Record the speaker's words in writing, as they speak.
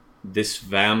This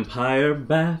vampire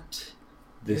bat,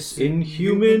 this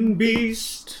inhuman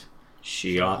beast,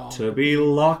 she ought to be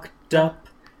locked up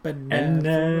but and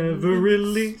never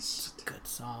released. Good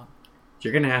song.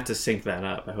 You're gonna have to sync that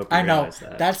up. I hope you I know. realize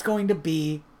that. That's going to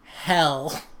be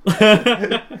hell.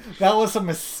 That was a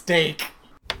mistake.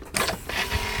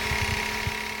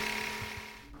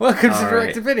 Welcome to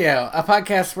Direct to Video, a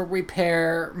podcast where we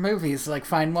pair movies like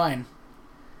fine wine.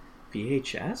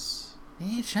 VHS?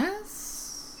 VHS?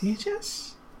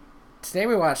 Today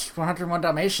we watched 101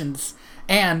 Dalmatians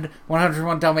and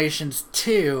 101 Dalmatians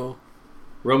 2.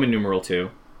 Roman numeral 2.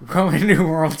 Roman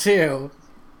numeral 2.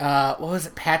 What was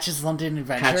it? Patch's London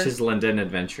Adventure? Patch's London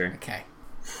Adventure. Okay.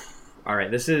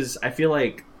 Alright, this is... I feel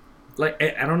like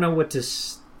I don't know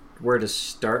where to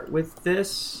start with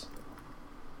this.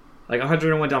 Like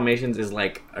 101 Dalmatians is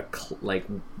like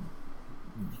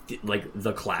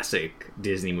the classic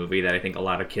Disney movie that I think a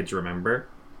lot of kids remember.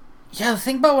 Yeah, the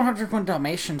thing about 101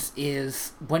 Dalmatians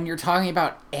is when you're talking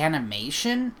about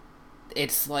animation,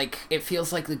 it's like it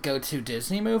feels like the go-to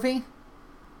Disney movie.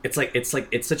 It's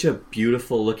such a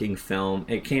beautiful looking film.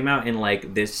 It came out in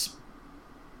like this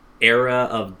era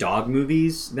of dog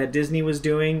movies that Disney was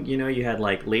doing. You know, you had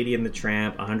like Lady and the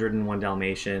Tramp, 101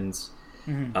 Dalmatians,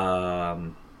 Third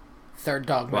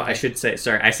dog movie. Well, I should say,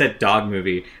 sorry, I said dog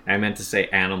movie. I meant to say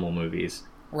animal movies.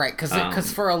 Right,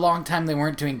 because for a long time they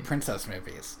weren't doing princess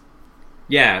movies.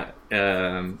 Yeah,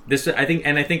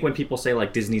 I think when people say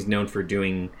like Disney's known for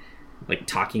doing like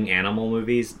talking animal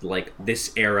movies, like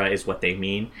this era is what they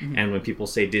mean. Mm-hmm. And when people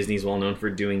say Disney's well known for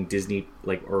doing Disney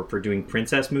or for doing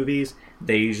princess movies,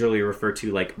 they usually refer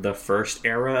to like the first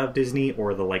era of Disney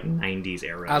or the like 90s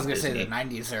era. I was gonna say the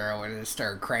 90s era when they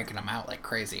started cranking them out like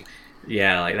crazy.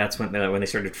 Yeah, like that's when they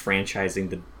started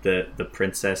franchising the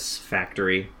Princess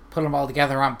Factory. Put them all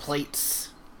together on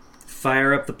plates.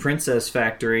 Fire up the Princess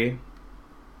Factory.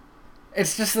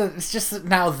 It's just that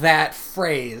now that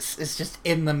phrase is just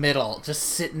in the middle, just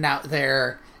sitting out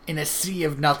there in a sea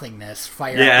of nothingness.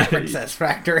 Fire up the Princess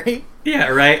Factory. Yeah,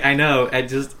 right. I know. I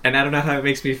don't know how it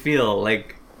makes me feel.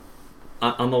 Like,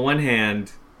 on the one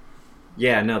hand,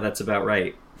 yeah, no, that's about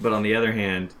right. But on the other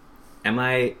hand, Am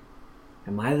I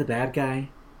the bad guy?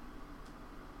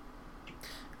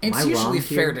 It's usually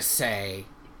fair to say,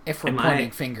 if we're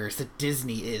pointing fingers, that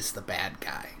Disney is the bad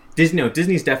guy.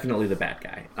 Disney's definitely the bad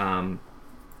guy. All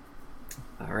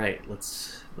right,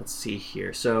 let's see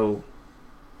here. So,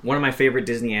 one of my favorite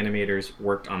Disney animators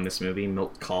worked on this movie,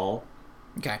 Milt Kahl.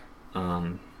 Okay.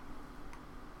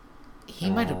 He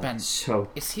might have been. So,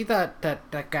 is he that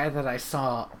guy that I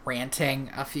saw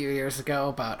ranting a few years ago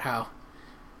about how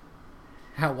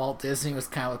Walt Disney was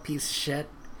kind of a piece of shit?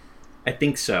 I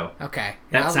think so. Okay.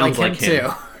 That sounds like him. Too.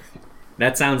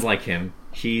 That sounds like him.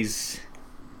 He's...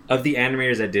 Of the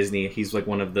animators at Disney, he's like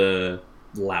one of the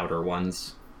louder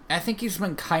ones. I think he's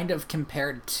been kind of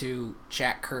compared to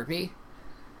Jack Kirby.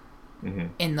 Mm-hmm.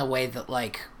 In the way that,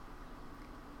 like...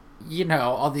 You know,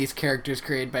 all these characters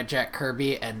created by Jack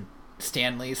Kirby and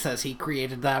Stan Lee says he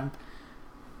created them.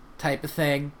 Type of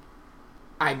thing.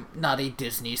 I'm not a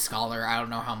Disney scholar. I don't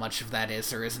know how much of that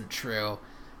is or isn't true.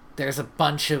 There's a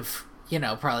bunch of,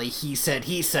 probably he said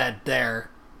there.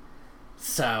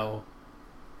 So,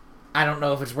 I don't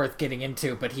know if it's worth getting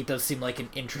into, but he does seem like an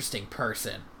interesting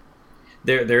person.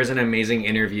 There's an amazing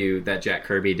interview that Jack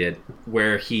Kirby did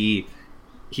where he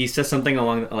says something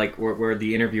along, like, where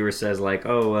the interviewer says, like,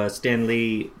 Stan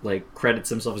Lee, like, credits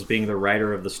himself as being the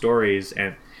writer of the stories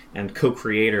and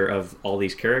co-creator of all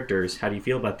these characters. How do you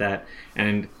feel about that?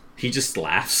 And he just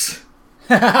laughs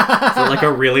for like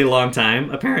a really long time,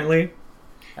 apparently.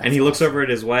 And he looks over at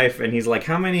his wife and he's like,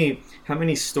 how many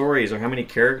stories or how many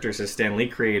characters has Stan Lee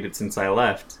created since I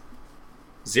left?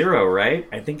 0, right?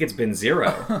 I think it's been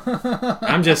 0.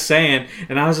 I'm just saying.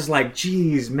 And I was just like,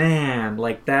 geez, man,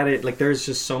 like there's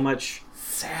just so much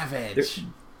savage.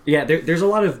 There's a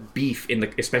lot of beef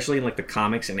especially in like the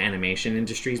comics and animation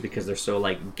industries because they're so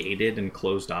like gated and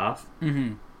closed off.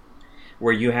 Mm-hmm.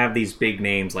 Where you have these big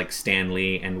names like Stan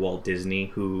Lee and Walt Disney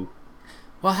who.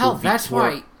 Well, hell, that's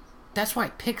why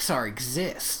Pixar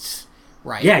exists,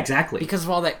 right? Yeah, exactly. Because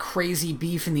of all that crazy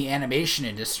beef in the animation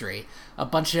industry, a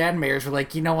bunch of animators were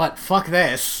like, you know what, fuck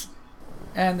this,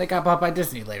 and they got bought by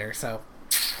Disney later. So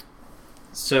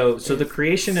the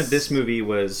creation of this movie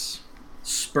was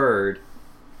spurred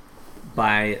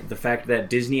by the fact that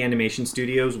Disney Animation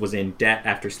Studios was in debt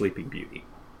after Sleeping Beauty.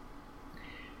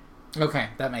 Okay,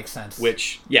 that makes sense.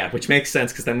 Which makes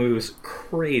sense because that movie was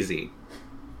crazy.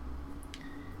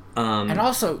 And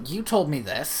also, you told me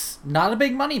this, not a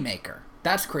big moneymaker.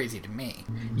 That's crazy to me.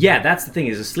 Yeah, that's the thing,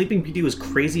 is Sleeping Beauty was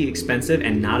crazy expensive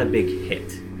and not a big hit.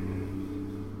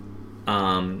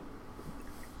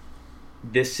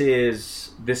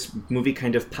 this movie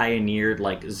kind of pioneered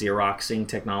like Xeroxing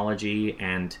technology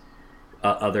and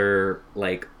other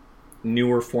like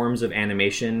newer forms of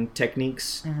animation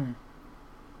techniques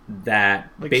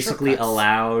that Like basically shortcuts.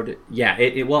 allowed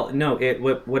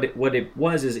what it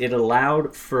was is it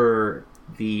allowed for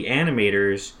the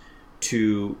animators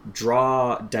to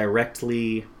draw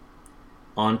directly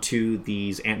onto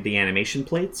the animation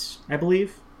plates, I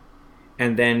believe,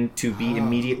 and then to be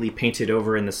immediately painted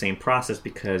over in the same process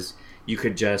because you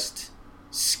could just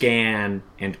scan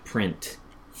and print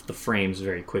the frames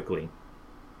very quickly.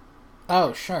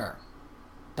 Oh, sure.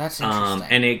 That's interesting.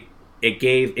 And it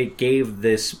gave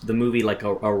the movie like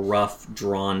a rough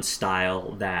drawn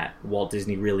style that Walt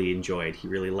Disney really enjoyed. He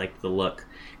really liked the look,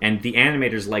 and the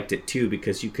animators liked it too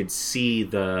because you could see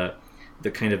the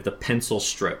kind of the pencil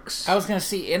strokes. I was gonna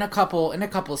see in a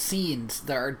couple scenes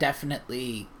there are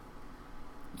definitely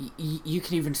you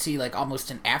can even see like almost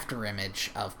an after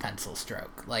image of pencil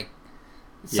stroke. Like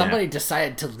somebody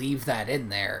decided to leave that in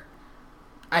there.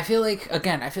 I feel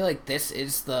like this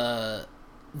is the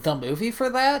movie for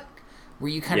that,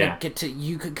 where you kind of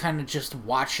you could kind of just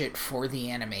watch it for the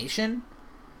animation.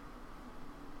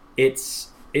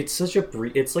 It's such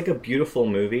it's like a beautiful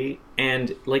movie,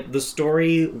 and like the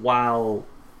story, while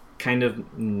kind of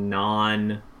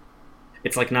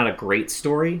it's like not a great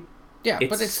story. Yeah,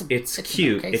 but it's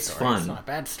cute. Okay it's story. fun. It's not a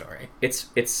bad story. It's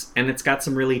got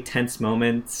some really tense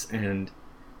moments, and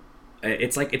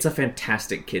it's a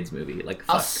fantastic kids movie. Like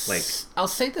fuck, I'll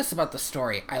say this about the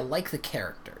story: I like the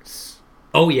characters.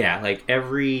 Oh yeah, like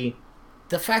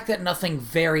the fact that nothing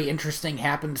very interesting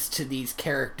happens to these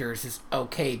characters is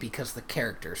okay because the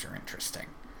characters are interesting.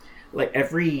 Like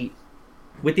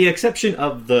with the exception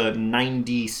of the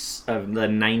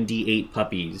 98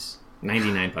 puppies,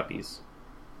 99 puppies.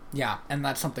 Yeah, and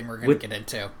that's something we're going to get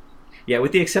into. Yeah,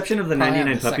 with the exception of the Probably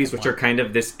 99 the puppies, second which one. are kind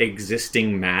of this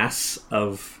existing mass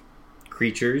of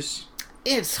creatures.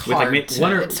 It's With, hard. like,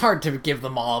 It's hard to give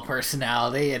them all a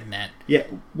personality, isn't it? Yeah,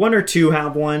 one or two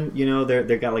have one. You know,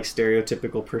 they've got like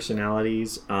stereotypical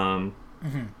personalities.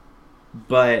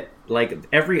 But like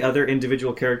every other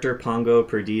individual character, Pongo,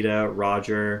 Perdita,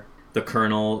 Roger, the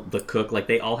Colonel, the cook, like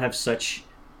they all have such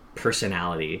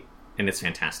personality, and it's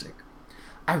fantastic.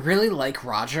 I really like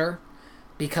Roger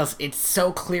because it's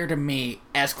so clear to me,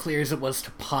 as clear as it was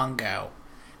to Pongo,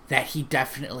 that he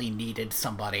definitely needed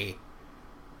somebody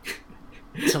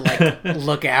to like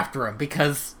look after him,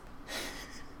 because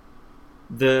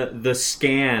the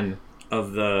scan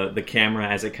of the camera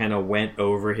as it kind of went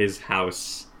over his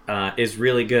house is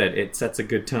really good. It sets a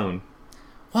good tone.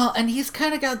 Well, and he's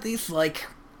kind of got these like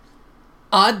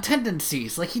odd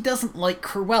tendencies. Like he doesn't like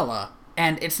Cruella,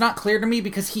 and it's not clear to me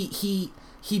because he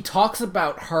talks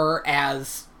about her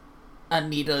as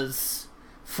Anita's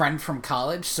friend from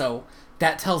college, so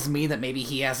that tells me that maybe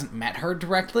he hasn't met her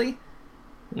directly.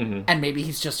 And maybe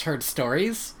he's just heard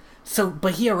stories. So,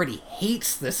 but he already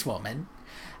hates this woman.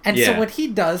 And so what he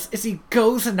does is he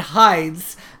goes and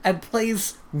hides and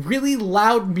plays really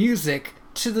loud music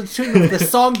to the tune of the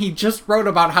song he just wrote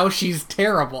about how she's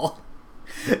terrible.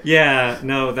 Yeah,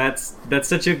 no, that's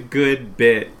such a good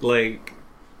bit. Like,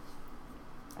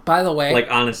 by the way,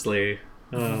 like honestly,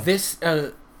 this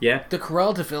the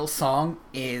Cruella de Vil song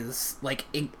is like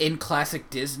in classic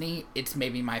Disney. It's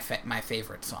maybe my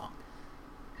favorite song.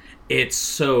 It's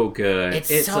so good.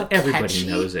 It's so like everybody catchy,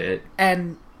 knows it.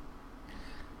 And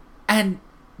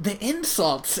the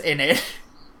insults in it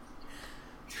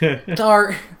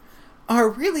are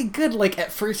really good. Like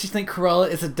at first you think Cruella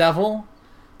is a devil,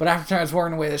 but after times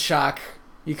worn away the shock,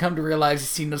 you come to realize you've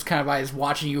seen those kind of eyes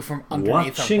watching you from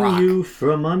underneath a rock. Watching you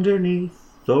from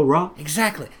underneath the rock.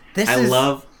 Exactly. I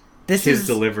love his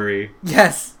delivery.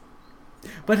 Yes.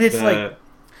 But it's like,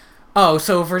 oh,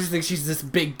 so first you think she's this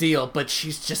big deal, but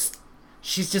she's just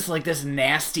like this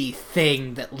nasty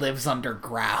thing that lives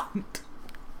underground.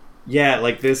 Yeah,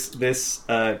 like this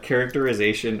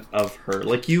characterization of her.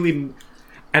 Like and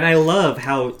I love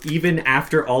how even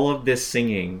after all of this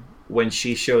singing, when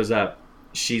she shows up,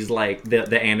 she's like the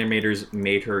animators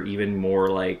made her even more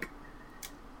like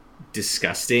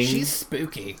disgusting. She's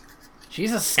spooky.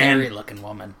 She's a scary looking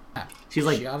woman. She's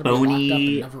like she ought to be locked up and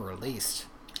bony, never released.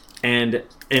 and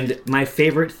my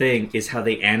favorite thing is how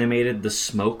they animated the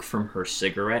smoke from her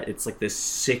cigarette. It's like this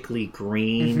sickly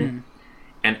green,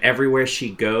 and everywhere she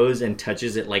goes and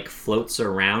touches it, like floats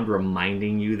around,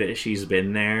 reminding you that she's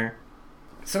been there.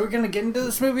 So we're gonna get into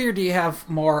this movie, or do you have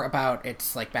more about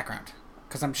its like background?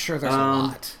 Because I'm sure there's a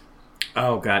lot.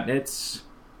 Oh god, it's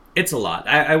a lot.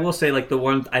 I will say, like,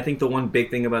 I think the one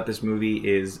big thing about this movie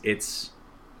is it's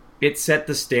it set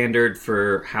the standard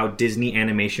for how Disney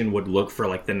animation would look for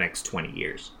like the next 20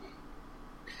 years.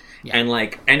 Yeah.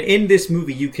 And in this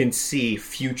movie you can see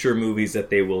future movies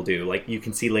that they will do. Like you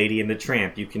can see Lady and the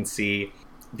Tramp, you can see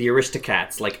the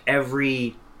Aristocats, like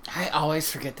every... I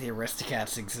always forget the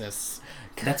Aristocats exists.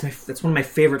 That's one of my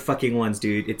favorite fucking ones,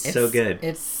 dude. It's so good.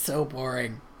 It's so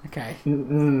boring. Okay.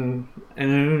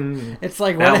 It's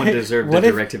like that one deserved a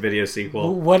direct-to-video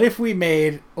sequel. What if we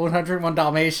made 101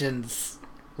 Dalmatians,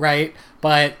 right?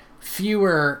 But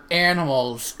fewer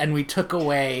animals, and we took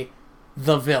away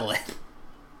the villain.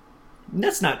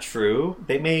 That's not true.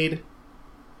 They made...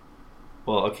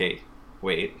 Well, okay.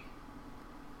 Wait.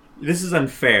 This is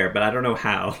unfair, but I don't know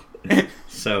how.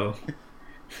 So...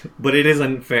 But it is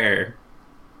unfair.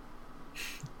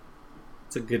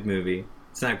 It's a good movie.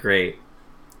 It's not great.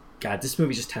 God, this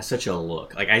movie just has such a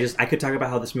look. Like, I could talk about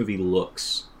how this movie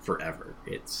looks forever.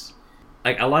 It's...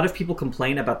 Like, a lot of people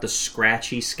complain about the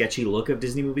scratchy, sketchy look of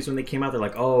Disney movies when they came out. They're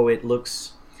like, oh, it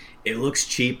looks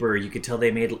cheaper. You could tell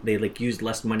they used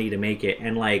less money to make it.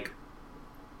 And like,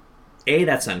 A,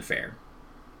 that's unfair.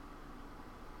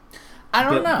 I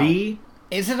don't know. B,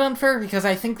 is it unfair? Because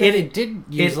I think that it did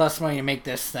use less money to make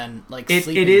this than like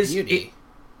Sleeping Beauty.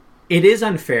 It is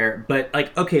unfair, but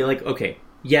okay.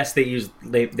 Yes, they used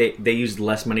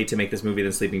less money to make this movie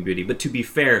than Sleeping Beauty. But to be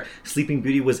fair, Sleeping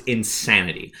Beauty was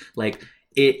insanity. Like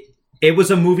it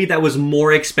was a movie that was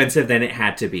more expensive than it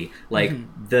had to be. Like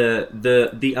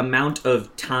the amount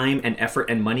of time and effort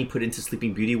and money put into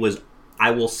Sleeping Beauty was,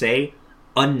 I will say,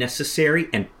 unnecessary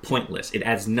and pointless. It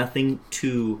adds nothing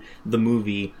to the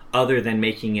movie other than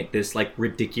making it this like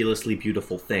ridiculously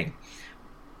beautiful thing.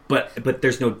 But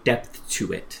there's no depth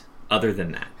to it other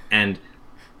than that. And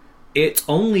it's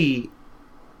only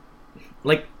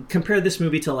like, compare this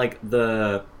movie to like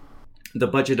the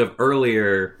budget of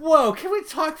earlier... Whoa, can we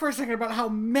talk for a second about how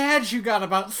mad you got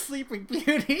about Sleeping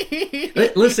Beauty?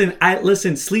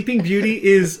 Listen, Sleeping Beauty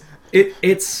is...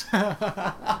 It's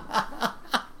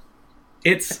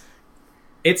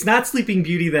not Sleeping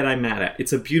Beauty that I'm mad at.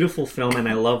 It's a beautiful film and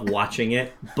I love watching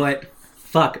it, but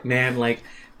fuck, man, like,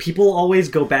 people always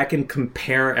go back and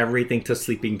compare everything to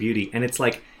Sleeping Beauty, and it's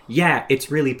like, yeah, it's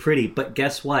really pretty, but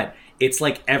guess what? It's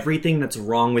like everything that's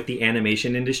wrong with the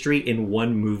animation industry in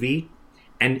one movie,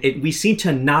 and we seem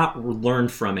to not learn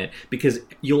from it, because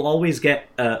you'll always get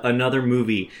another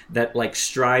movie that like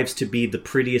strives to be the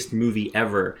prettiest movie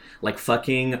ever, like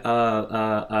fucking Avatar: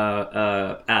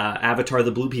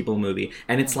 The Blue People movie,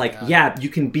 and it's yeah, you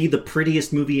can be the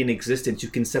prettiest movie in existence, you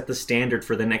can set the standard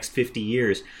for the next 50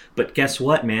 years, but guess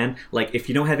what, man? Like, if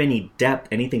you don't have any depth,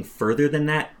 anything further than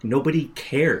that, nobody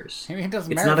cares. I mean, it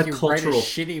doesn't matter if you write a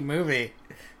shitty movie.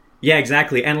 Yeah,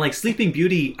 exactly. And like Sleeping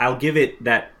Beauty, I'll give it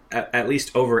that. At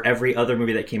least over every other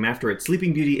movie that came after it,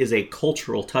 Sleeping Beauty is a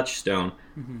cultural touchstone,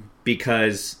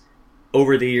 because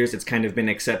over the years it's kind of been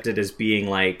accepted as being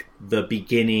like the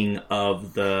beginning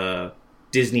of the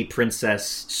Disney princess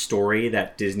story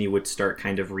that Disney would start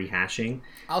kind of rehashing.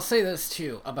 I'll say this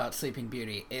too about Sleeping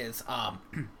Beauty is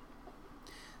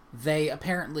they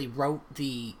apparently wrote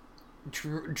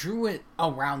drew it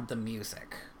around the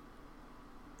music.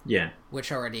 Yeah. Which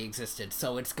already existed.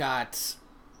 So it's got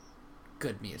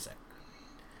good music,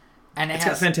 and it's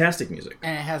got fantastic music,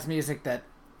 and it has music that,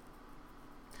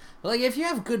 like, if you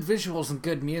have good visuals and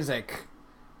good music,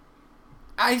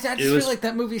 I just feel like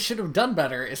that movie should have done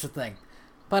better, is the thing.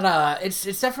 But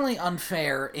it's definitely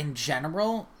unfair in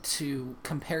general to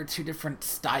compare two different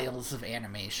styles of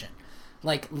animation.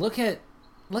 Like, look at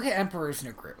Emperor's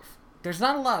New Groove. There's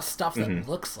not a lot of stuff that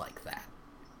looks like that.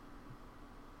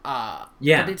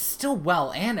 Yeah, but it's still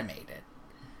well animated.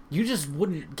 You just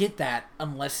wouldn't get that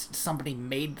unless somebody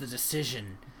made the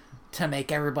decision to make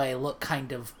everybody look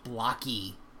kind of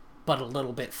blocky, but a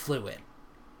little bit fluid.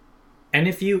 And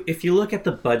if you look at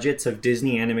the budgets of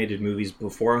Disney animated movies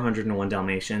before 101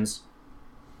 Dalmatians,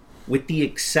 with the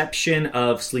exception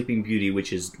of Sleeping Beauty,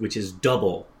 which is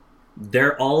double,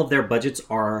 all of their budgets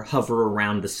hover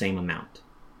around the same amount.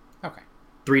 Okay.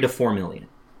 3 to 4 million.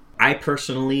 I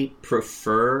personally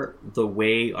prefer the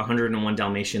way 101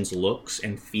 Dalmatians looks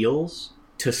and feels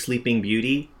to Sleeping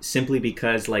Beauty, simply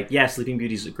because, like, yeah, Sleeping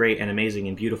Beauty is great and amazing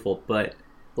and beautiful, but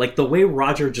like the way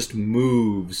Roger just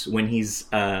moves when he's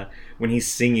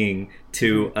singing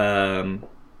to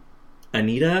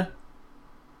Anita.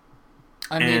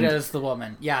 Anita is the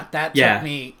woman. Yeah, that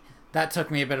took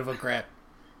me a bit of a grip.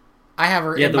 I have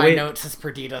her in my notes as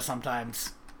Perdita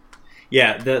sometimes.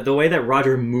 Yeah, the way that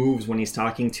Roger moves when he's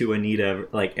talking to Anita,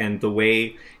 like, and the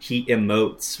way he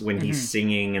emotes when he's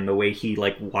singing, and the way he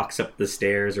like walks up the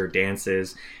stairs or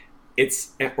dances,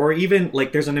 or even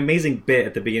like there's an amazing bit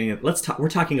at the beginning. We're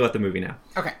talking about the movie now.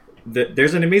 Okay.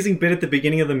 there's an amazing bit at the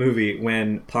beginning of the movie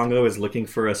when Pongo is looking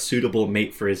for a suitable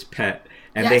mate for his pet,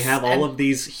 and they have all of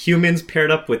these humans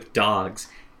paired up with dogs.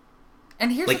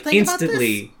 And here's like the thing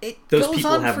instantly, about this. Those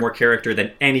people have more character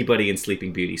than anybody in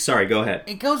Sleeping Beauty. Sorry, go ahead.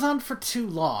 It goes on for too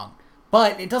long,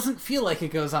 but it doesn't feel like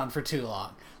it goes on for too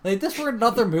long. Like, if this were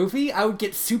another movie, I would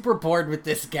get super bored with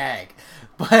this gag.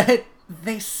 But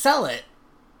they sell it.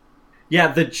 Yeah,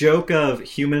 the joke of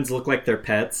humans look like their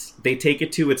pets, they take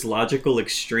it to its logical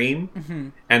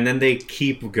extreme, and then they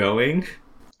keep going.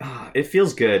 It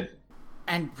feels good.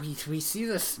 And we see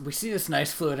this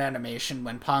nice fluid animation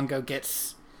when Pongo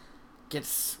gets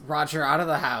Roger out of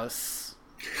the house.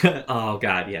 Oh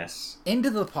god, yes. Into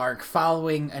the park,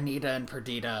 following Anita and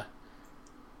Perdita,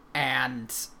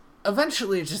 and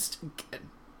eventually just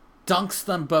dunks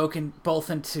them both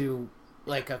into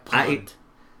like a pond.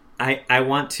 I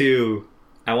want to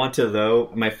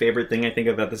though, my favorite thing I think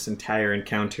about this entire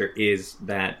encounter is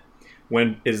that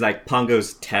like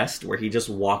Pongo's test where he just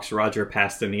walks Roger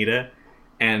past Anita,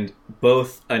 and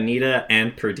both Anita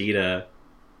and Perdita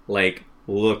like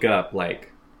look up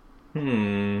like,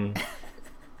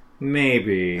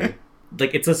 maybe.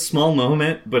 Like, it's a small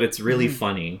moment, but it's really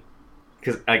funny.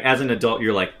 Because like, as an adult,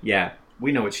 you're like, yeah,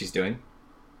 we know what she's doing.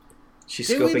 She's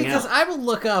scoping because out. I will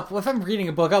look up, if I'm reading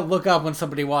a book, I'll look up when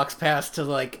somebody walks past to,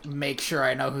 like, make sure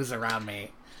I know who's around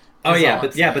me. Oh yeah,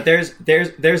 but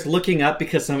there's looking up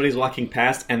because somebody's walking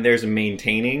past, and there's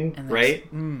maintaining, right?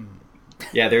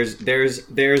 Yeah, there's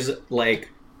like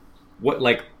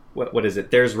what is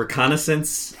it? There's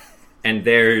reconnaissance, and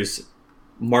there's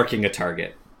marking a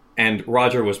target, and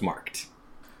Roger was marked.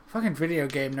 Fucking video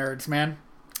game nerds, man.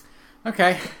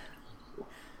 Okay.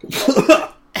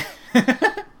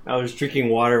 I was drinking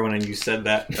water when you said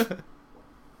that.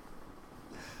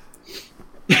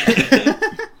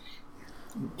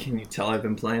 Can you tell I've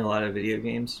been playing a lot of video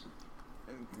games?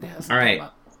 All right.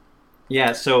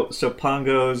 Yeah, so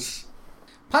Pongo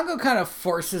kind of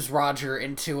forces Roger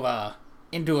into a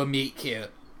meet cute.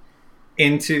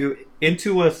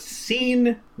 Into a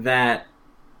scene that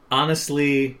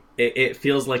honestly it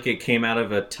feels like it came out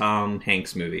of a Tom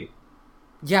Hanks movie.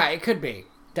 Yeah, it could be.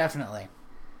 Definitely.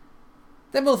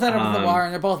 They both end up in the bar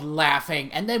and they're both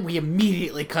laughing, and then we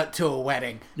immediately cut to a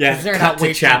wedding. Yeah, they're cut not to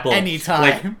wasting chapel. any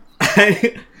time.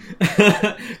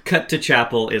 Cut to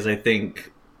chapel is, I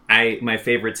think, my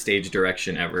favorite stage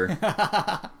direction ever.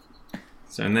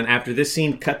 So, and then after this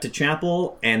scene, cut to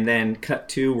chapel, and then cut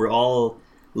to we're all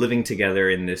living together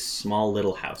in this small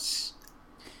little house.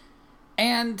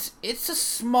 And it's a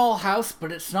small house,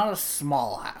 but it's not a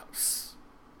small house.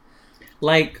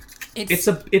 Like, it's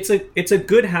a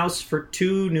good house for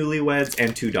two newlyweds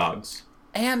and two dogs.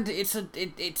 And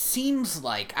it seems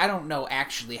like, I don't know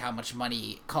actually how much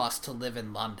money it costs to live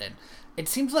in London. It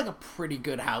seems like a pretty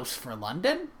good house for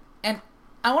London. And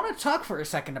I want to talk for a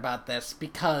second about this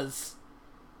because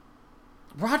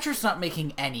Roger's not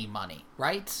making any money,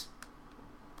 right?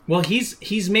 Well,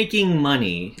 he's making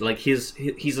money. Like, he's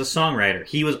a songwriter.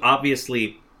 He's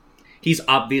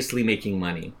obviously making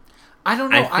money. I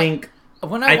don't know.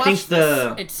 When I watched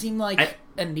this, it seemed like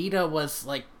Anita was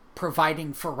like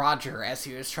providing for Roger as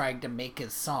he was trying to make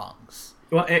his songs.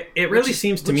 Well, it really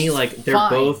seems to me like they're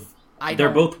both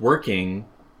working.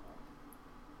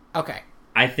 Okay.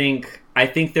 I think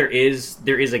there is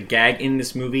a gag in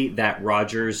this movie that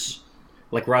Roger's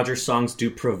songs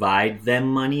do provide them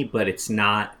money, but it's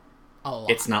not a lot.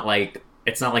 It's not like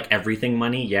everything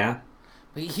money, yeah.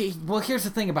 Well, here's the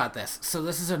thing about this. So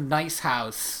this is a nice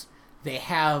house. They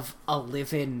have a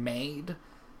live-in maid.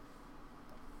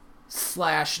 /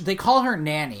 they call her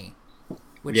nanny,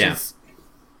 which is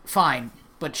fine,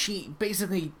 but she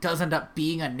basically does end up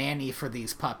being a nanny for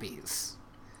these puppies.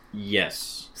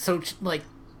 Yes. So, like,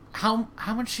 how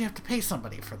much do you have to pay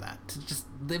somebody for that? To just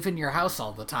live in your house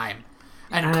all the time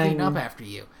and clean up after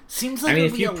you? Seems like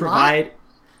if you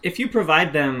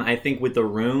provide them, I think, with the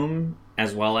room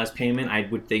as well as payment, I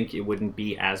would think it wouldn't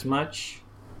be as much.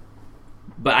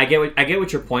 But I get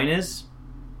what your point is.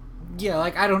 Yeah,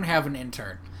 like, I don't have an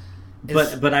intern.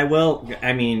 But I will.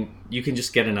 I mean, you can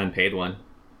just get an unpaid one.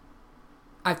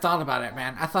 I thought about it,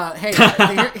 man. I thought, hey,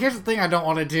 here's the thing I don't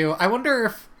want to do. I wonder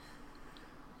if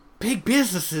big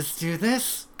businesses do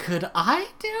this. Could I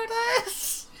do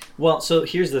this? Well, so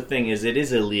here's the thing: it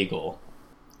is illegal.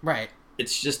 Right.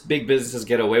 It's just big businesses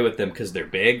get away with them because they're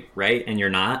big, right? And you're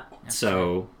not. That's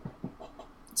so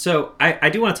I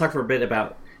do want to talk for a bit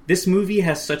about this movie.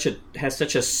 Has such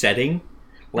a setting,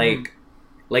 like.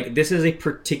 Like, this is a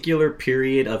particular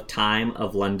period of time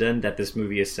of London that this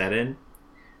movie is set in,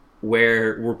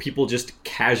 where people just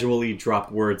casually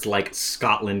drop words like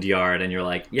Scotland Yard, and you're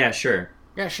like, yeah, sure.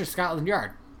 Yeah, sure, Scotland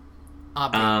Yard.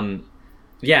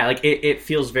 Yeah, like it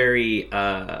feels very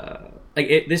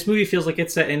this movie feels like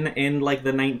it's set in like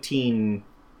the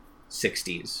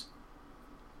 1960s.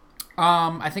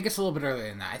 I think it's a little bit earlier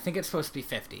than that. I think it's supposed to be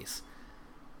 50s.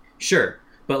 Sure.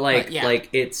 But yeah. like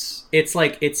it's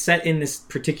like it's set in this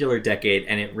particular decade,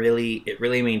 and it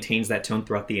really maintains that tone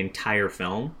throughout the entire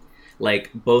film.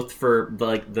 Like both for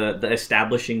the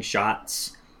establishing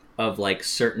shots of like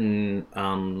certain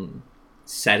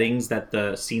settings that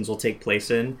the scenes will take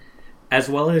place in, as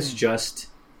well as just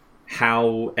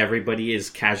how everybody is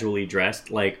casually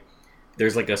dressed. Like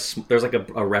there's like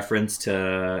a reference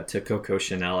to Coco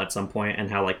Chanel at some point, and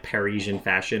how like Parisian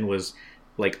fashion was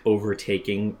like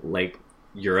overtaking like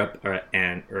Europe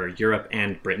and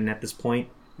Britain at this point.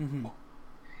 Mm-hmm.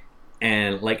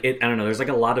 And like I don't know, there's like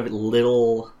a lot of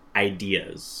little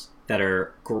ideas that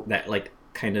like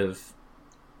kind of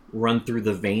run through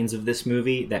the veins of this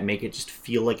movie that make it just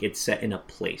feel like it's set in a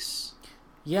place.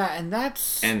 Yeah, and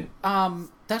that's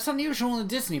unusual in a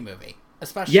Disney movie,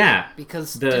 especially. Yeah,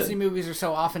 because Disney movies are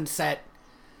so often set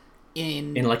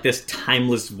in like this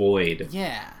timeless void.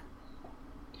 Yeah.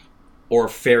 Or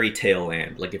fairy tale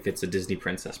land, like if it's a Disney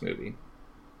princess movie.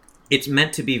 It's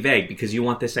meant to be vague because you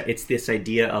want this. It's this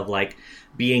idea of like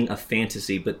being a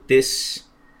fantasy, but this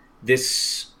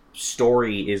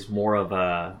story is more of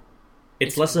a.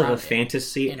 It's less of a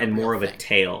fantasy and more of a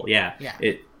tale. Yeah. Yeah.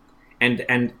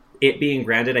 And it being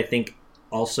grounded, I think,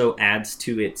 also adds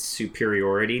to its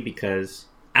superiority because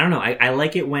I don't know. I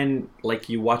like it when like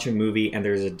you watch a movie and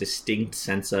there's a distinct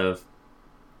sense of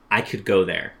I could go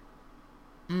there.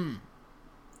 Mm.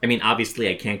 I mean, obviously,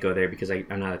 I can't go there because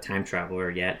I'm not a time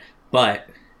traveler yet. But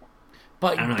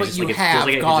I don't know, but you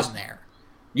have gone there.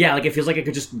 Yeah, like it feels like I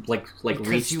could just like because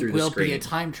reach through the screen. You will be a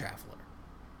time traveler.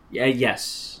 Yeah.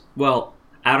 Yes. Well,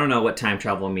 I don't know what time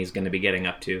travel me is going to be getting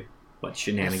up to. What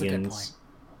shenanigans? That's a good point.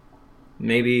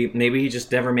 Maybe he just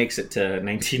never makes it to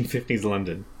 1950s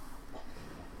London.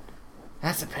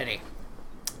 That's a pity.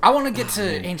 I want to get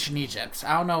to ancient Egypt.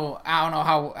 I don't know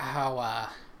how.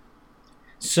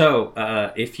 So,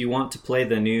 if you want to play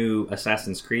the new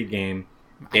Assassin's Creed game,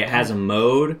 it has a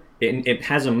mode. It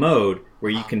has a mode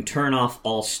where you can turn off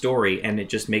all story, and it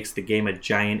just makes the game a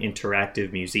giant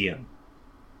interactive museum.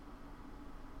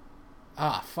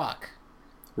 Ah, fuck.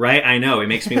 Right? I know. It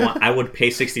makes me want... I would pay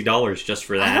 $60 just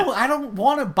for that. I don't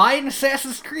want to buy an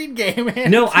Assassin's Creed game,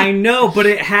 man. No, I know, but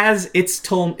it has... It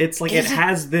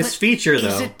has this feature, though.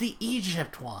 Is it the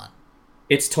Egypt one?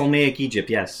 It's Ptolemaic Egypt,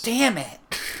 yes. Damn it.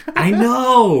 I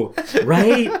know,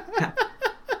 right?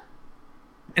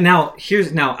 And now,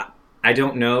 I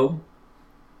don't know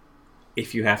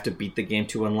if you have to beat the game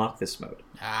to unlock this mode.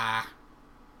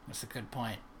 That's a good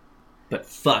point. But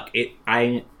fuck it,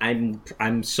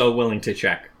 I'm so willing to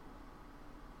check.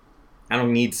 I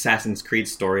don't need Assassin's Creed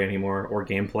story anymore or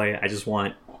gameplay. I just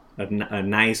want a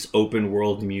nice open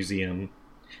world museum.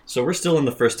 So we're still in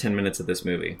the first 10 minutes of this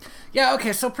movie. Yeah,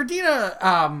 okay, so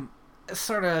Perdita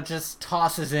sort of just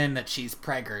tosses in that she's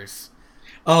preggers.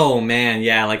 Oh man,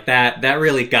 yeah, like that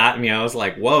really got me. I was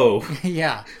like, whoa.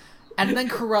 Yeah. And then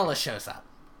Cruella shows up.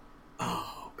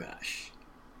 Oh gosh.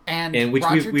 And which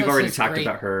we've already talked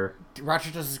about her.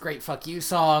 Roger does his great "fuck you"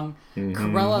 song.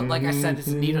 Cruella, like I said, is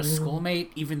Nita's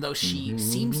schoolmate, even though she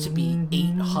seems to be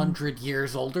 800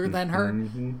 years older than her.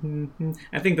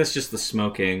 I think that's just the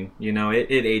smoking. You know, it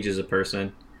ages a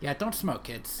person. Yeah, don't smoke,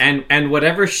 kids. And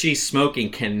whatever she's smoking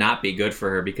cannot be good for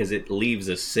her because it leaves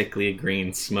a sickly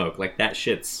green smoke. Like that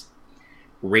shit's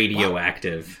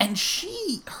radioactive. Wow. And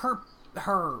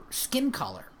her skin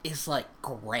color is like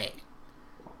gray.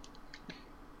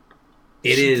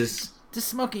 It is. This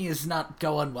smoking is not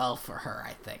going well for her,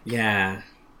 I think. Yeah.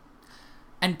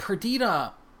 And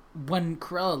Perdita, when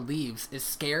Cruella leaves, is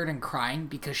scared and crying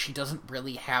because she doesn't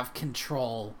really have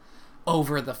control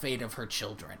over the fate of her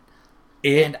children.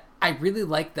 And I really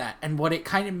like that. And what it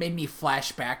kind of made me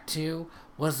flash back to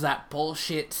was that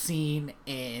bullshit scene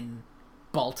in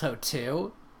Balto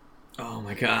 2. Oh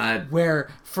my god. Where,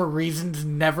 for reasons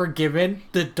never given,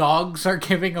 the dogs are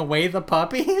giving away the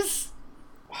puppies.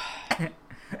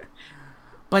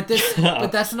 But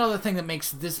that's another thing that makes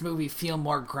this movie feel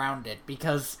more grounded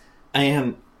because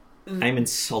I'm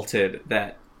insulted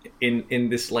that in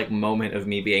this like moment of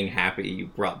me being happy you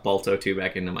brought Balto 2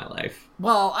 back into my life.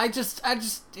 Well, I just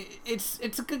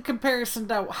it's a good comparison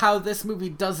to how this movie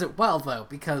does it well though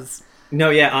because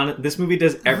this movie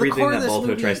does everything that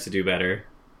Balto tries to do better.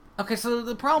 Okay, so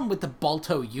the problem with the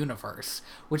Balto universe,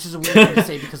 which is a weird thing to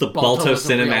say because the Balto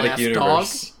cinematic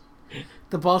universe.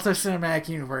 The Balto cinematic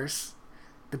universe.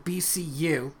 The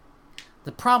BCU.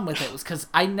 The problem with it was because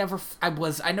I never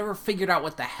figured out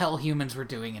what the hell humans were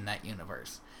doing in that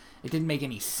universe, It didn't make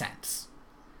any sense.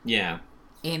 Yeah.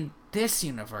 In this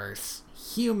universe,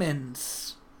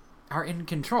 humans are in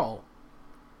control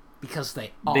because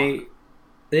they are.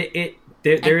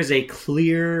 There is a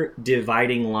clear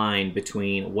dividing line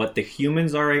between what the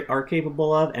humans are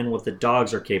capable of and what the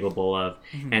dogs are capable of,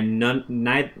 and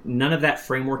none of that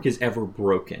framework is ever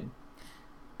broken.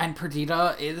 And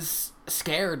Perdita is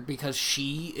scared because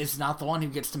she is not the one who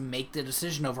gets to make the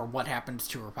decision over what happens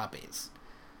to her puppies.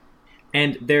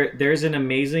 And there's an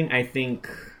amazing, I think...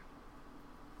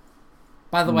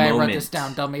 By the way, I wrote this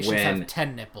down. Dalmatians have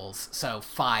 10 nipples, so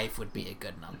 5 would be a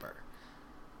good number.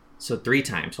 So 3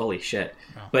 times, holy shit!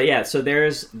 Oh. But yeah, so there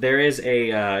is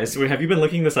a. So have you been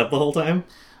looking this up the whole time?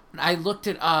 I looked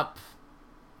it up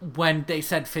when they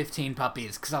said 15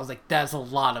 puppies because I was like, "That's a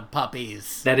lot of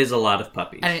puppies." That is a lot of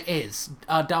puppies, and it is.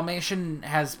 Dalmatian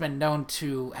has been known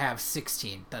to have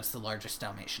 16. That's the largest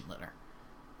Dalmatian litter.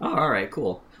 Oh, all right,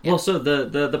 cool. Yeah. Well, so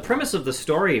the premise of the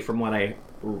story, from what I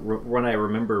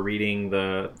remember reading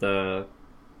the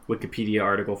Wikipedia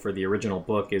article for the original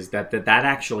book, is that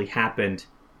actually happened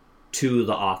to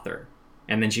the author,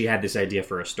 and then she had this idea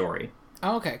for a story.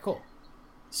 Oh, okay, cool.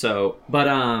 So,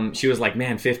 but she was like,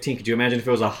 "Man, 15. Could you imagine if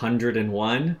it was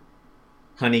 101?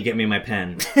 Honey, get me my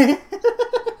pen."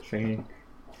 Fucking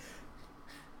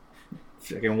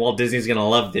Walt Disney's gonna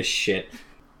love this shit.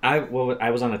 I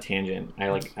was on a tangent. I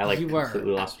completely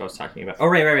lost what I was talking about. Oh,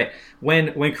 right.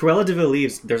 When Cruella de Vil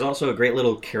leaves, there's also a great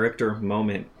little character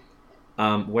moment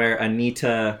where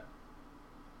Anita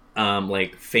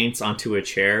faints onto a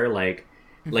chair, like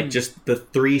just the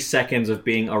 3 seconds of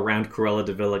being around Cruella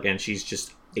de Vil again, she's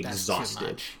just exhausted. That's too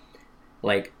much.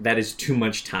 Like, that is too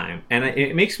much time, and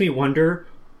it makes me wonder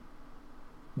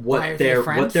what their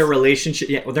relationship.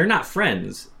 Yeah, well, they're not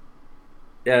friends.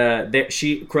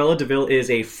 Cruella de Vil is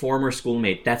a former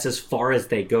schoolmate. That's as far as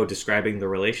they go describing the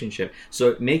relationship. So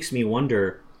it makes me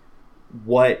wonder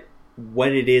what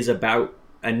it is about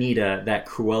Anita that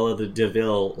Cruella de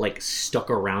Vil stuck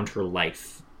around her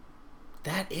life.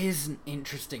 That is an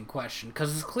interesting question,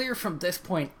 because it's clear from this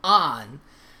point on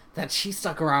that she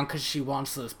stuck around because she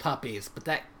wants those puppies, but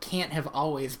that can't have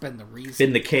always been the reason.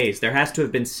 Been the case. There has to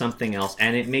have been something else,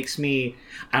 and it makes me,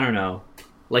 I don't know.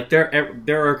 There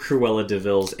are Cruella de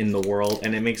Vils in the world,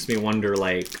 and it makes me wonder,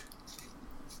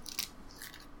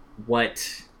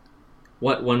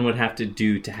 what one would have to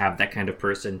do to have that kind of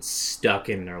person stuck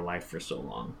in their life for so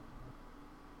long.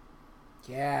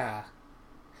 Yeah.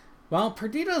 Well,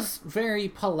 Perdita's very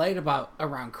polite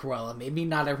around Cruella. Maybe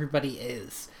not everybody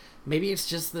is. Maybe it's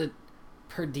just that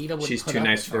Perdita would She's put too up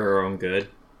nice with for her own good.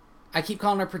 I keep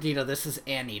calling her Perdita. This is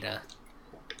Anita.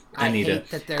 Anita. I hate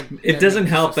that they're it doesn't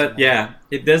help that, yeah.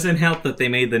 It doesn't help that they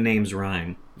made the names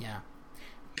rhyme. Yeah.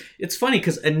 It's funny,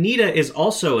 because Anita is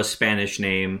also a Spanish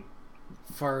name.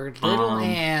 For little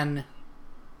Anne.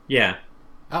 Yeah.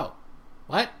 Oh.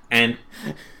 What? And...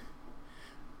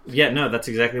 yeah, no, that's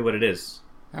exactly what it is.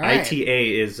 All right.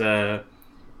 ITA is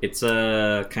it's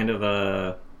a kind of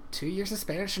a 2 years of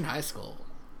Spanish in high school.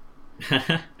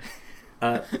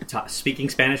 Speaking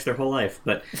Spanish their whole life,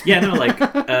 but yeah, no,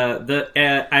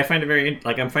 I find it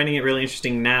I'm finding it really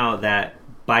interesting now that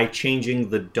by changing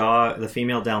the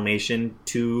female Dalmatian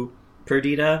to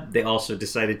Perdita, they also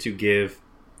decided to give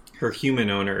her human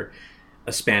owner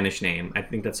a Spanish name. I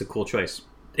think that's a cool choice.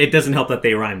 It doesn't help that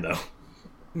they rhyme, though.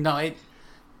 No,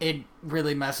 it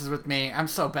really messes with me. I'm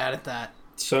so bad at that.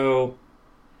 So,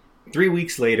 3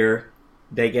 weeks later,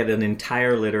 they get an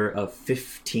entire litter of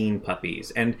 15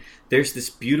 puppies. And there's this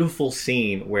beautiful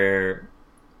scene where,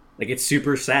 it's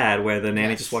super sad, where the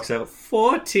nanny just walks out,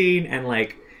 14!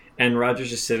 And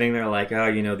Roger's just sitting there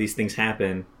oh, these things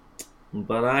happen.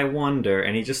 But I wonder.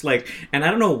 And he just, and I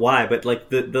don't know why, but,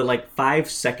 the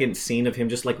 5-second scene of him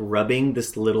just, rubbing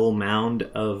this little mound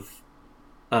of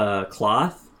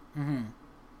cloth,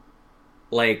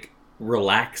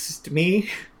 relaxed me.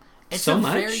 It's so a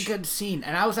much. Very good scene,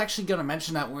 and I was actually going to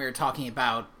mention that when we were talking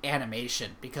about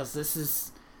animation, because this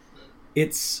is...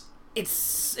 It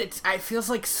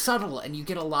feels subtle, and you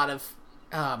get a lot of...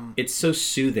 it's so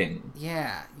soothing.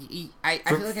 Yeah. I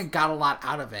feel like I got a lot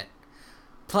out of it.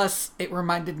 Plus, it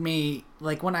reminded me,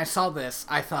 when I saw this,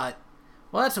 I thought,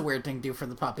 well, that's a weird thing to do for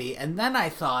the puppy, and then I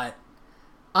thought,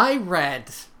 I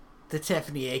read the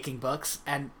Tiffany Aching books,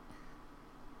 and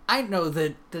I know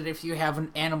that if you have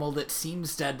an animal that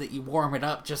seems dead, that you warm it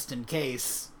up just in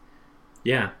case.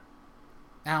 Yeah.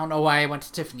 I don't know why I went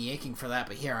to Tiffany Aching for that,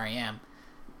 but here I am.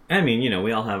 I mean,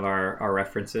 we all have our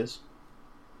references.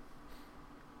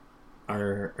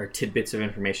 Our tidbits of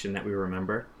information that we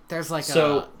remember. There's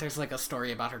a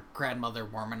story about her grandmother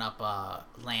warming up a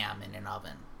lamb in an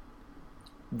oven.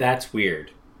 That's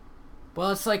weird.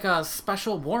 Well, it's like a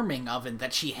special warming oven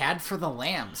that she had for the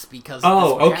lambs because.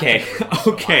 Oh, okay,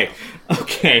 okay,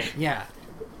 okay. Yeah.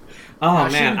 Oh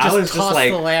man, I was just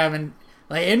like the lamb and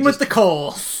like in with the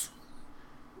coals.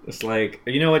 It's like,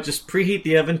 you know what? Just preheat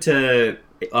the oven to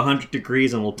 100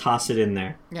 degrees, and we'll toss it in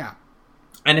there. Yeah.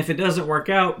 And if it doesn't work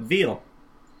out, veal.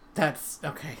 That's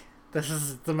okay. This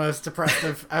is the most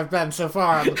depressive I've been so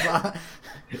far on the pod.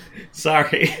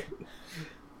 Sorry.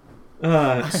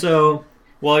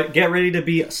 Well, get ready to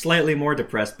be slightly more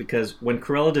depressed, because when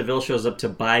Cruella de Vil shows up to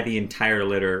buy the entire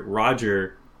litter,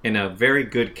 Roger, in a very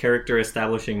good character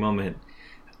establishing moment,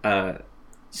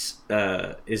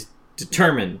 is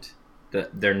determined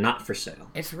that they're not for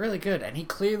sale. It's really good, and he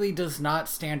clearly does not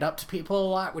stand up to people a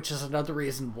lot, which is another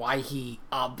reason why he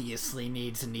obviously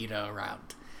needs Anita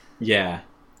around. Yeah.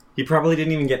 He probably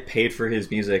didn't even get paid for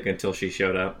his music until she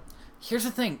showed up. Here's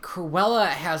the thing, Cruella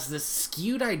has this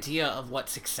skewed idea of what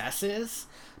success is,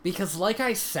 because like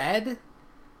I said,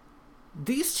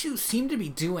 these two seem to be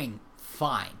doing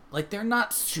fine. Like, they're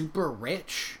not super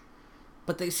rich,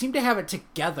 but they seem to have it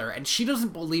together, and she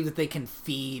doesn't believe that they can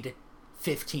feed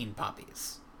 15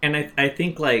 puppies. And I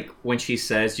think, like, when she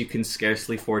says you can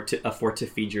scarcely afford to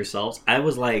feed yourselves, I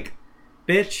was like,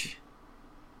 bitch,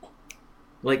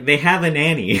 like, they have a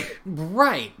nanny.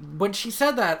 Right. When she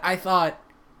said that, I thought,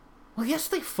 well, yes,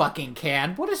 they fucking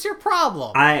can. What is your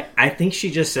problem? I think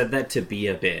she just said that to be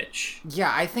a bitch.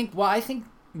 Yeah, I think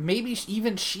maybe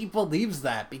even she believes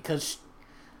that, because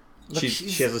look,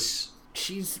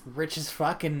 she's rich as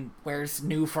fuck and wears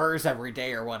new furs every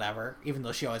day or whatever, even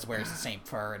though she always wears the same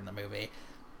fur in the movie.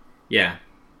 Yeah.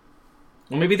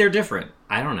 Well, maybe they're different.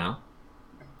 I don't know.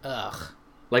 Ugh.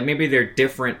 Like, maybe they're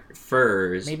different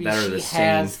furs that are the same fur. Maybe she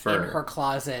has in her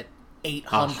closet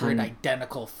 800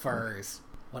 identical furs.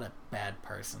 What a bad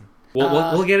person.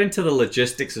 We'll get into the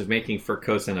logistics of making fur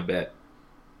coats in a bit.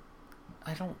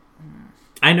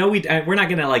 I know we're not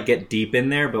gonna like get deep in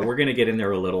there, but we're gonna get in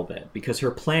there a little bit because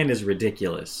her plan is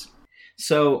ridiculous.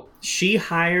 So she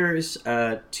hires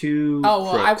two. Oh,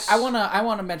 well, crooks. I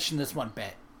wanna mention this one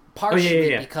bit,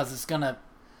 partially because it's gonna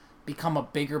become a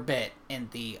bigger bit in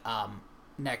the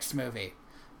next movie,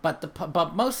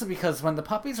 but mostly because when the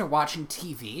puppies are watching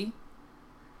TV,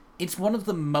 it's one of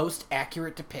the most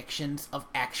accurate depictions of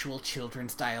actual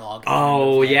children's dialogue.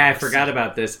 Oh yeah, I forgot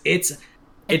about this. It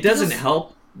doesn't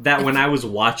help that when I was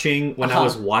watching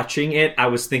it, I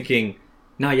was thinking,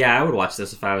 no, yeah, I would watch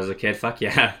this if I was a kid. Fuck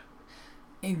yeah.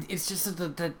 And it's just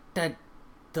that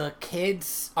the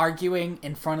kids arguing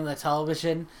in front of the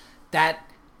television, that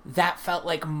felt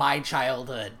like my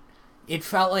childhood. It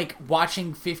felt like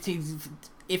watching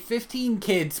 15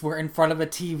 kids were in front of a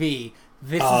TV.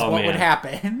 This is what would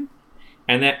happen.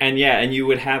 And you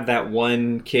would have that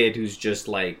one kid who's just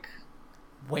like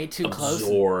way too close.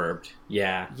 Absorbed.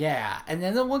 Yeah. Yeah. And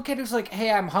then the one kid who's like,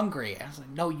 hey, I'm hungry. I was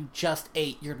like, no, you just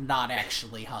ate. You're not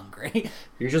actually hungry.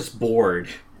 You're just bored.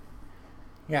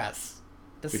 Yes.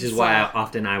 Which is why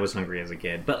often I was hungry as a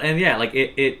kid.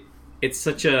 It's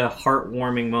such a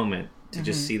heartwarming moment to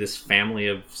just see this family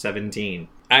of 17.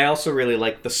 I also really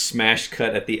like the smash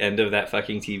cut at the end of that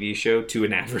fucking TV show to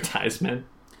an advertisement.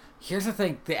 Here's the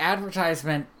thing. The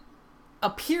advertisement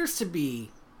appears to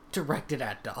be directed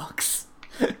at dogs.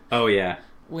 Oh, yeah.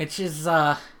 Which is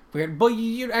weird. But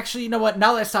you actually, you know what?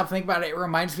 Now that I stop thinking about it, it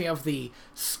reminds me of the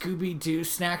Scooby-Doo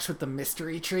snacks with the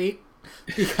mystery treat.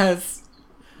 Because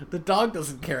the dog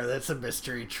doesn't care that it's a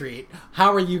mystery treat.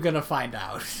 How are you going to find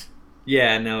out?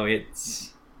 Yeah, no, it's...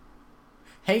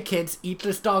 Hey kids, eat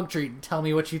this dog treat and tell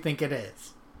me what you think it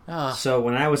is. Oh. So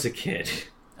when I was a kid...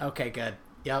 Okay, good.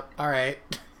 Yep, alright.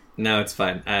 No, it's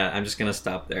fine. I'm just gonna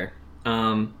stop there.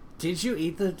 Did you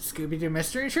eat the Scooby-Doo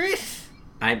mystery treat?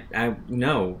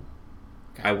 No.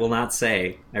 Okay. I will not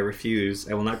say. I refuse.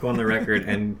 I will not go on the record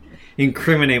and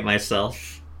incriminate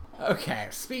myself. Okay,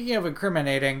 speaking of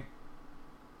incriminating...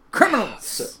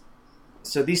 Criminals!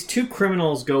 So these two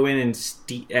criminals go in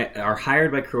and are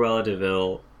hired by Cruella de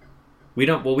Vil. We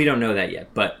don't know that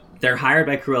yet, but they're hired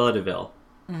by Cruella de Vil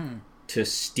to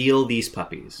steal these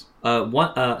puppies.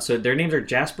 So their names are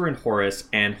Jasper and Horace,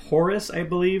 and Horace, I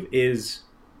believe, has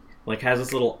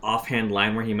this little offhand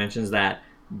line where he mentions that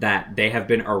they have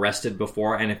been arrested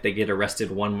before, and if they get arrested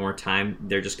one more time,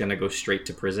 they're just going to go straight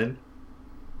to prison.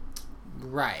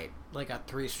 Right, like a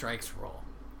 3 strikes rule.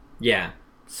 Yeah.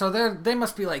 So they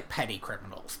must be like petty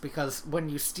criminals, because when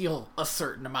you steal a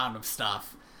certain amount of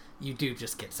stuff, you do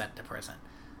just get sent to prison.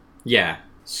 Yeah.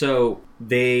 So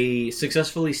they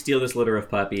successfully steal this litter of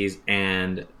puppies,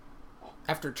 and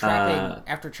after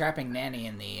trapping Nanny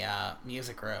in the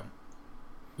music room.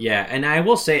 Yeah, and I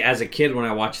will say, as a kid, when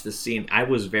I watched this scene, I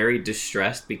was very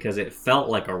distressed because it felt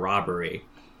like a robbery.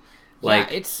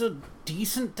 Like, yeah, it's a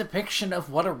decent depiction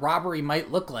of what a robbery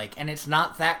might look like, and it's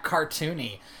not that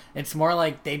cartoony. It's more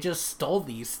like they just stole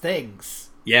these things.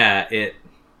 Yeah,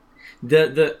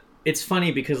 it's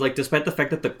funny because, like, despite the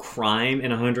fact that the crime in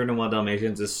 101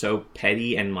 Dalmatians is so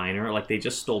petty and minor, like, they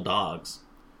just stole dogs.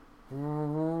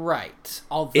 Right.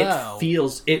 Although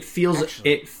it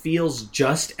feels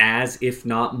just as, if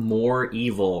not more,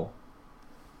 evil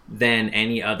than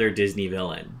any other Disney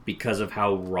villain because of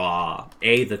how raw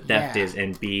A, the theft is,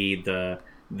 and B, the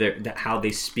how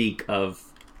they speak of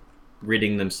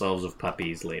ridding themselves of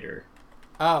puppies later.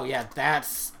 Oh yeah,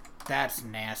 that's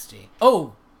nasty.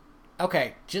 Oh,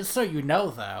 okay. Just so you know,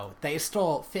 though, they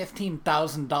stole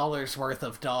 $15,000 worth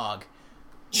of dog.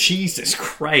 Jesus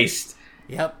Christ.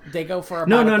 Yep, they go for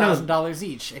about $1,000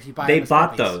 each if you buy them. They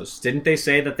bought those. Didn't they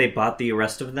say that they bought the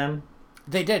rest of them?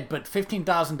 They did, but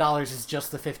 $15,000 is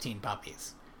just the 15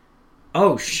 puppies.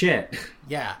 Oh, shit.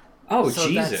 Yeah. Oh, so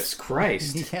Jesus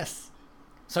Christ. Yes.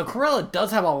 So Cruella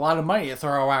does have a lot of money to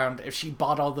throw around if she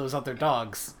bought all those other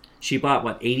dogs. She bought,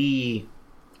 what,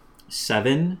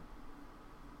 87?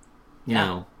 Yeah.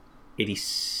 No.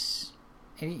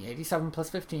 87 plus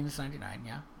 15 is 99,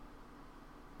 yeah.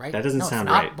 Right? That doesn't sound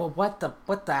right. But what the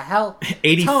hell?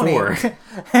 84.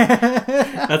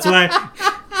 That's why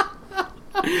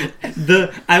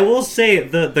I will say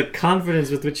the confidence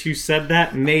with which you said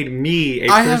that made me, a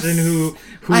person who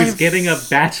is getting a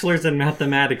bachelor's in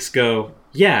mathematics, go,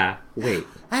 yeah, wait.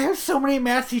 I have so many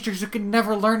math teachers who could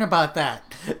never learn about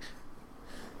that.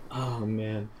 Oh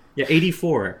man. Yeah,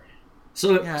 84.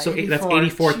 So 84. So that's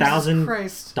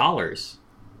 $84,000.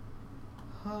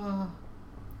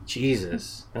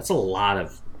 Jesus, that's a lot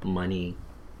of money.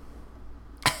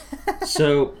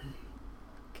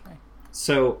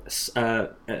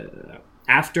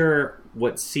 After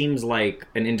what seems like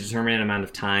an indeterminate amount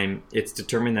of time, it's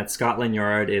determined that Scotland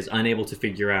Yard is unable to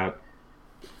figure out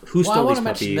who stole these puppies. I want to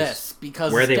mention this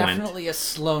because it's definitely a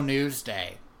slow news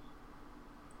day.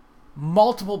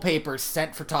 Multiple papers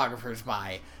sent photographers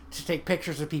by to take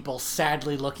pictures of people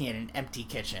sadly looking at an empty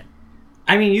kitchen.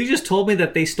 I mean, you just told me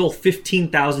that they stole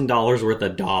 $15,000 worth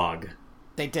of dog.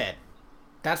 They did.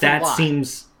 That's a lot.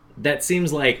 That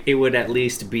seems like it would at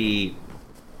least be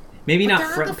maybe not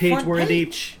front page worthy.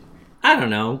 I don't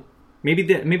know.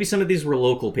 Maybe some of these were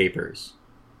local papers.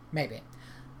 Maybe.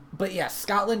 But yeah,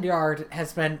 Scotland Yard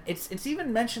has been it's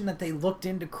even mentioned that they looked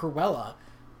into Cruella,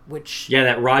 which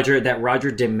that Roger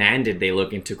demanded they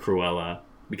look into Cruella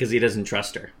because he doesn't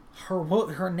trust her.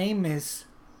 Her name is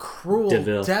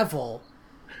Cruel Devil.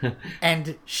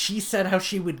 And she said how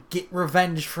she would get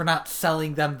revenge for not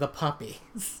selling them the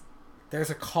puppies. There's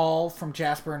a call from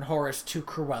Jasper and Horace to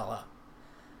Cruella.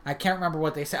 I can't remember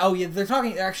what they said. Oh yeah, they're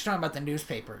actually talking about the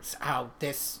newspapers. How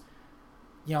this,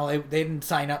 they didn't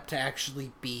sign up to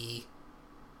actually be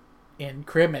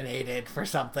incriminated for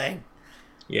something.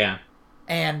 Yeah.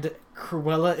 And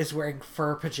Cruella is wearing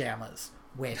fur pajamas.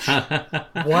 Which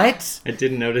what? I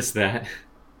didn't notice that.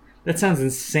 That sounds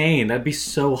insane. That'd be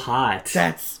so hot.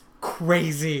 That's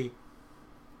crazy.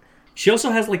 She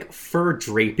also has, like, fur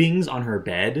drapings on her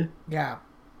bed. Yeah.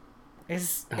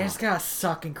 It's gotta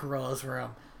suck in Cruella's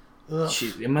room.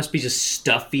 It must be just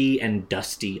stuffy and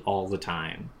dusty all the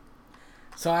time.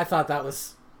 So I thought that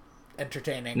was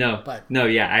entertaining. No,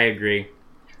 I agree.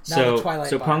 So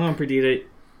Pongo and Perdita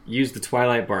used the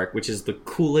Twilight Bark, which is the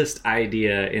coolest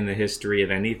idea in the history of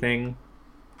anything.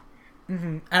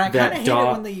 Mm-hmm. And I kind of hate it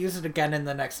when they use it again in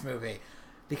the next movie,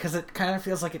 because it kind of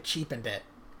feels like it cheapened it.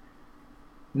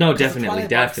 No,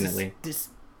 definitely. This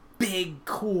big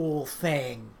cool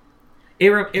thing.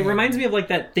 It reminds me of like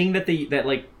that thing that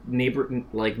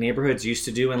neighborhoods used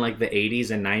to do in like the 80s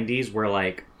and 90s, where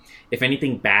like if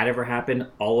anything bad ever happened,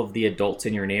 all of the adults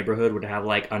in your neighborhood would have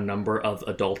like a number of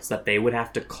adults that they would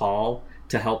have to call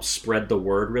to help spread the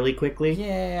word really quickly.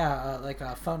 Yeah, like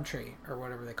a phone tree or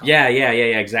whatever they call it. Yeah,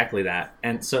 exactly that.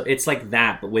 And so it's like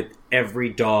that, but with every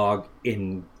dog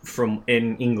in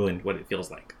England, what it feels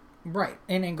like. Right,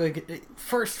 in England,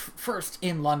 first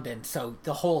in London, so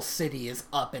the whole city is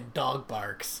up in dog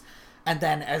barks, and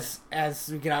then as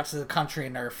we get out to the country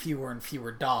and there are fewer and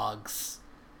fewer dogs,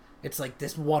 it's like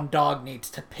this one dog needs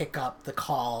to pick up the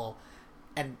call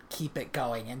and keep it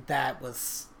going, and that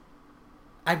was.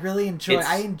 I really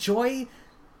enjoy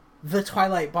the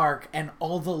Twilight Bark and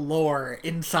all the lore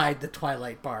inside the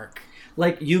Twilight Bark.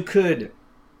 Like you could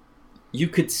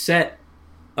set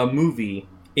a movie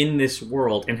in this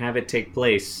world and have it take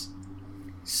place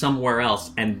somewhere else,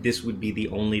 and this would be the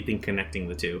only thing connecting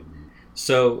the two.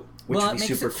 So, which well, would be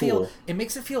super cool. It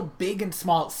makes it feel big and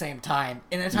small at the same time.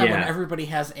 In a time when everybody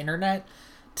has internet,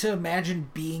 to imagine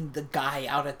being the guy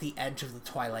out at the edge of the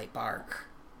Twilight Bark.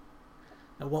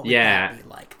 Now, what would that be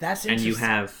like? That's interesting. And you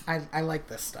have... I like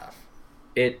this stuff.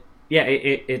 It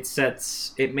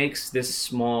makes this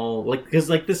small... Like, because,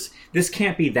 like, this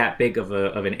can't be that big of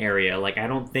an area. Like, I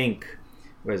don't think...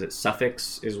 What is it? Suffolk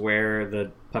is where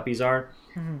the puppies are.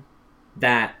 Mm-hmm.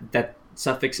 That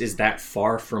Suffolk is that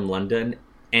far from London,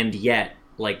 and yet,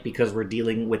 like, because we're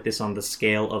dealing with this on the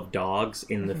scale of dogs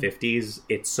in the 50s,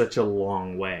 it's such a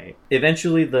long way.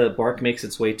 Eventually, the bark makes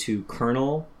its way to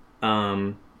Colonel,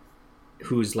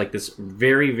 who's, like, this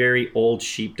very, very old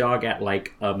sheepdog at,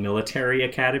 like, a military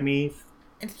academy.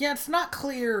 And yeah, it's not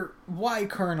clear why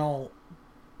Colonel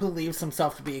believes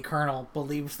himself to be a colonel,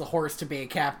 believes the horse to be a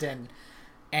captain,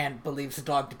 and believes the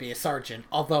dog to be a sergeant.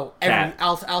 Although,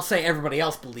 I'll say everybody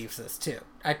else believes this, too.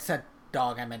 I said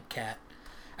dog, I meant cat.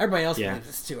 Everybody else believes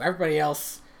this, too. Everybody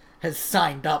else has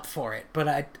signed up for it.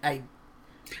 But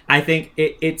I think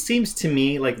it seems to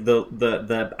me like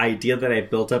the idea that I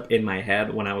built up in my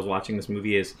head when I was watching this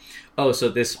movie is, oh, so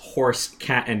this horse,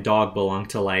 cat, and dog belong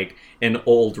to, like, an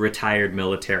old retired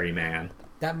military man.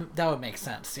 That would make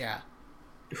sense, yeah.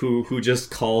 Who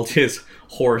just called his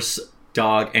horse,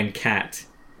 dog, and cat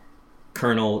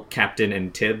Colonel, Captain,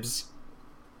 and Tibbs.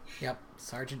 Yep,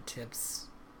 Sergeant Tibbs.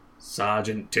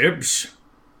 Sergeant Tibbs.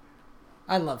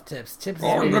 I love Tibbs. Tibbs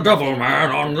on the double,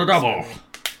 man, on the double.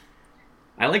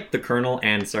 I like the Colonel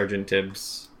and Sergeant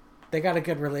Tibbs. They got a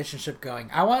good relationship going.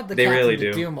 I wanted the captain really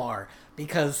to do more,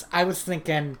 because I was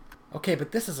thinking, okay,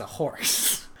 but this is a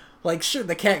horse. Like, sure,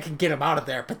 the cat can get him out of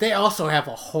there, but they also have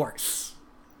a horse.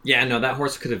 Yeah, no, that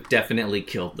horse could have definitely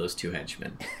killed those two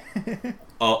henchmen.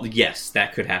 Oh, yes,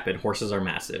 that could happen. Horses are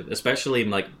massive, especially,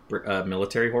 like,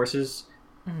 military horses.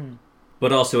 Mm-hmm.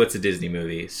 But also, it's a Disney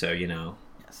movie, so, you know.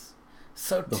 Yes.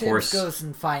 So Tibbs goes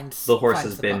and finds the horse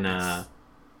has been... Oh,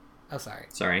 sorry.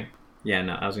 Sorry. Yeah,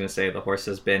 no, I was going to say the horse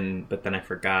has been... But then I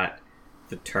forgot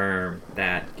the term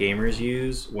that gamers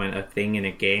use when a thing in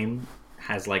a game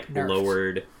has, like, nerfed.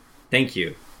 Lowered... Thank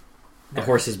you. The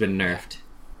horse has been nerfed.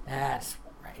 That's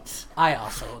right. I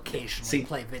also occasionally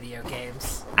play video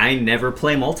games. I never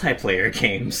play multiplayer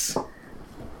games.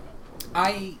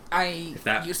 I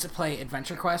used to play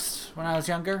Adventure Quest when I was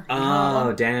younger.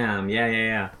 Oh, damn.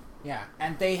 Yeah. Yeah,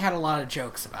 and they had a lot of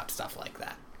jokes about stuff like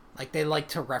that. Like, they like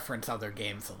to reference other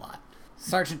games a lot.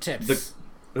 Sergeant Tibbs.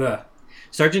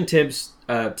 Sergeant Tibbs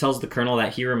tells the Colonel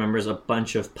that he remembers a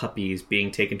bunch of puppies being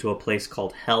taken to a place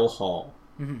called Hell Hall.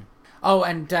 Mm-hmm. Oh,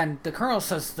 and then the Colonel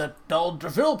says the Dol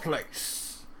DeVille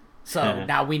place. So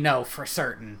now we know for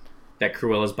certain that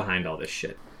Cruella's behind all this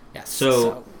shit. Yes.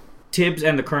 So Tibbs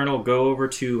and the Colonel go over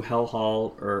to Hell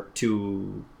Hall, or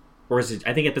is it?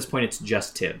 I think at this point it's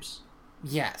just Tibbs.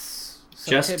 Yes.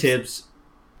 So just Tibbs.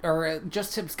 Or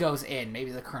just Tibbs goes in. Maybe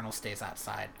the Colonel stays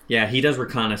outside. Yeah, he does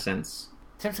reconnaissance.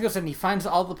 Tibbs goes in, he finds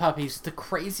all the puppies. The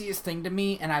craziest thing to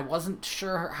me, and I wasn't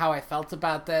sure how I felt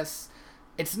about this,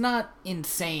 it's not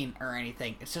insane or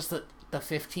anything. It's just that the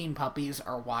 15 puppies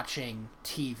are watching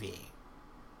TV.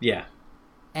 Yeah.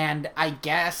 And I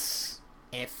guess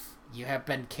if you have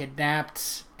been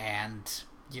kidnapped and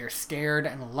you're scared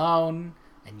and alone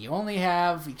and you only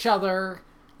have each other,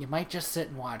 you might just sit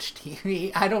and watch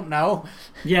TV. I don't know.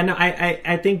 Yeah, no,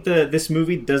 I think this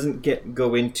movie doesn't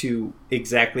go into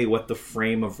exactly what the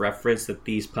frame of reference that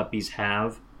these puppies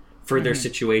have for their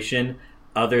situation,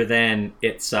 other than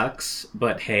it sucks,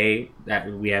 but hey, that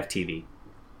we have TV.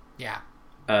 Yeah.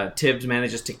 Tibbs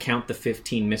manages to count the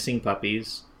 15 missing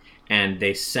puppies, and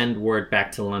they send word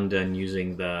back to London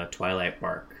using the Twilight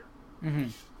Bark. Mm-hmm.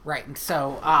 Right, and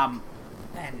so,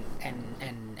 and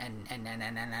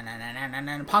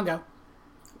Pongo.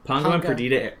 Pongo and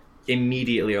Perdita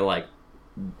immediately are like,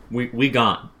 we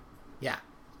gone. Yeah.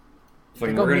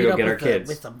 We're gonna go get our kids.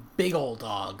 With a big old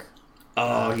dog.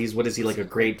 Oh, what is he, like a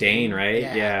Great Dane, right?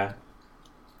 Yeah.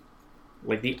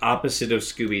 Like the opposite of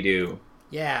Scooby-Doo.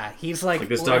 Yeah, he's like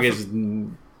this dog is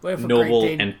noble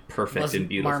and perfect and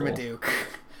beautiful. Marmaduke.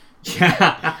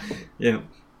 Yeah. Yeah.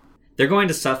 They're going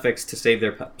to Suffolk to save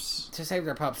their pups.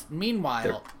 Meanwhile...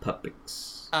 Their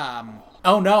puppets.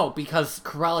 Oh no, because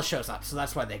Cruella shows up, so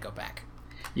that's why they go back.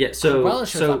 Yeah, so... Cruella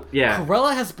shows up. Yeah.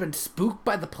 Cruella has been spooked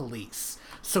by the police,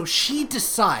 so she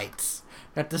decides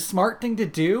that the smart thing to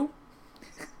do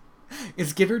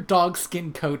is get her dog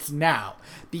skin coats now,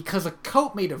 because a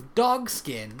coat made of dog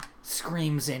skin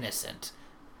screams innocent.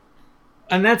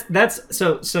 And that's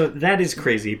so that is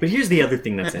crazy. But here's the other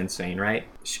thing that's insane, right?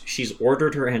 She's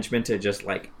ordered her henchmen to just,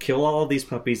 like, kill all of these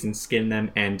puppies and skin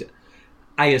them, and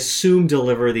I assume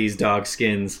deliver these dog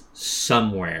skins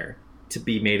somewhere to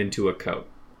be made into a coat.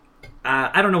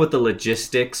 I don't know what the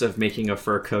logistics of making a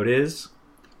fur coat is,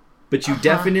 but you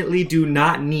definitely do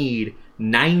not need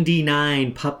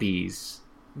 99 puppies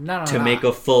to make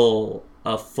a full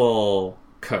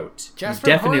coat. Jasper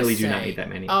you definitely Horace do not say, need that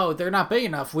many. Oh, they're not big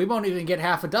enough. We won't even get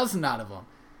half a dozen out of them.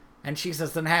 And she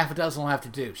says, then half a dozen will have to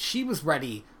do. She was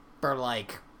ready for,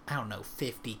 like, I don't know,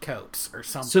 50 coats or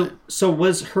something. So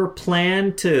was her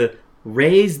plan to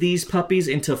raise these puppies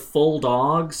into full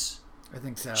dogs? I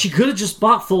think so. She could have just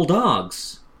bought full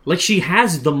dogs. Like, she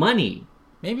has the money.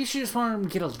 Maybe she just wanted them to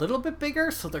get a little bit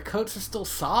bigger so their coats are still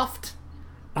soft?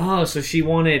 Oh, so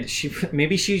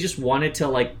maybe she just wanted to,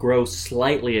 like, grow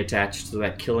slightly attached so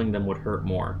that killing them would hurt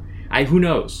more. Who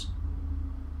knows?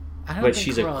 But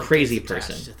she's a crazy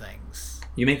person. To things.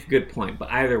 You make a good point, but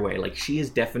either way, like, she is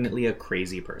definitely a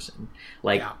crazy person.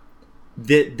 Like,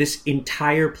 this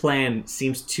entire plan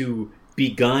seems to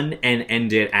begun and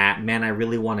ended at, man, I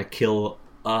really want to kill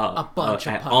a bunch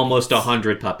of puppies. Almost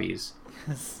 100 puppies.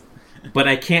 But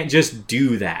I can't just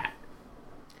do that.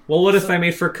 Well, what if I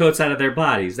made fur coats out of their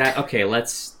bodies? At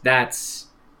least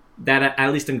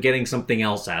I'm getting something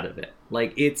else out of it.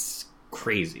 Like, it's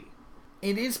crazy.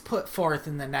 It is put forth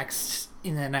in the next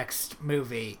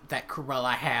movie that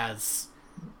Cruella has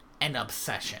an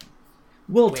obsession.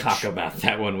 We'll talk about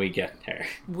that when we get there.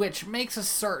 Which makes a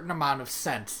certain amount of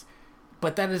sense.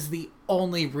 But that is the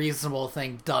only reasonable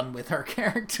thing done with her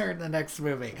character in the next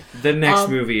movie. The next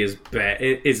movie is bad.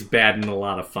 It is bad in a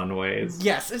lot of fun ways.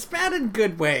 Yes, it's bad in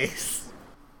good ways.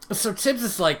 So Tibbs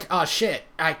is like, oh shit,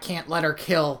 I can't let her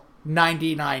kill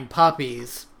 99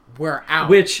 puppies. We're out.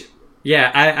 Which,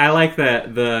 yeah, I like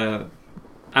that.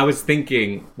 I was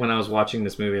thinking when I was watching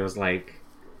this movie, I was like,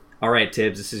 all right,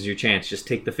 Tibbs, this is your chance. Just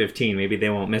take the 15. Maybe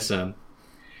they won't miss them.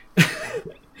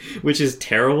 Which is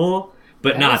terrible.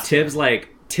 But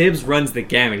Tibbs runs the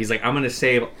gamut. He's like, I'm going to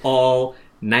save all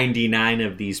 99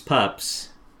 of these pups.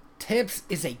 Tibbs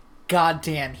is a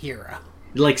goddamn hero.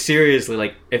 Like, seriously,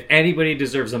 like, if anybody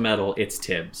deserves a medal, it's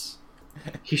Tibbs.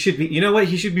 He should be, you know what?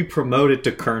 He should be promoted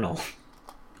to colonel.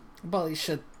 Well, he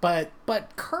should, but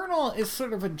colonel is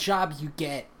sort of a job you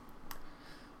get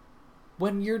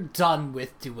when you're done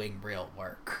with doing real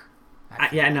work. I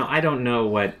don't know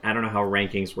how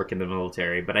rankings work in the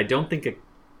military, but I don't think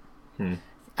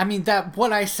I mean,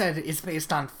 what I said is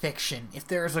based on fiction. If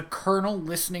there is a colonel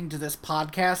listening to this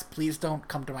podcast, please don't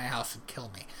come to my house and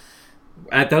kill me.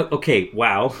 Okay,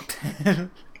 wow.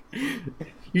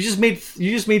 You just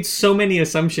made so many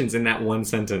assumptions in that one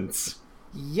sentence.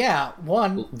 Yeah,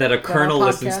 one, that a colonel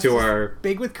listens to our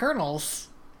big with colonels.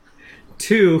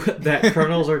 Two, that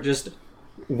colonels are just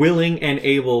willing and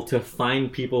able to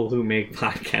find people who make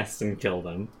podcasts and kill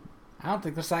them. I don't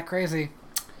think that's that crazy.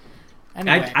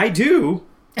 Anyway. I do.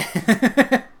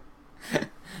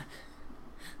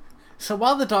 So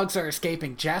while the dogs are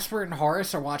escaping, Jasper and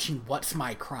Horace are watching What's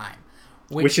My Crime?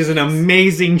 Which is an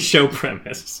amazing show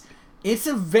premise. It's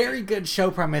a very good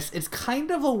show premise. It's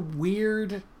kind of a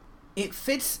weird... It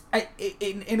fits...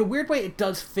 In a weird way, it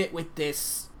does fit with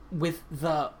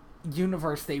the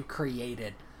universe they've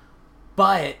created.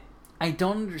 But I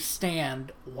don't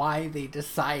understand why they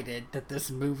decided that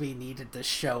this movie needed the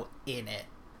show in it.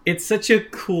 It's such a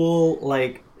cool,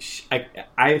 like,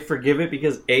 I forgive it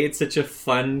because A, it's such a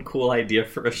fun, cool idea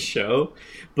for a show,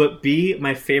 but B,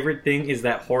 my favorite thing is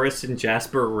that Horace and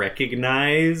Jasper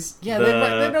recognize they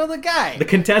know the guy. The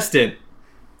contestant.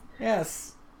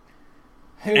 Yes.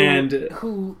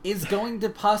 Who is going to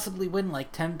possibly win,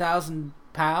 like,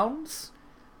 £10,000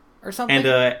 or something?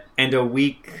 And a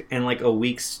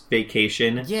week's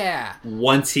vacation. Yeah.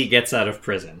 Once he gets out of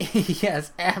prison.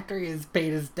 Yes, after he has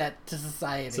paid his debt to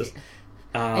society.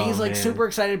 And he's like super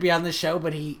excited to be on the show,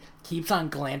 but he keeps on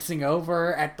glancing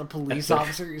over at the police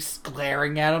officer who's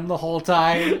glaring at him the whole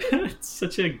time. It's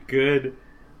such a good...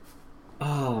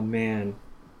 Oh, man.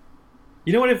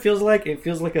 You know what it feels like? It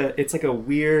feels like it's like a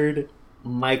weird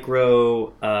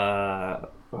micro...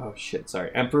 Oh shit!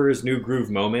 Sorry, Emperor's New Groove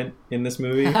moment in this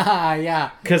movie.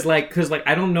 Yeah. Because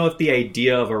I don't know if the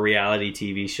idea of a reality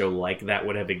TV show like that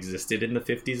would have existed in the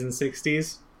 50s and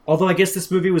 60s. Although I guess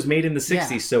this movie was made in the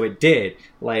 60s, so it did.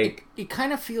 Like, it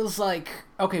kind of feels like,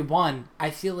 okay, one,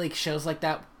 I feel like shows like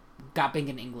that got big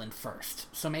in England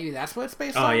first, so maybe that's what it's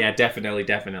based on. Oh yeah,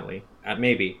 definitely,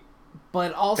 maybe.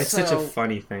 But also, it's such a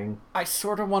funny thing. I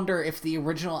sort of wonder if the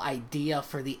original idea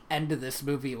for the end of this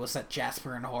movie was that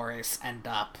Jasper and Horace end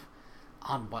up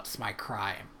on What's My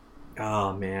Crime.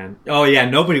 Oh, man. Oh, yeah,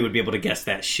 nobody would be able to guess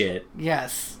that shit.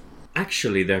 Yes.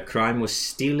 Actually, their crime was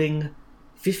stealing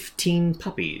 15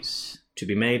 puppies to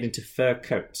be made into fur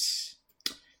coats.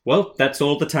 well, that's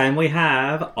all the time we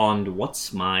have on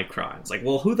What's My Crime. It's like,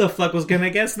 well, who the fuck was gonna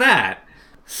guess that?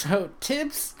 So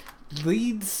Tibbs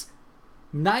leads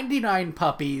 99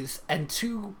 puppies and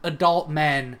 2 adult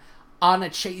men on a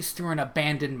chase through an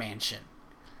abandoned mansion.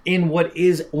 In what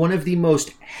is one of the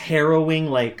most harrowing,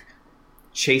 like,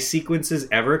 chase sequences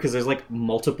ever, because there's, like,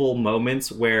 multiple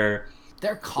moments where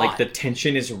they're caught. Like, the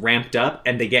tension is ramped up,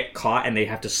 and they get caught, and they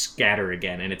have to scatter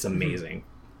again, and it's amazing.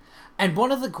 And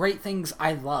one of the great things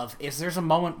I love is there's a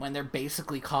moment when they're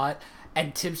basically caught,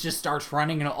 and Tibbs just starts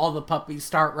running, and all the puppies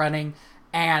start running,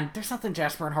 and there's nothing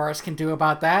Jasper and Horace can do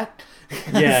about that.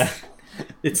 Yeah.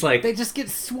 It's like... They just get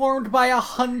swarmed by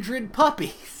 100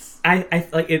 puppies. I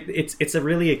like, it's a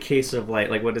really a case of,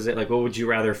 like, what is it? Like, what would you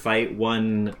rather fight?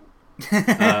 One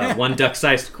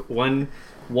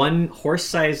one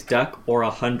horse-sized duck or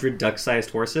 100 duck-sized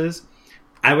horses?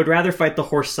 I would rather fight the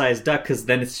horse-sized duck, because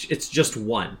then it's just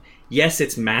one. Yes,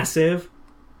 it's massive,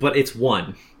 but it's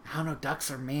one. I don't know, ducks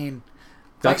are mean.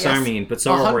 Ducks are mean, but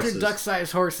so are horses. 100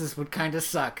 duck-sized horses would kind of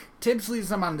suck. Tibbs leads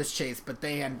them on this chase, but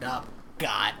they end up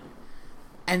God.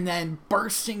 And then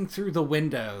bursting through the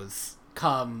windows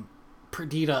come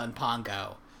Perdita and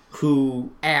Pongo.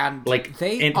 Who and like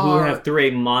who have through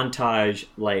a montage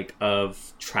like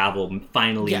of travel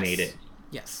finally made it.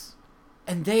 Yes.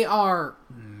 And they are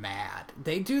mad.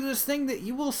 They do this thing that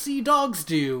you will see dogs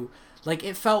do. Like,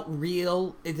 it felt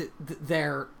real.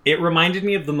 It reminded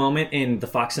me of the moment in The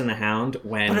Fox and the Hound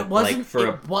when, but it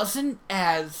wasn't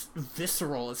as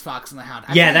visceral as Fox and the Hound.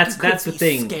 That's the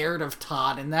thing. Scared of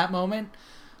Todd in that moment.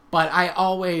 But I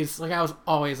was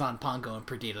always on Pongo and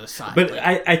Perdita's side. But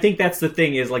I think that's the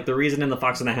thing, is, like, the reason in The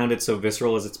Fox and the Hound it's so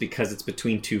visceral is it's because it's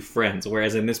between two friends.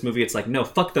 Whereas in this movie, it's like, no,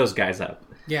 fuck those guys up.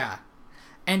 Yeah.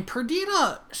 And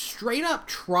Perdita straight up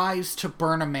tries to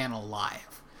burn a man alive.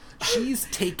 She's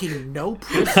taking no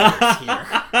prisoners here.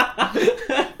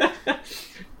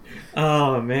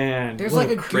 Oh, man. There's like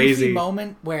a crazy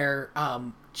moment where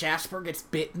Jasper gets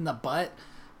bit in the butt.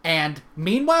 And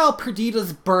meanwhile,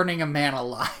 Perdita's burning a man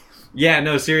alive. Yeah,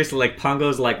 no, seriously, like,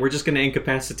 Pongo's like, we're just gonna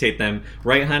incapacitate them.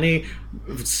 Right, honey?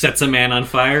 Sets a man on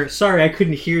fire. Sorry, I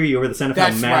couldn't hear you over the sound of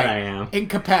how mad I am.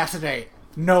 Incapacitate.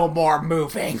 No more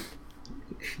moving.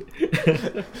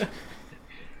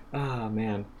 Ah,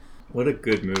 man. What a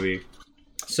good movie.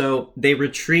 So, they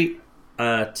retreat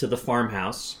to the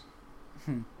farmhouse.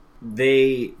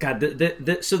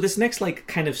 So this next, like,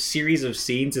 kind of series of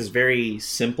scenes is very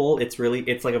simple. It's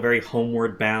like a very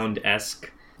Homeward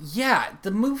Bound-esque. Yeah,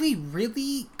 the movie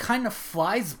really kind of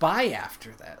flies by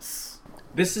after this.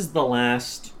 This is the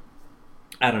last,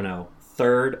 I don't know,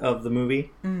 third of the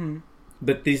movie. Mm-hmm.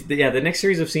 But the next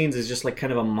series of scenes is just like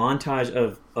kind of a montage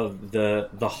of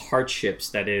the hardships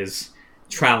that is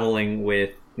traveling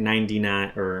with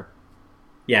 99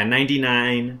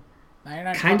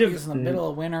 kind of in the middle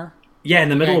of winter. Yeah, in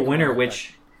the middle of winter,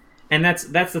 and that's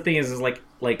the thing is like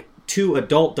 2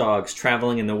 adult dogs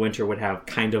traveling in the winter would have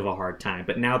kind of a hard time,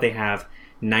 but now they have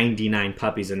 99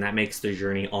 puppies, and that makes the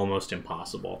journey almost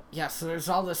impossible. Yeah, so there's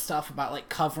all this stuff about, like,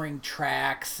 covering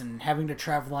tracks and having to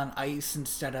travel on ice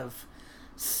instead of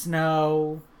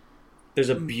snow. There's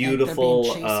a beautiful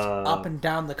being chased up and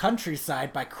down the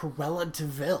countryside by Cruella de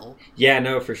Vil. Yeah,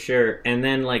 no, for sure. And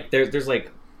then, like, there's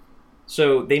like,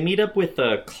 so they meet up with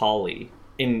a collie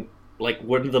in, like,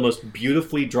 one of the most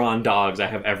beautifully drawn dogs I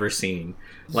have ever seen.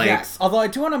 Like, yes, although I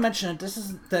do want to mention it. This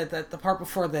is the part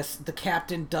before this. The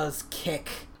captain does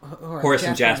kick Horace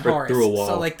and Jasper through a wall.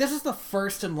 So, like, this is the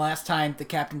first and last time the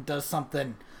captain does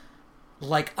something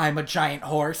like, I'm a giant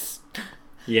horse.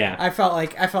 Yeah, I felt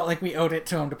like we owed it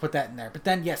to him to put that in there. But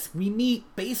then, yes, we meet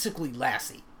basically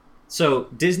Lassie. So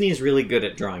Disney is really good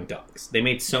at drawing dogs. They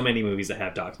made so many movies that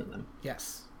have dogs in them.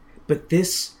 Yes, but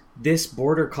this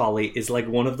border collie is like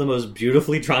one of the most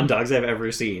beautifully drawn dogs I've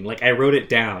ever seen. Like, I wrote it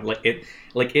down. Like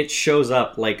it shows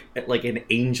up like an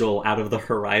angel out of the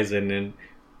horizon, and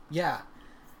yeah.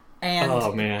 And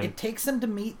oh, man. It takes them to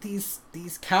meet these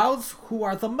cows who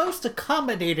are the most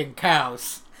accommodating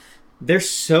cows. They're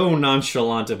so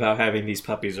nonchalant about having these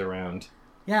puppies around.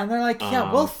 Yeah, and they're like,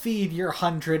 yeah, we'll feed your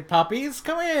 100 puppies.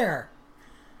 Come here.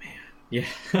 Man, yeah.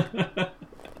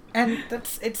 And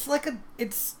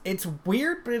it's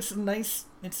weird, but it's a nice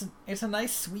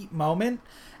sweet moment.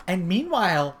 And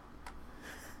meanwhile,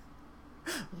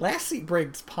 Lassie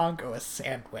brings Pongo a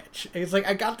sandwich. He's like,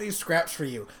 I got these scraps for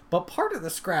you, but part of the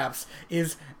scraps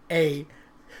is a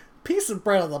piece of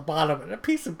bread on the bottom and a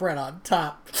piece of bread on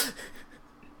top.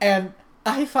 And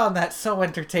I found that so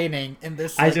entertaining in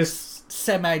this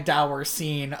semi-dour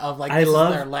scene of, like, this is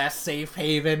their last safe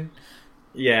haven.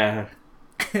 Yeah.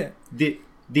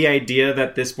 The idea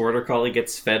that this border collie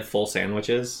gets fed full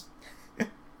sandwiches.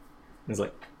 It's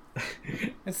like,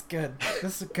 It's good.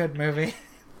 This is a good movie.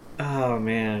 oh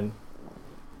man.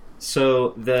 So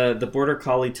the border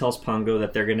collie tells Pongo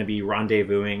that they're going to be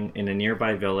rendezvousing in a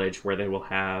nearby village where they will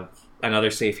have another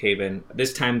safe haven.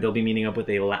 This time they'll be meeting up with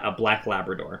a black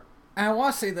Labrador. And I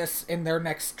want to say this in their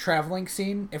next traveling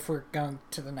scene, if we're going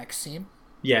to the next scene.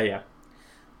 Yeah.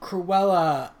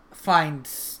 Cruella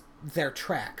finds their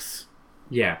tracks.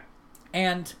 Yeah.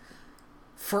 And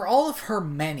for all of her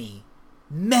many,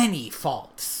 many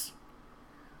faults,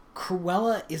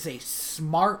 Cruella is a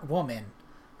smart woman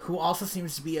who also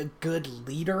seems to be a good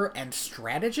leader and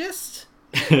strategist.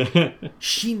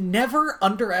 She never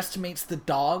underestimates the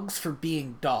dogs for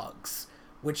being dogs,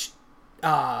 which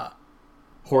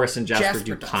Horace and Jasper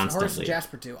do does. constantly. Horace and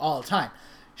Jasper do all the time.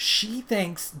 She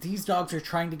thinks these dogs are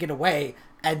trying to get away,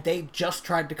 and they just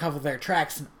tried to cover their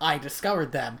tracks, and I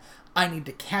discovered them. I need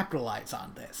to capitalize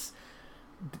on this.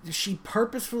 She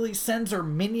purposefully sends her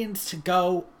minions to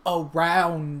go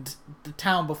around the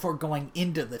town before going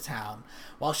into the town,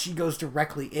 while she goes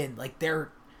directly in. Like,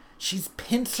 she's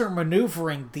pincer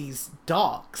maneuvering these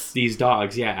dogs. These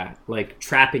dogs, yeah. Like,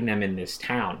 trapping them in this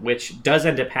town, which does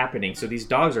end up happening. So these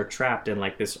dogs are trapped in,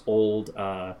 like, this old,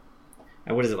 what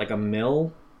is it, like a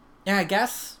mill? Yeah, I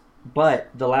guess. But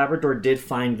the Labrador did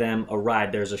find them a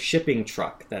ride. There's a shipping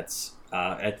truck that's,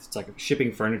 it's like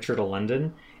shipping furniture to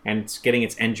London, and it's getting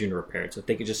its engine repaired. So if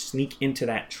they could just sneak into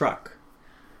that truck.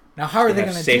 Now, how are they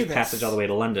going to do this? Safe passage all the way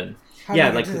to London. How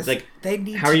yeah, like they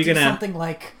need how to are you do gonna something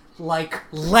like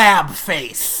lab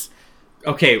face.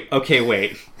 Okay,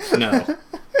 wait.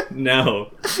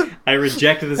 No. I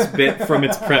reject this bit from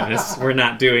its premise. We're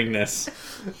not doing this.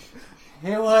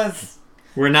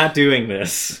 We're not doing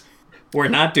this.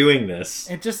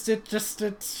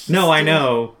 It's no, I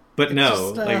know, but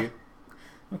no.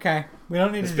 Okay, we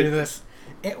don't need to do this.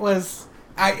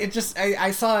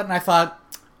 I saw it and I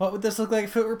thought, what would this look like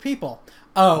if it were people?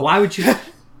 Oh. Why would you...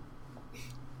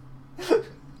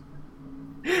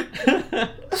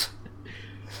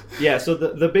 Yeah, so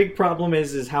the big problem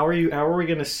is how are we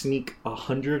gonna sneak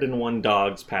 101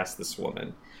 dogs past this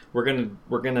woman? We're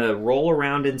gonna roll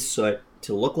around in soot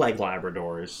to look like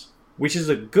Labradors, which is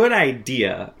a good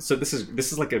idea. So this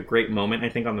is like a great moment, I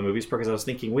think, on the movie's part, because I was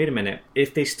thinking, wait a minute,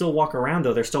 if they still walk around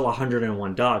though, there's still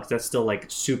 101 dogs. That's still like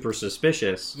super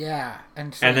suspicious. Yeah,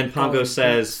 and then Pongo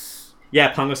says,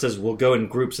 we'll go in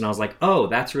groups, and I was like, oh,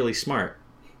 that's really smart.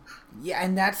 Yeah,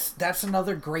 and that's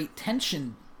another great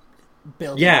tension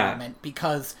building element,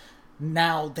 because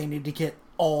now they need to get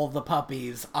all the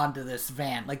puppies onto this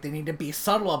van. Like, they need to be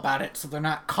subtle about it so they're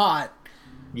not caught.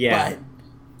 Yeah. But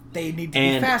they need to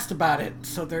be fast about it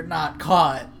so they're not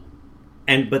caught.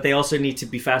 But they also need to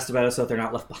be fast about it so they're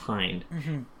not left behind.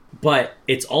 Mm-hmm. But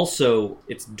it's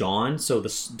dawn, so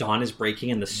the dawn is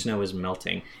breaking and the snow is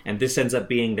melting. And this ends up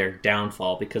being their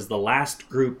downfall, because the last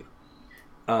group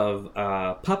of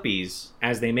puppies,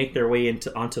 as they make their way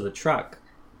onto the truck,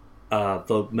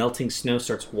 the melting snow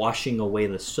starts washing away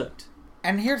the soot.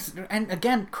 And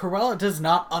again, Cruella does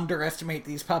not underestimate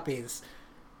these puppies.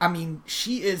 I mean,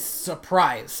 she is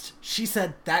surprised. She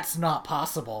said that's not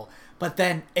possible, but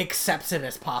then accepts it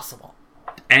as possible.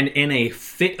 And in a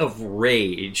fit of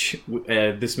rage,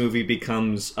 this movie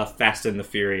becomes a Fast and the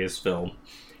Furious film.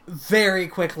 Very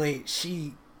quickly,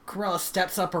 Cruella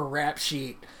steps up her rap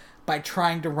sheet by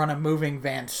trying to run a moving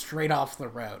van straight off the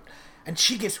road. And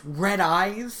she gets red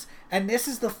eyes, and this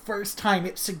is the first time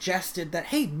it's suggested that,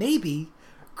 hey, maybe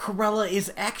Cruella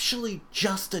is actually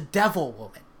just a devil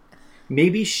woman.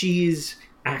 Maybe she's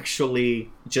actually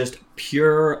just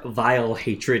pure vile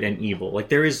hatred and evil. Like,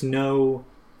 there is no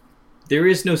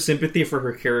sympathy for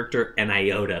her character an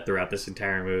iota throughout this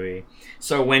entire movie.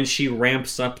 So when she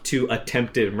ramps up to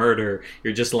attempted murder,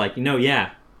 you're just like, no,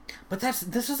 yeah. But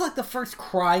this is like the first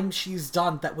crime she's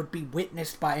done that would be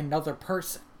witnessed by another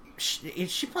person.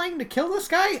 Is she planning to kill this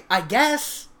guy? I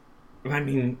guess. I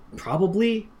mean,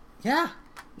 probably. Yeah.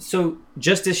 So,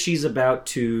 just as she's about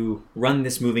to run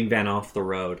this moving van off the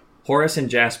road, Horace and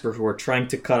Jasper, who are trying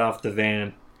to cut off the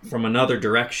van from another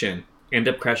direction, end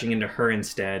up crashing into her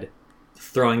instead,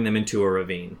 throwing them into a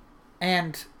ravine.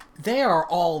 And they are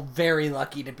all very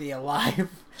lucky to be alive.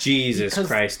 Jesus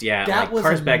Christ, yeah. Like,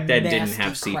 cars back then didn't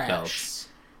have seatbelts.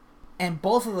 And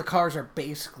both of the cars are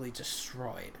basically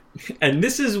destroyed. And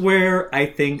this is where I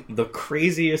think the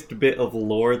craziest bit of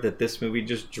lore that this movie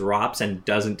just drops and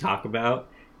doesn't talk about.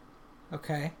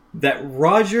 Okay. That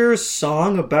Roger's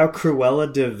song about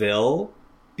Cruella de Vil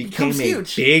became a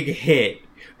huge. Big hit.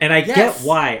 And I get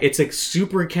why. It's a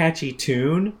super catchy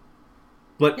tune.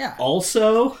 But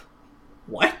also,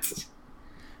 what?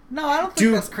 No, I don't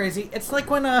think that's crazy. It's like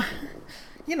when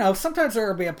You know, sometimes there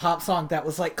will be a pop song that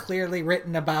was like clearly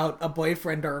written about a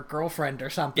boyfriend or a girlfriend or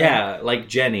something. Yeah, like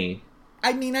Jenny.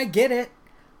 I mean, I get it.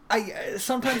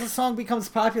 Sometimes a song becomes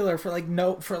popular for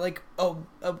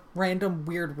a random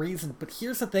weird reason. But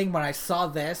here's the thing: when I saw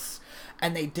this,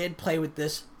 and they did play with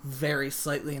this very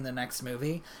slightly in the next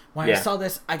movie, when I saw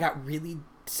this, I got really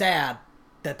sad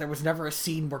that there was never a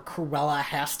scene where Cruella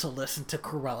has to listen to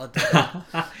Cruella de Vil.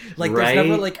 Like, right? There's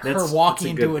never like her walking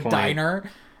into a diner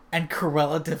and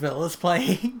Cruella de Vil is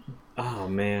playing. Oh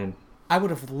man, I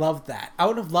would have loved that. I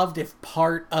would have loved if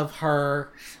part of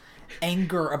her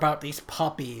anger about these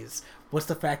puppies was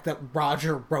the fact that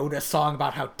Roger wrote a song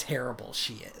about how terrible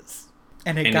she is.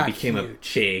 And it became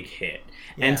huge. A big hit.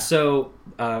 Yeah. And so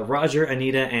Roger,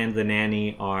 Anita, and the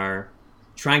nanny are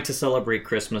trying to celebrate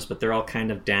Christmas, but they're all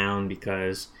kind of down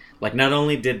because, like, not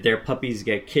only did their puppies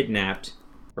get kidnapped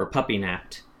or puppy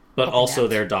napped, but also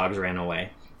their dogs ran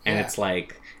away. And it's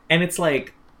like, that's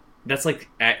like,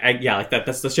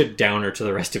 that's such a downer to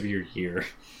the rest of your year.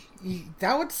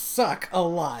 That would suck a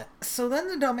lot. So then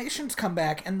the Dalmatians come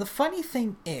back, and the funny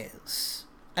thing is,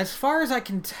 as far as I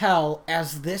can tell,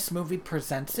 as this movie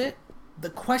presents it,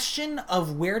 the question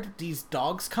of where did these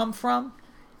dogs come from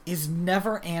is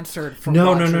never answered for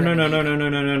No.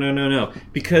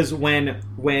 Because when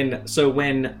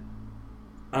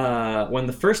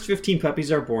the first 15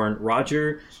 puppies are born,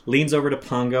 Roger leans over to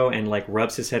Pongo and like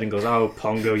rubs his head and goes, "Oh,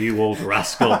 Pongo, you old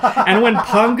rascal." And when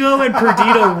Pongo and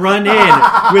Perdita run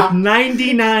in with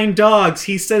 99 dogs,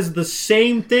 he says the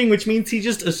same thing, which means he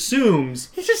just assumes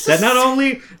that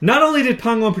not only did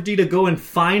Pongo and Perdita go and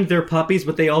find their puppies,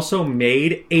 but they also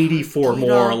made 84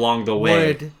 more along the way.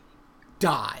 Would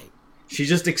die. She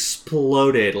just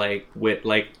exploded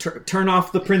turn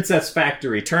off the princess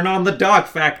factory, turn on the dog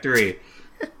factory.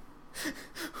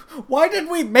 Why did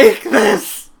we make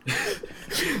this?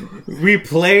 We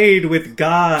played with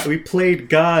God. We played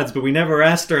gods, but we never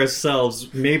asked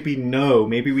ourselves, maybe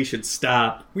we should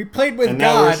stop. We played with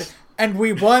God, and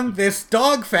we won this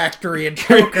dog factory in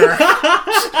poker.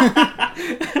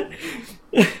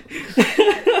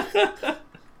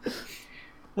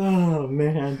 Oh,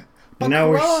 man. But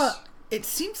now Cruella, it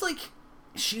seems like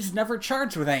she's never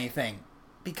charged with anything,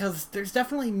 because there's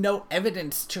definitely no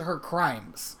evidence to her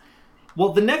crimes.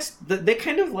 Well, they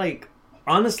kind of, like,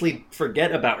 honestly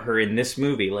forget about her in this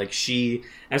movie. Like, she,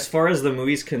 as far as the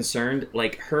movie's concerned,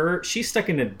 like, she's stuck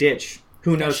in a ditch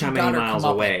who knows how many miles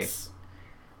away.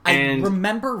 I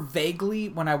remember vaguely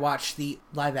when I watched the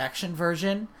live-action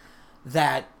version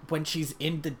that when she's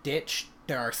in the ditch,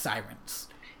 there are sirens.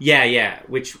 Yeah,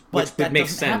 which makes sense. But that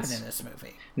doesn't happen in this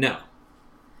movie. No.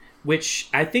 Which,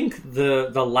 I think the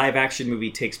live-action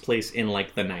movie takes place in,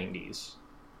 like, the 90s.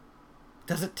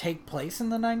 Does it take place in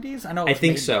the 90s? I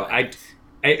think so.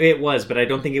 It was, but I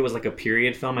don't think it was, like, a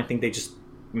period film. I think they just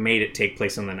made it take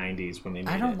place in the 90s when they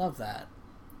made it. I don't love that.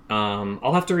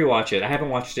 I'll have to rewatch it. I haven't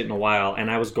watched it in a while, and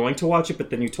I was going to watch it,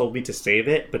 but then you told me to save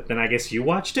it, but then I guess you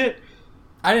watched it?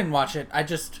 I didn't watch it. I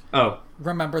just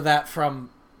remember that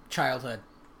from childhood.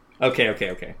 Okay. I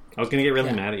was going to get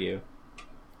really mad at you.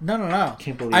 No. I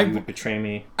can't believe you would betray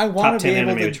me. I want to be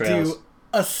able to do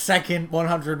a second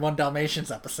 101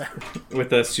 Dalmatians episode.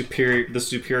 With the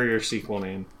superior sequel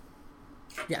name.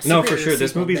 Yeah, no, for sure.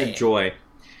 This movie's a joy.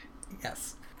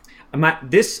 Yes.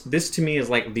 This to me is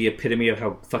like the epitome of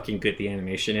how fucking good the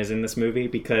animation is in this movie,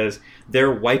 because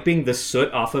they're wiping the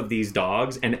soot off of these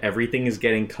dogs and everything is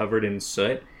getting covered in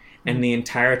soot. And the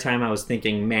entire time I was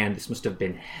thinking, man, this must have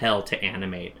been hell to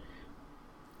animate.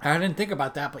 I didn't think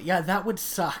about that, but yeah, that would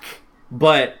suck.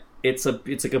 But it's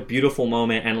like a beautiful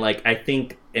moment, and like I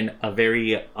think a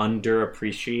very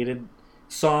underappreciated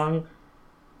song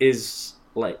is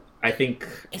like, I think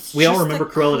we all remember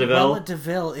Cruella de Vil. Cruella de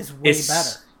Vil is way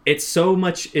better. It's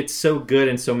so good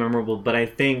and so memorable, but I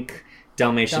think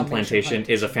Dalmatian Plantation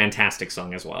is a fantastic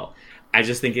song as well. I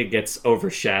just think it gets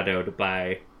overshadowed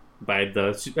by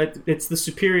it's the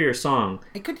superior song.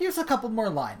 It could use a couple more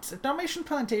lines. If Dalmatian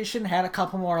Plantation had a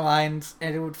couple more lines,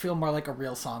 and it would feel more like a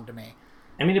real song to me.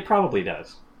 I mean, it probably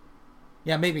does.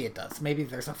 Yeah, maybe it does. Maybe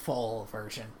there's a full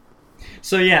version.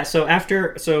 So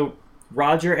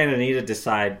Roger and Anita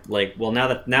decide, like, well, now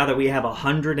that we have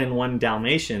 101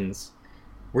 Dalmatians,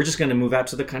 we're just going to move out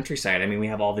to the countryside. I mean, we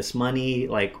have all this money,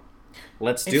 like,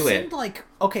 let's do it. It seemed like,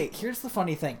 okay, here's the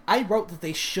funny thing. I wrote that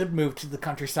they should move to the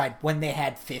countryside when they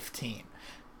had 15.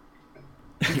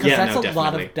 Because that's a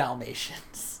lot of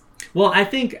Dalmatians. Well, I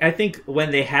think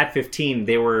when they had 15,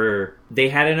 they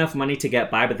had enough money to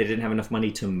get by, but they didn't have enough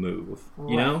money to move.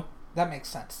 You know? That makes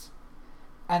sense.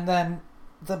 And then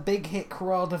the big hit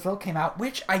Cruella de Vil came out,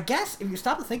 which I guess, if you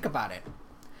stop to think about it,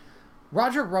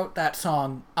 Roger wrote that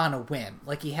song on a whim.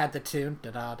 Like, he had the tune,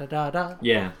 da-da-da-da-da.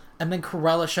 Yeah. And then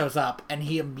Corella shows up, and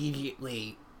he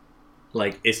immediately...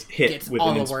 Like, is hit with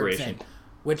an inspiration.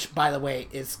 Which, by the way,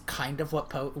 is kind of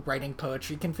what writing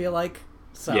poetry can feel like.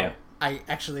 So, yeah. I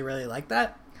actually really like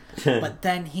that. But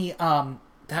then he,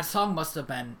 that song must have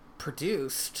been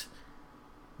produced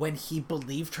when he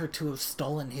believed her to have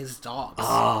stolen his dogs.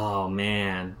 Oh,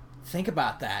 man. Think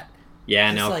about that.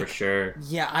 Yeah, no, for sure.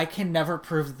 Yeah, I can never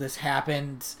prove this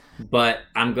happened. But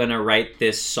I'm gonna write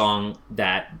this song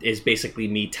that is basically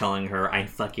me telling her, I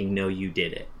fucking know you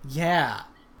did it. Yeah.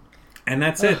 And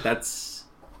that's it. That's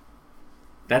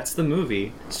the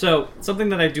movie. So, something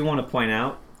that I do want to point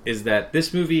out is that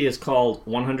this movie is called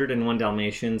 101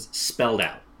 Dalmatians spelled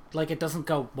out. Like, it doesn't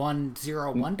go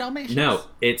 101 Dalmatians? No,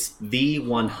 it's the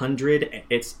 100...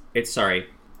 It's sorry.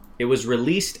 It was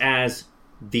released as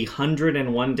the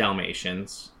 101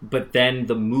 Dalmatians, but then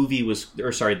the movie was...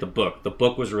 Or, sorry, the book. The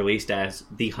book was released as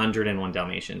the 101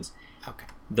 Dalmatians. Okay.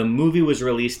 The movie was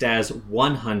released as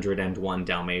 101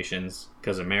 Dalmatians,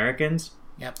 because Americans.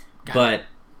 Yep. But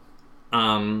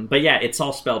yeah, it's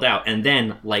all spelled out. And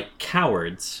then, like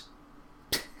cowards,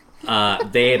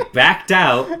 they backed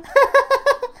out...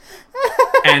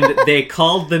 And they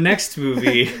called the next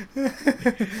movie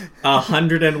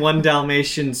 101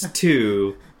 Dalmatians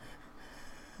 2.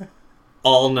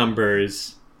 All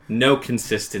numbers, no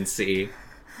consistency.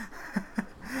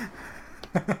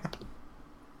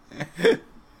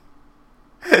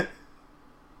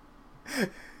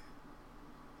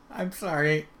 I'm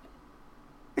sorry.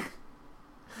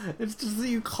 It's just that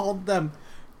you called them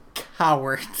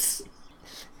cowards.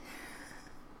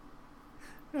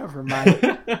 Never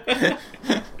mind.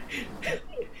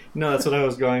 No, that's what I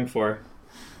was going for.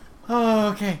 Oh,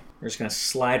 okay. We're just going to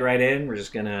slide right in. We're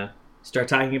just going to start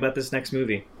talking about this next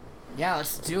movie. Yeah,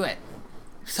 let's do it.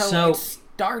 So it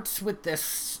starts with the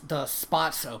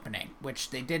Spots opening,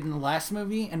 which they did in the last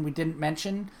movie, and we didn't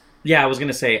mention. Yeah, I was going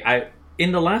to say,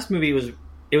 in the last movie,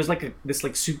 it was like this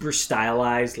like super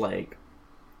stylized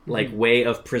way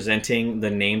of presenting the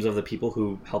names of the people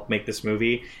who helped make this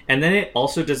movie. And then it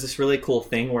also does this really cool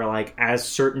thing where, like, as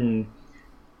certain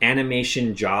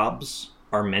animation jobs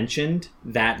are mentioned,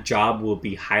 that job will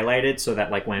be highlighted so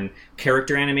that, like, when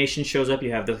character animation shows up,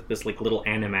 you have this like little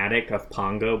animatic of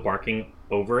Pongo barking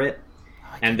over it.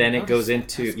 And then it goes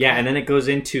into and then it goes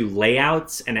into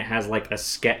layouts, and it has like a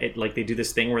sketch. Like, they do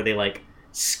this thing where they like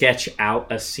sketch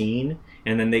out a scene,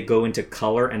 and then they go into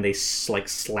color and they like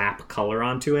slap color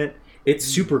onto it. It's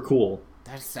super cool.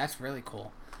 That's really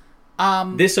cool.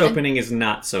 This opening is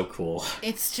not so cool.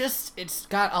 It's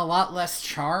got a lot less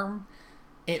charm.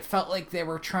 It felt like they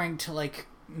were trying to like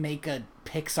make a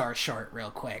Pixar short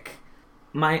real quick.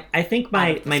 I think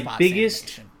my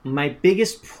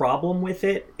biggest problem with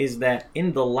it is that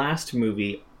in the last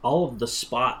movie, all of the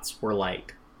spots were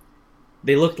like,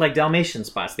 they looked like Dalmatian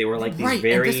spots. They were like these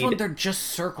varied... and this one, they're just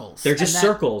circles. They're just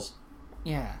circles.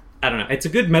 Yeah. I don't know. It's a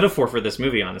good metaphor for this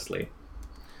movie, honestly.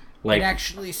 Like, it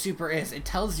actually super is. It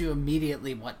tells you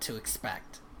immediately what to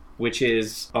expect. Which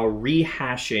is a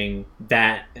rehashing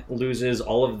that loses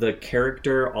all of the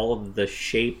character, all of the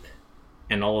shape,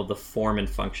 and all of the form and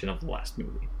function of the last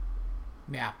movie.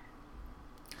 Yeah.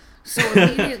 So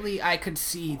immediately I could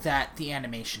see that the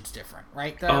animation's different,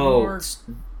 right? There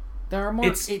are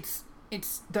more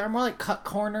like cut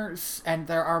corners, and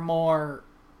there are more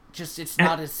just it's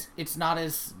not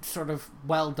as sort of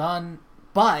well done.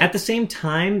 But at the same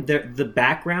time, the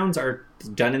backgrounds are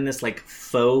done in this like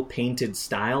faux painted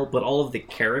style, but all of the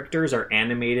characters are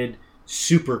animated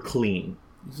super clean.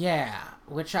 Yeah,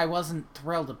 which I wasn't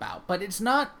thrilled about. But it's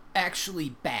not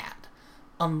actually bad,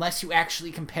 unless you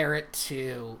actually compare it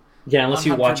to unless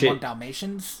you watch it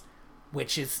Dalmatians,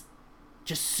 which is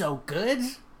just so good.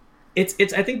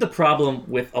 It's I think the problem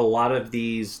with a lot of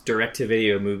these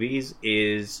direct-to-video movies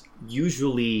is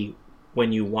usually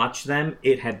when you watch them,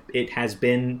 it has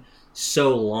been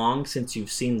so long since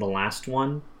you've seen the last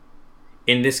one.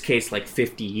 In this case, like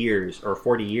 50 years or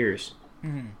 40 years,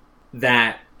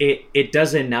 that it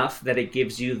does enough that it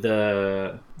gives you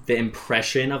the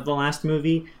impression of the last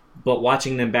movie. But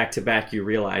watching them back to back, you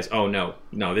realize, oh no,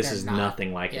 this is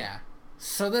nothing like it. Yeah.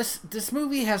 So this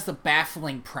movie has the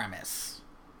baffling premise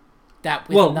that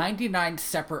with 99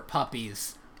 separate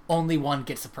puppies, only one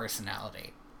gets a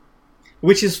personality.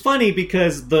 Which is funny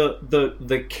because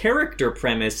the character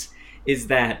premise is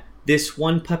that this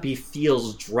one puppy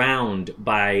feels drowned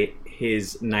by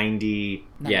his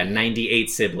 98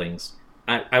 siblings.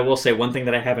 I will say one thing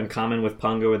that I have in common with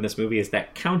Pongo in this movie is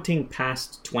that counting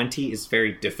past 20 is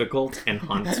very difficult and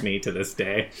haunts me to this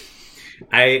day.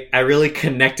 I really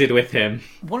connected with him.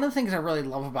 One of the things I really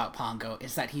love about Pongo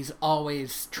is that he's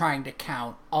always trying to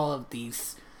count all of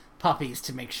these puppies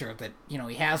to make sure that, he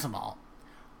has them all.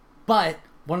 But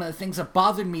one of the things that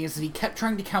bothered me is that he kept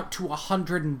trying to count to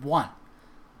 101,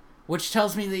 which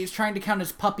tells me that he's trying to count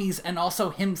his puppies and also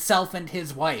himself and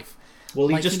his wife. Well,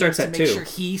 he just starts at 2. To make sure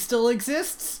he still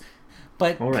exists,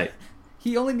 but all right.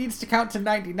 He only needs to count to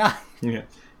 99. Yeah.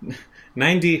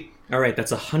 90. All right,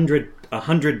 that's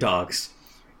 100 dogs.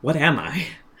 What am I?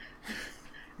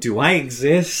 Do I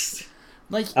exist?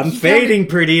 I'm fading,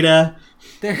 Perdita.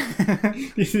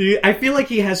 I feel like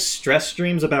he has stress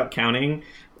dreams about counting.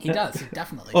 He does. He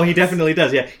definitely. He definitely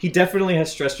does. Yeah, he definitely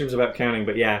has stress dreams about counting.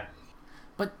 But yeah.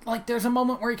 But there's a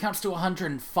moment where he counts to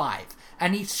 105,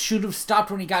 and he should have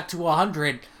stopped when he got to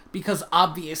 100 because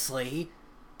obviously,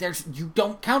 you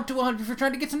don't count to 100 if you're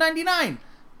trying to get to 99.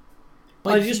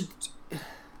 But if you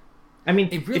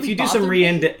do some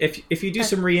if you do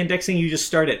some re-indexing, you just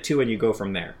start at 2 and you go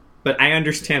from there. But I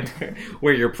understand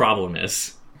where your problem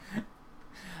is.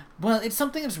 Well, it's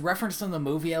something that's referenced in the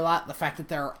movie a lot, the fact that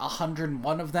there are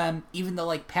 101 of them, even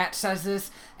though, Pat says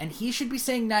this, and he should be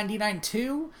saying 99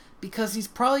 too, because he's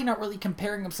probably not really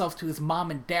comparing himself to his mom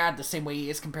and dad the same way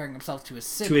he is comparing himself to his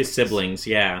siblings. To his siblings,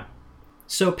 yeah.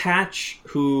 So Patch,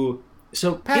 in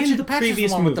the previous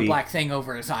is the one movie... with the black thing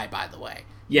over his eye, by the way.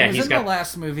 Yeah, the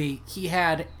last movie, he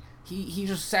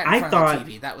just sat in front of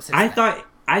the TV. That was his thing.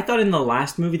 I thought in the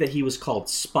last movie that he was called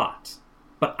Spot.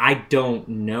 But I don't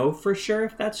know for sure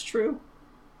if that's true.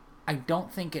 I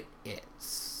don't think it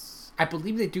is. I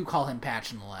believe they do call him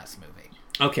Patch in the last movie.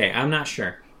 Okay, I'm not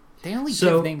sure. They only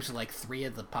give names to 3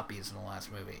 of the puppies in the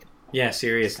last movie. Yeah,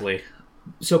 seriously.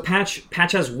 So Patch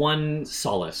has one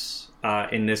solace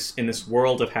in this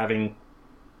world of having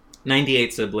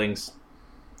 98 siblings.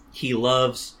 He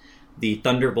loves the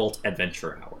Thunderbolt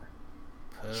Adventure Hour.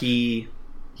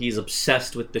 He's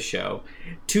obsessed with the show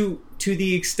to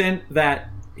the extent that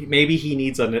maybe he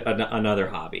needs another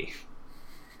hobby.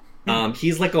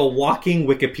 He's like a walking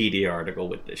Wikipedia article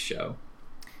with this show.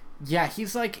 Yeah,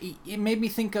 he's it made me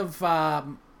think of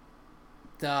the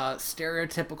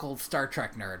stereotypical Star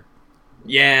Trek nerd.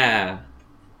 Yeah.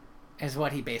 Is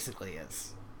what he basically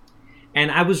is. And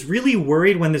I was really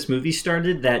worried when this movie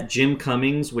started that Jim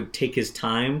Cummings would take his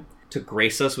time to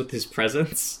grace us with his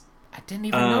presence. I didn't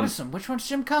even notice him. Which one's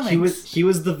Jim Cummings? He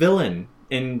was the villain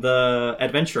in the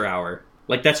Adventure Hour.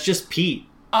 That's just Pete.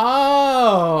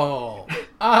 Oh.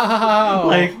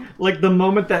 Like the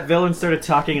moment that villain started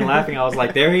talking and laughing, I was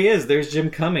like, there he is. There's Jim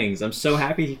Cummings. I'm so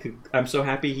happy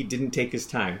he didn't take his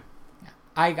time.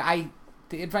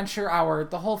 The Adventure Hour,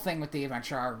 the whole thing with the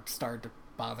Adventure Hour started to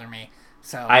bother me.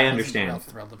 So I understand. I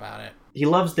wasn't real thrilled about it. He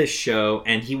loves this show,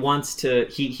 and he wants to.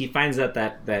 He finds out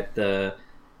that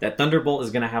Thunderbolt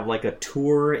is going to have a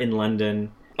tour in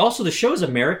London. Also, the show is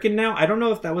American now. I don't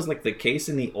know if that was the case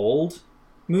in the old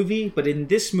movie, but in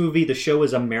this movie, the show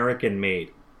is American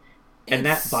made, and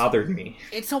that bothered me.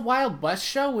 It's a Wild West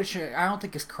show, which I don't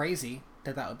think is crazy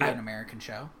that would be an American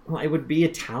show. Well, it would be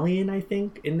Italian, I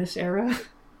think, in this era.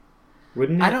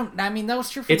 Wouldn't it? That was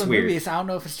true for the movies. I don't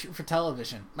know if it's true for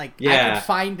television. I could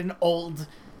find an old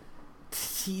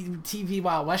TV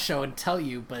Wild West show and tell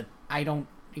you, but I don't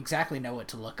exactly know what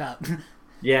to look up.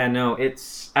 Yeah, no,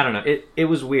 I don't know. It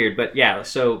was weird, but yeah,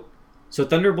 so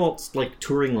Thunderbolt's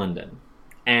touring London,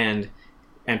 and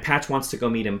Patch wants to go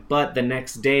meet him, but the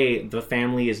next day the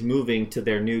family is moving to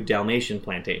their new Dalmatian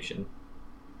plantation.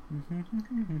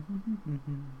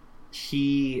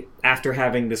 He, after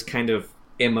having this kind of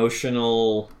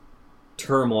emotional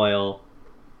turmoil,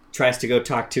 tries to go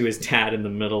talk to his dad in the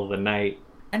middle of the night.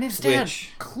 And his dad's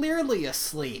clearly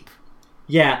asleep.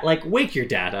 Yeah, wake your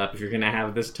dad up if you're going to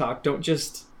have this talk. Don't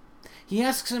just... He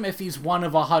asks him if he's one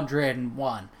of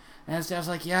 101. And his dad's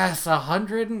like, yes,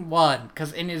 101.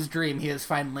 Because in his dream, he has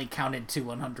finally counted to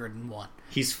 101.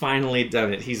 He's finally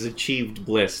done it. He's achieved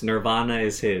bliss. Nirvana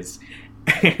is his.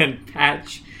 And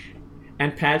Patch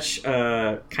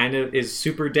kind of is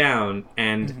super down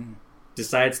and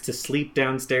decides to sleep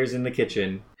downstairs in the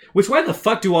kitchen. Which, why the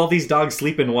fuck do all these dogs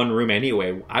sleep in one room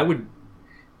anyway? I would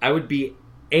be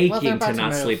aching to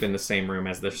not sleep in the same room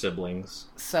as their siblings.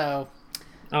 So...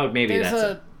 Oh, maybe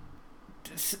that's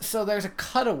it. So there's a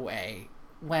cutaway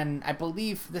when, I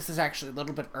believe this is actually a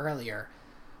little bit earlier,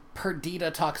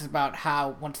 Perdita talks about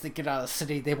how once they get out of the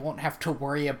city, they won't have to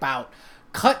worry about...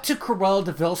 Cut to Cruella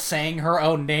de Vil saying her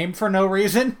own name for no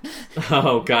reason.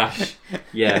 Oh, gosh.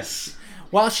 Yes.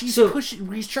 While he's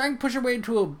trying to push her way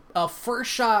into a fur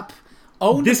shop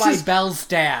owned by Belle's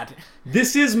dad.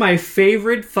 This is my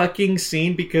favorite fucking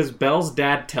scene because Belle's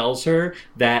dad tells her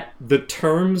that the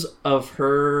terms of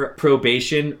her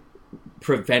probation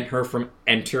prevent her from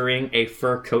entering a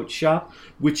fur coat shop,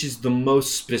 which is the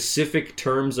most specific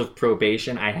terms of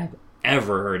probation I have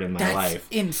ever heard in my life. That's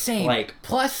insane. Like,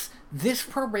 plus, this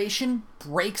probation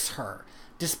breaks her,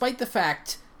 despite the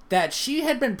fact that she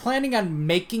had been planning on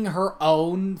making her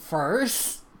own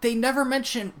furs. They never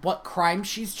mention what crime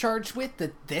she's charged with,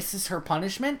 that this is her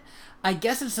punishment. I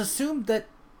guess it's assumed that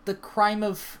the crime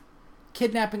of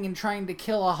kidnapping and trying to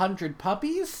kill 100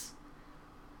 puppies?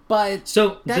 But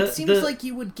that seems like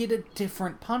you would get a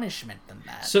different punishment than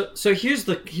that. So here's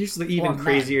the even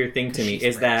crazier thing to me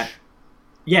is that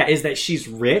she's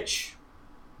rich,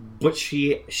 but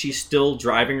she's still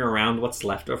driving around what's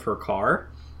left of her car.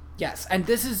 Yes, and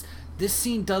this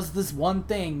scene does this one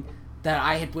thing that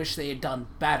I had wished they had done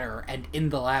better and in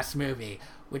the last movie,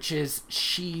 which is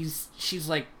she's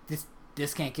like,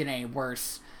 this can't get any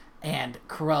worse, and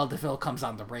Cruella de Vil comes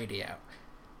on the radio,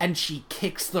 and she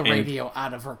kicks the radio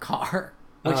out of her car,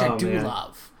 which I do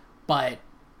love, but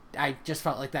I just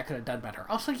felt like that could have done better.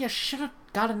 Also, yeah, she should have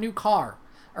got a new car,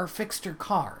 or fixed her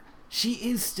car. She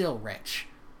is still rich.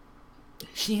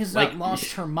 She has not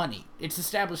lost her money. It's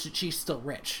established that she's still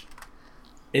rich.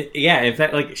 In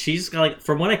fact, like, she's got, like,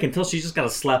 from what I can tell, she's just got a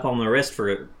slap on the wrist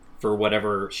for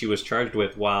whatever she was charged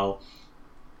with, while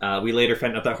we later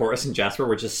found out that Horace and Jasper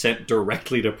were just sent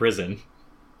directly to prison.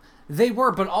 They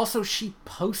were, but also she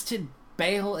posted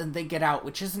bail and they get out,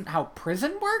 which isn't how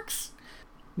prison works?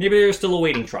 Maybe they're still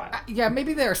awaiting trial. Yeah,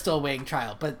 maybe they're still awaiting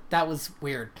trial, but that was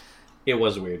weird. It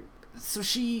was weird. So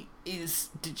she is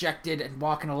dejected and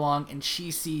walking along, and she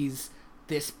sees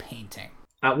this painting.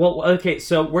 Okay,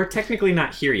 so we're technically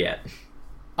not here yet.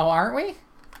 Oh, aren't we?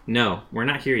 No, we're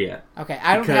not here yet. Okay,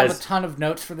 I don't have a ton of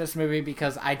notes for this movie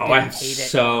because I didn't hate it.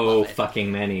 So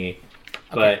fucking many.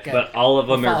 But all of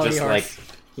them are just yours.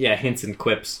 Like, hints and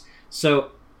quips.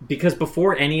 So, because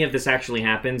before any of this actually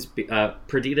happens,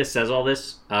 Perdita says all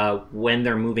this when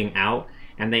they're moving out,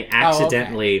 and they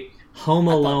accidentally, Home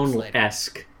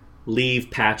Alone-esque, leave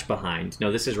Patch behind.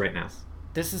 No, this is right now.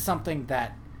 This is something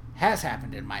that has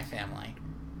happened in my family.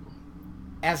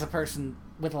 As a person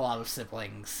with a lot of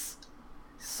siblings,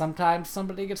 sometimes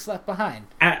somebody gets left behind.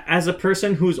 As a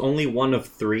person who's only one of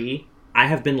 3, I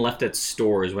have been left at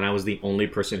stores when I was the only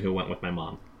person who went with my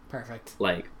mom. Perfect.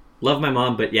 Like, love my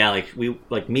mom, but yeah,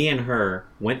 me and her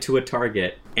went to a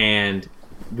Target, and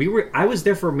I was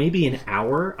there for maybe an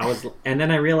hour. And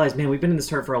then I realized, man, we've been in this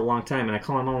Target for a long time. And I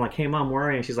call my mom, like, hey mom, where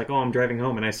are you? And she's like, oh, I'm driving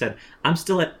home. And I said, I'm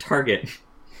still at Target.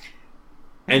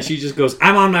 And she just goes,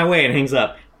 I'm on my way, and hangs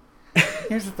up.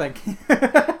 Here's the thing.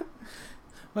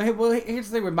 Well, here's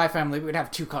the thing with my family. We would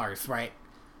have 2 cars, right?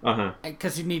 Uh-huh.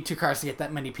 Because you need 2 cars to get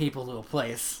that many people to a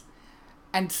place.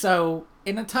 And so,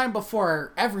 in a time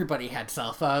before everybody had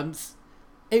cell phones,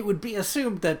 it would be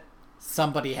assumed that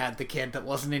somebody had the kid that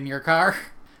wasn't in your car.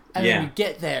 And then you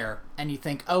get there, and you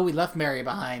think, oh, we left Mary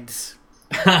behind.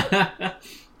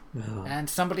 And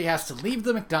somebody has to leave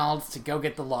the McDonald's to go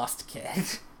get the lost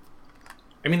kid.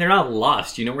 I mean, they're not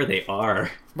lost. You know where they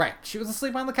are. Right. She was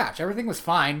asleep on the couch. Everything was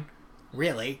fine.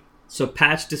 Really. So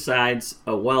Patch decides,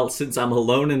 since I'm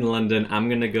alone in London, I'm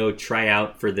going to go try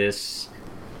out for this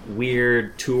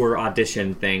weird tour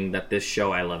audition thing that this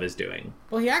show I love is doing.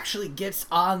 Well, he actually gets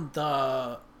on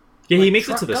the... Yeah, he makes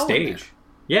it to the stage. There.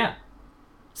 Yeah.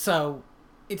 So,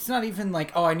 it's not even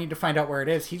like, I need to find out where it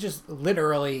is. He just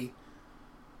literally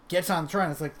gets on the truck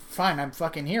and it's like, fine, I'm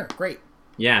fucking here. Great.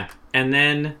 Yeah. And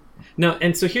then... No,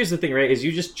 and so here's the thing, right, is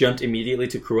you just jumped immediately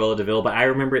to Cruella de Vil, but I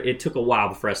remember it took a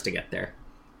while for us to get there.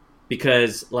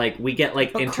 Because, we get,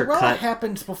 but intercut... Cruella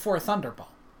happens before Thunderbolt.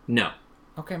 No.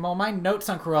 Okay, well, my notes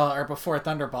on Cruella are before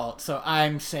Thunderbolt, so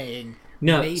I'm saying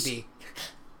maybe.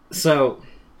 So,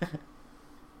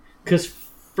 because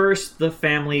first the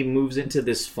family moves into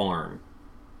this farm.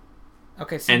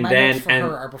 Okay, so my notes for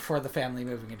her are before the family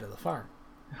moving into the farm.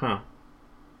 Huh.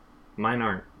 Mine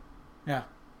aren't. Yeah.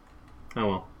 Oh,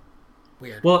 well.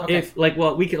 Weird. Well,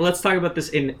 okay. Let's talk about this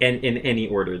in any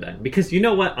order then, because you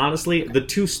know what? Honestly,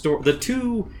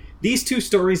 these two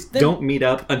stories don't meet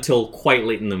up until quite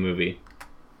late in the movie.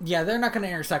 Yeah, they're not going to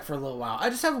intersect for a little while. I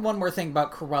just have one more thing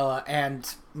about Cruella,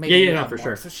 and maybe for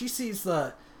sure. So she sees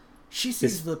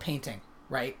the painting,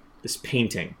 right? This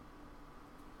painting,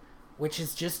 which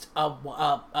is just a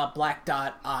black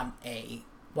dot on a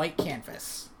white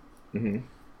canvas,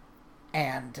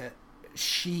 and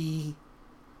she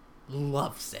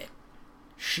loves it.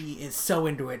 She is so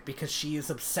into it because she is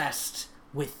obsessed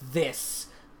with this.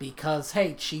 Because,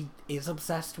 hey, she is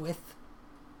obsessed with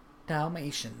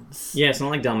Dalmatians. Yeah, it's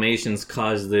not like Dalmatians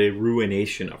caused the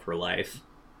ruination of her life.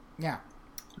 Yeah.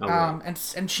 Oh, right.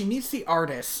 And she meets the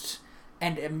artist,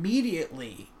 and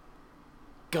immediately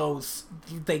goes,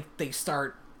 they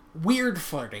start weird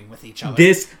flirting with each other.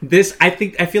 I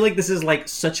feel like this is like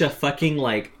such a fucking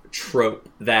like trope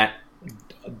that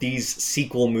these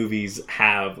sequel movies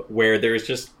have, where there's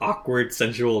just awkward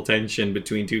sensual tension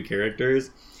between two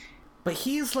characters. But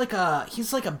he's like a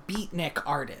beatnik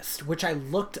artist, which I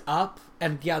looked up,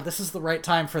 and yeah, this is the right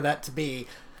time for that to be.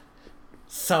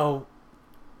 So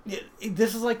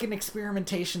this is like an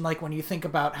experimentation, like when you think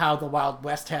about how the Wild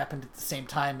West happened at the same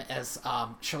time as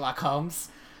Sherlock Holmes.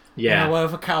 Yeah. What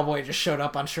if a cowboy just showed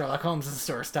up on Sherlock Holmes'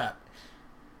 doorstep?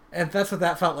 And that's what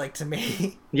that felt like to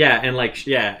me. Yeah, and like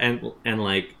and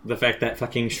like the fact that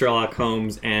fucking Sherlock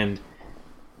Holmes and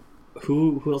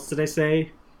who else did I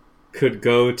say could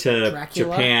go to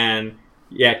Dracula? Japan?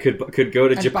 Yeah, could go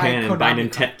to And Japan and buy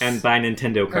buy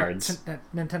Nintendo cards.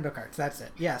 Nintendo cards. That's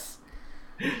it. Yes.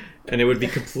 And it would be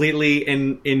completely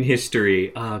in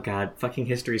history. Oh god, fucking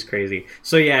history's crazy.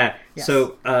 So yeah, Yes.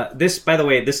 so this, by the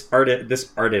way, this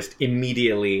artist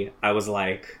immediately I was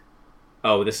like,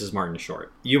 oh, this is Martin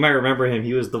Short. You might remember him.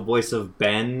 He was the voice of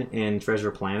Ben in Treasure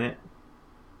Planet.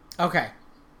 Okay.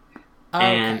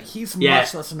 And he's yeah,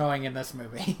 much less annoying in this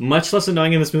movie. much less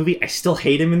annoying in this movie. I still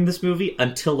hate him in this movie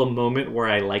until the moment where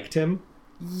I liked him.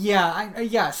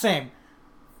 Yeah, same.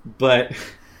 But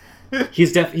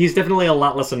he's definitely a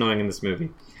lot less annoying in this movie.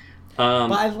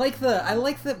 But I like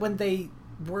that when they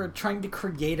were trying to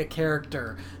create a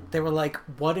character, they were like,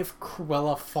 what if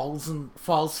Cruella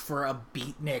falls for a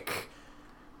beatnik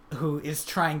who is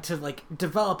trying to like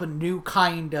develop a new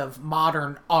kind of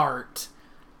modern art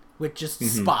with just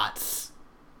spots.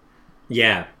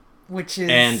 Yeah. Which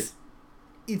is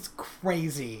it's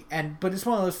crazy. But it's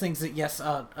one of those things that yes,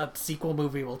 a sequel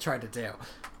movie will try to do.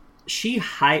 She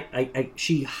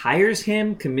hires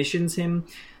him, commissions him.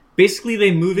 Basically,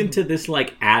 they move into this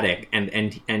like attic,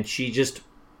 and she just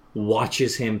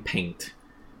watches him paint,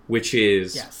 which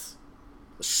is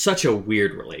such a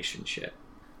weird relationship.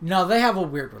 No, they have a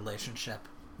weird relationship.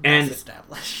 That's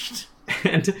established.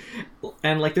 And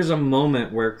like, there's a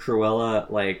moment where Cruella,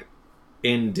 like,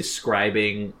 in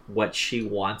describing what she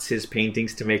wants his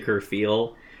paintings to make her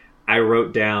feel, I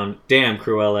wrote down, damn,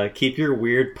 Cruella, keep your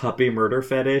weird puppy murder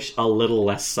fetish a little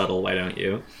less subtle, why don't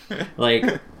you?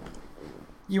 Like,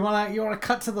 you wanna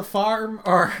cut to the farm,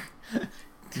 or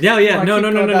no,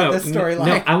 This storyline?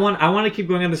 No, I want to keep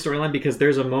going on the storyline, because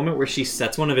there's a moment where she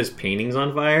sets one of his paintings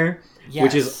on fire,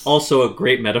 which is also a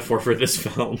great metaphor for this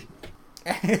film.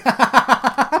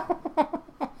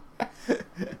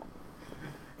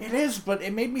 It is, but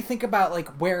it made me think about like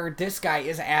where this guy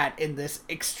is at in this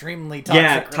extremely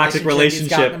toxic relationship.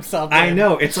 He's gotten himself in. I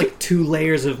know, it's like 2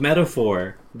 layers of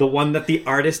metaphor. The one that the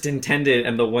artist intended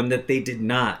and the one that they did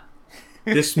not.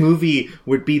 This movie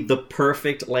would be the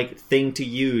perfect like thing to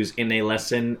use in a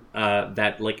lesson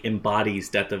that like embodies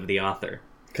Death of the Author,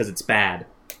 because it's bad.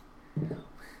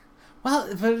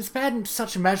 Well, but it's bad in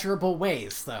such measurable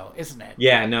ways, though, isn't it?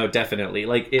 Yeah, no, definitely.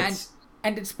 Like, it's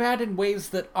and it's bad in ways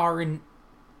that aren't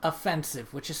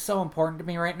offensive, which is so important to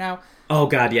me right now. Oh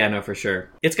god, yeah, no, for sure.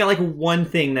 It's got like one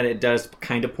thing that it does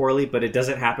kind of poorly, but it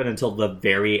doesn't happen until the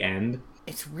very end.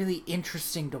 It's really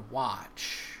interesting to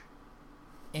watch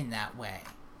in that way.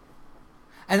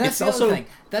 And that's other thing.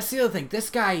 That's the other thing. This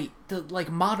guy, the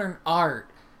like modern art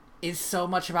is so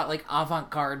much about like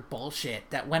avant-garde bullshit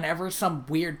that whenever some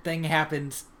weird thing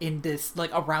happens in this,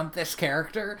 like around this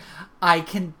character, I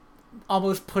can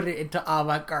almost put it into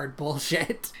avant-garde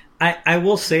bullshit. I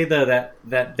will say though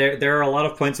that there are a lot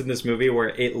of points in this movie where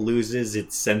it loses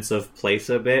its sense of place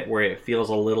a bit, where it feels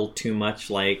a little too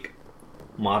much like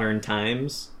modern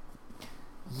times.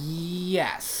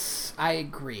 Yes, I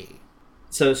agree.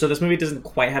 So this movie doesn't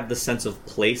quite have the sense of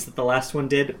place that the last one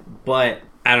did, but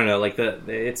I don't know, like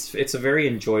it's a very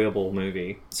enjoyable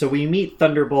movie. So we meet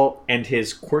Thunderbolt and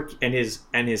his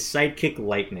sidekick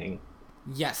Lightning.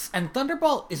 Yes, and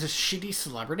Thunderbolt is a shitty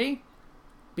celebrity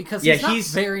because he's not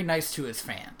very nice to his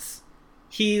fans.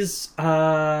 He's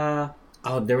there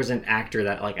was an actor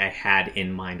that like I had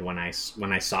in mind when I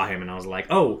saw him, and I was like,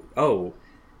 oh,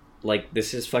 like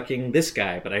this is fucking this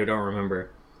guy, but I don't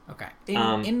remember. Okay.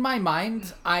 In my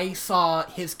mind, I saw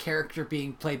his character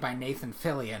being played by Nathan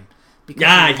Fillion.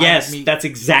 That's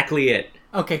exactly it.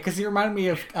 Okay, because he reminded me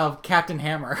of Captain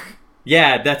Hammer.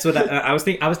 Yeah, that's what I was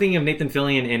thinking. I was thinking of Nathan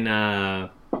Fillion in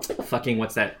fucking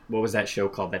what was that show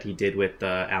called that he did with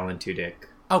Alan Tudyk?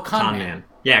 Oh, Con Man.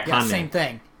 Yeah, Con Man. Same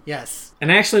thing. Yes.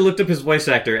 And I actually looked up his voice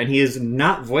actor, and he is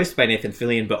not voiced by Nathan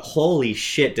Fillion, but holy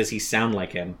shit, does he sound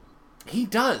like him? He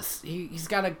does. He's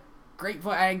got a great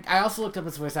voice. I also looked up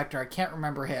his voice actor. I can't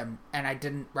remember him, and I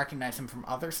didn't recognize him from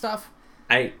other stuff.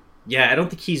 I don't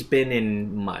think he's been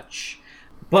in much.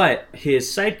 But his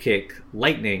sidekick,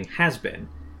 Lightning, has been.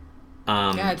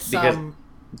 It's because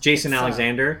Jason it's,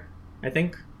 Alexander, I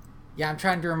think. Yeah, I'm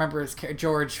trying to remember his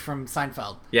George from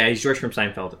Seinfeld. Yeah, he's George from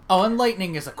Seinfeld. Oh, and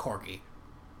Lightning is a corgi.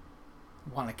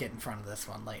 Want to get in front of this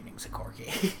one? Lightning's a corgi.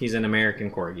 He's an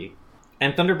American corgi,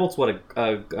 and Thunderbolt's what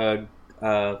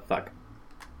fuck.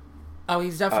 Oh,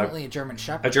 he's definitely a German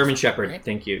Shepherd. A German Shepherd. Right?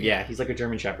 Thank you. Yeah, he's like a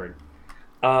German Shepherd.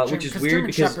 Which is weird German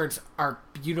because Shepherds are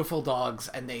beautiful dogs,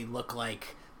 and they look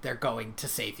like they're going to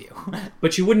save you.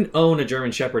 But you wouldn't own a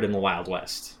German Shepherd in the Wild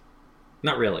West.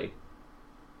 Not really.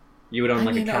 You would own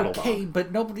a cattle dog.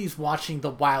 But nobody's watching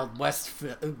the Wild West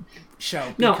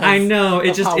show. No, I know.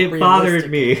 It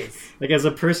bothered me. Like, as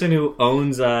a person who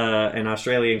owns an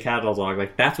Australian cattle dog,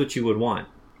 like, that's what you would want.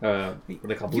 What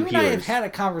they call blue You and heelers. I have had a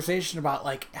conversation about,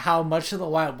 like, how much of the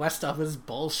Wild West stuff is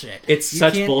bullshit. It's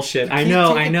such bullshit. I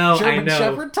know. German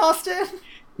Shepherd tossed in?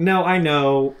 No, I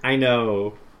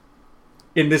know.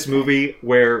 In this movie,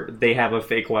 where they have a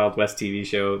fake Wild West TV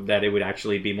show, that it would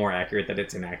actually be more accurate, that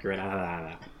it's inaccurate.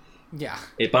 Yeah.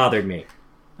 It bothered me.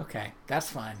 Okay, that's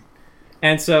fine.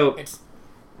 And so it's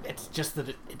just that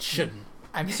it shouldn't.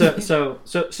 I mean, so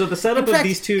the setup of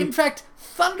these two. In fact,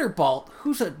 Thunderbolt,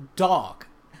 who's a dog,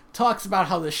 talks about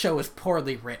how the show is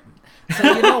poorly written.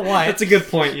 So you know what? That's a good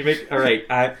point. You make all right.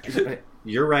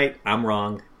 You're right. I'm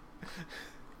wrong.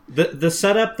 The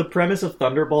setup, the premise of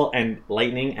Thunderbolt and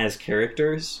Lightning as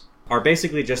characters are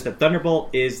basically just that Thunderbolt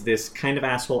is this kind of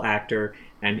asshole actor,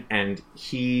 and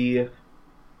he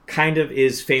kind of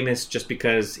is famous just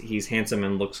because he's handsome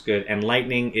and looks good, and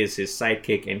Lightning is his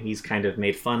sidekick, and he's kind of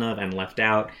made fun of and left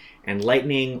out, and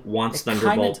Lightning wants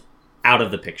Thunderbolt out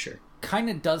of the picture. Kind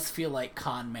of does feel like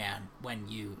Con Man when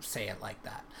you say it like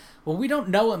that. Well, we don't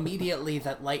know immediately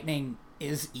that Lightning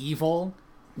is evil.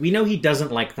 We know he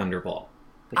doesn't like Thunderbolt.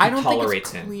 I don't think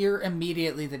it's clear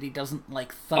immediately that he doesn't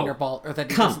like Thunderbolt, or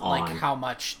that he doesn't like how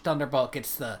much Thunderbolt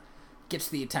gets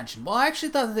the attention. Well, I actually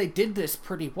thought that they did this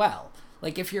pretty well.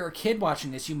 Like, if you're a kid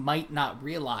watching this, you might not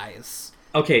realize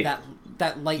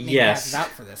that Lightning has it out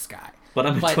for this guy. But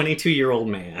I'm a 22-year-old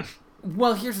man.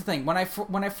 Well, here's the thing. When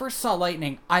I first saw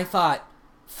Lightning, I thought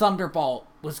Thunderbolt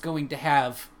was going to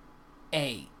have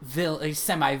a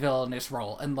semi-villainous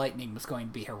role, and Lightning was going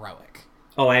to be heroic.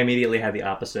 Oh, I immediately had the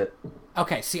opposite.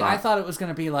 Okay, see, I thought it was going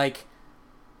to be like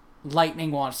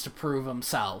Lightning wants to prove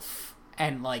himself,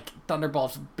 and like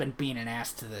Thunderbolt's been being an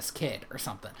ass to this kid or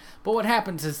something. But what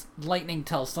happens is Lightning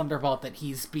tells Thunderbolt that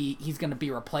he's going to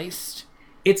be replaced.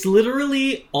 It's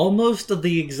literally almost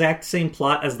the exact same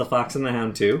plot as The Fox and the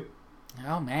Hound 2.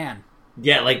 Oh man.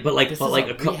 Yeah, but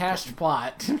a rehashed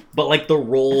plot. But like the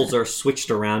roles are switched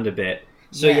around a bit.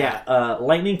 So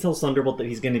Lightning tells Thunderbolt that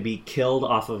he's going to be killed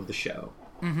off of the show.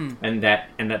 Mm-hmm. And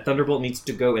that Thunderbolt needs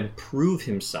to go and prove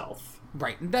himself.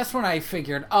 Right. And that's when I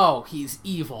figured, oh, he's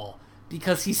evil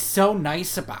because he's so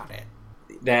nice about it.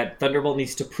 That Thunderbolt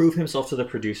needs to prove himself to the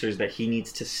producers that he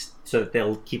needs to, so that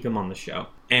they'll keep him on the show.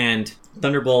 And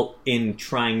Thunderbolt, in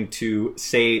trying to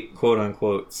say, quote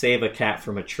unquote, save a cat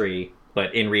from a tree,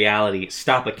 but in reality,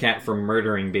 stop a cat from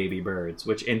murdering baby birds,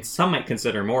 which some might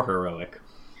consider more heroic.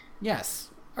 Yes.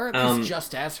 Or at least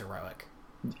just as heroic.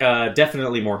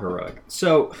 Definitely more heroic.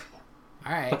 So,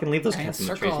 all right, fucking leave those cats in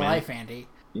the trees, man. Circle of life, Andy.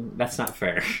 That's not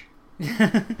fair.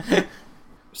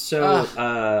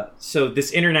 So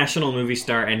this international movie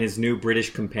star and his new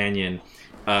British companion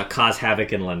cause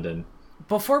havoc in London.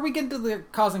 Before we get into the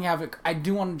causing havoc, I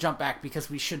do want to jump back because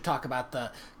we should talk about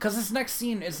because this next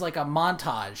scene is like a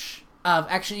montage of,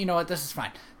 actually, you know what, this is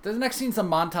fine. The next scene's a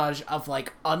montage of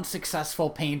like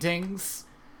unsuccessful paintings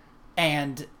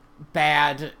and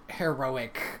bad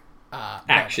heroic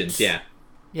actions. Moments.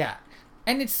 Yeah,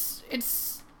 and it's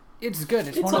good.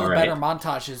 It's one of the better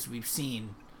montages we've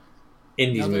seen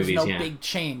in these movies. There's no big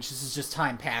change. This is just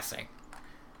time passing.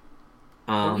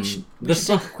 We should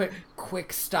take a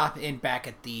quick stop in back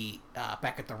at the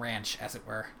ranch, as it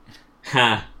were.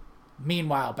 Ha.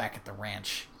 Meanwhile, back at the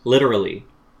ranch, literally,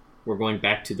 we're going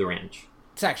back to the ranch.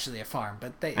 It's actually a farm,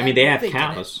 but they have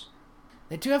cows.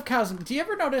 They do have cows. Do you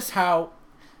ever notice how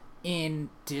in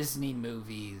Disney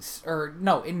movies,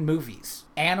 in movies,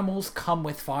 animals come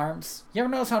with farms? You ever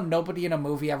notice how nobody in a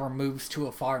movie ever moves to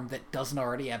a farm that doesn't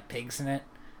already have pigs in it?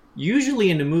 Usually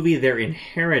in a movie, they're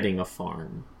inheriting a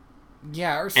farm.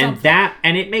 Yeah, or something.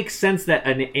 And it makes sense that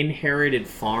an inherited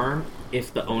farm,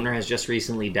 if the owner has just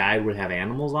recently died, would have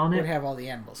animals on it. Would have all the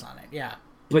animals on it, yeah.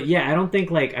 But yeah, I don't think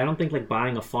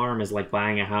buying a farm is like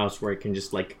buying a house where it can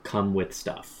just like come with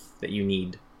stuff that you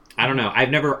need. I don't know. I've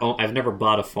never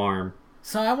bought a farm.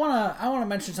 So I wanna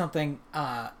mention something.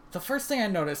 The first thing I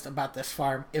noticed about this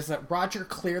farm is that Roger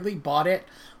clearly bought it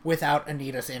without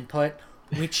Anita's input,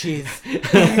 which is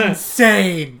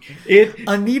insane.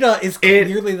 Anita is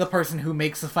clearly the person who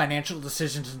makes the financial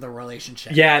decisions in the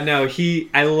relationship. Yeah, no,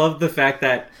 I love the fact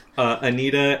that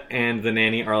Anita and the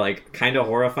nanny are, like, kind of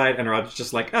horrified, and Roger's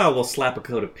just like, oh, we'll slap a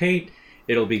coat of paint,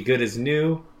 it'll be good as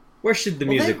new. Where should the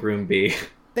music room be?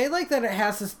 They like that it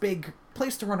has this big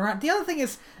place to run around. The other thing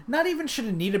is, not even should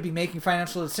Anita be making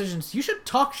financial decisions, you should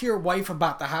talk to your wife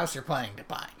about the house you're planning to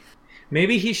buy.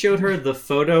 Maybe he showed her the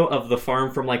photo of the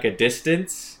farm from, like, a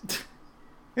distance,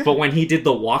 but when he did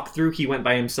the walkthrough, he went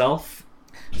by himself.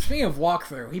 Speaking of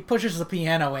walkthrough, he pushes the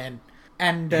piano in,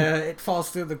 and it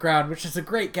falls through the ground, which is a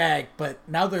great gag, but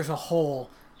now there's a hole.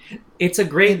 It's a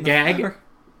great gag.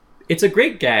 It's a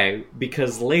great gag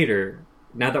because later,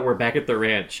 now that we're back at the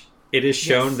ranch, it is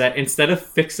shown that instead of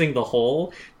fixing the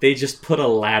hole, they just put a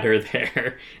ladder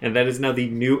there, and that is now the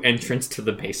new entrance to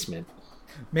the basement.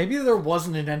 Maybe there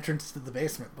wasn't an entrance to the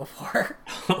basement before.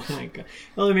 Oh my god.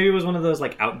 Well, maybe it was one of those,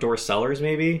 like, outdoor cellars,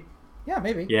 maybe? Yeah,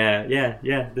 maybe.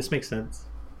 Yeah, this makes sense.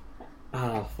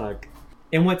 Ah, fuck.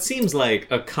 In what seems like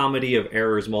a comedy of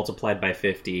errors multiplied by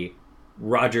 50,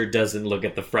 Roger doesn't look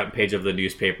at the front page of the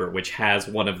newspaper, which has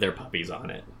one of their puppies on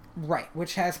it. Right,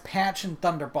 which has Patch and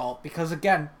Thunderbolt, because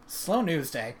again, slow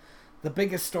news day. The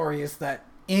biggest story is that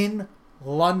in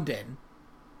London,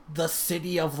 the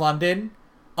city of London,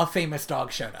 a famous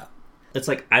dog showed up. It's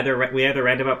like we either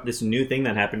read about this new thing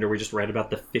that happened, or we just read about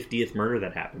the 50th murder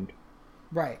that happened.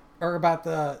 Right, or about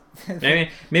the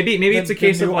maybe it's a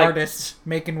case of, like, artist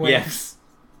making waves.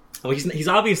 Yeah. Well, he's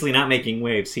obviously not making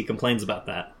waves. He complains about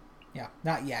that. Yeah,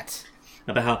 not yet.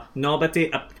 About how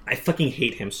I fucking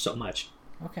hate him so much.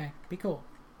 Okay, be cool.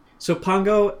 So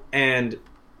Pongo and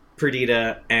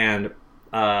Perdita and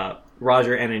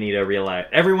Roger and Anita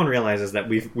everyone realizes that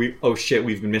we've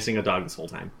been missing a dog this whole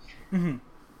time. Mm-hmm.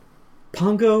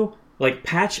 Pongo, like,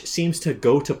 Patch seems to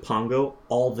go to Pongo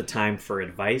all the time for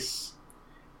advice.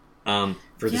 For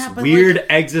this weird, like,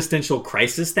 existential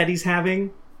crisis that he's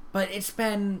having. But it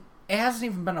hasn't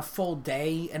even been a full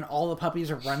day and all the puppies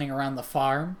are running around the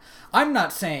farm. I'm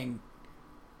not saying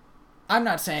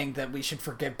that we should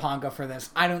forgive Pongo for this.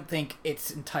 I don't think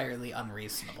it's entirely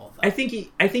unreasonable, though. I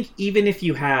think even if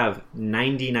you have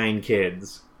 99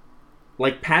 kids,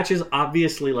 like, Patch is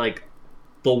obviously, like,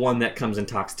 the one that comes and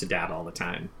talks to Dad all the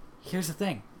time. Here's the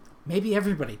thing. Maybe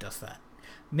everybody does that.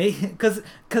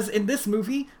 Because in this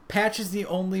movie, Patch is the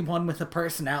only one with a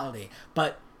personality.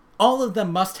 But all of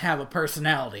them must have a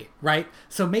personality, right?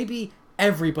 So maybe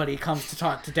everybody comes to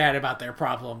talk to Dad about their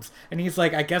problems. And he's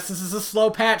like, I guess this is a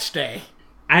slow Patch day.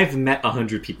 I've met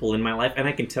 100 people in my life, and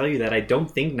I can tell you that I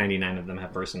don't think 99 of them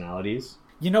have personalities.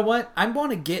 You know what? I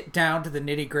want to get down to the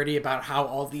nitty-gritty about how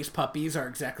all these puppies are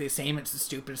exactly the same. It's the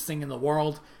stupidest thing in the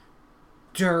world.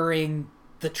 During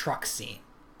the truck scene.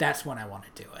 That's when I want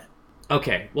to do it.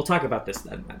 Okay, we'll talk about this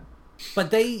then.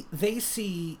 But they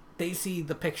see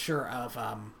the picture of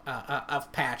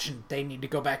Patch, and they need to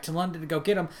go back to London to go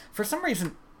get him. For some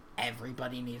reason,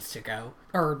 everybody needs to go.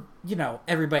 Or,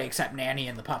 everybody except Nanny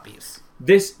and the puppies.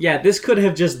 This could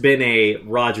have just been a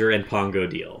Roger and Pongo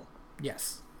deal.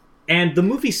 Yes. And the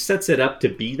movie sets it up to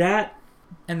be that.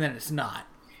 And then it's not.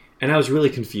 And I was really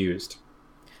confused.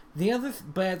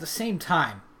 But at the same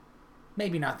time,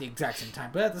 maybe not the exact same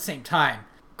time, but at the same time,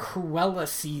 Cruella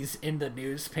sees in the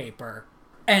newspaper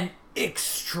an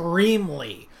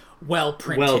extremely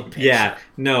well-printed picture. Yeah.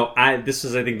 No, this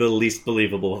is, I think, the least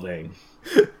believable thing.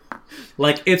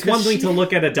 Like, it's one thing to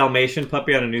look at a Dalmatian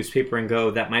puppy on a newspaper and go,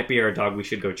 that might be our dog, we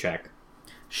should go check.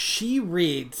 She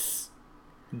reads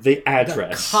the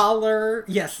address. The collar.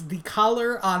 Yes, the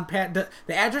collar on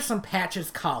the address on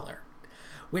Patch's collar,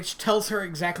 which tells her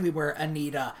exactly where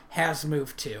Anita has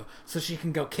moved to, so she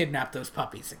can go kidnap those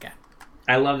puppies again.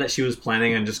 I love that she was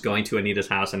planning on just going to Anita's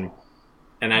house and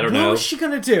I don't know. What was she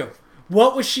gonna do?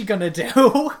 What was she gonna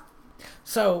do?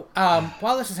 So,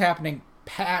 while this is happening,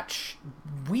 Patch,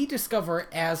 we discover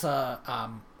as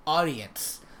a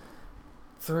audience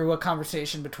through a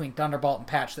conversation between Thunderbolt and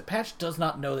Patch that Patch does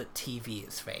not know that TV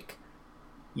is fake.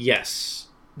 Yes.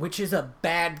 Which is a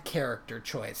bad character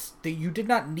choice. That you did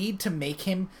not need to make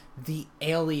him the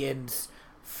aliens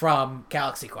from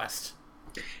Galaxy Quest.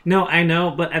 No, I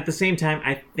know, but at the same time,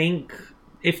 I think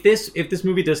if this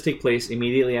movie does take place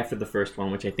immediately after the first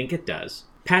one, which I think it does,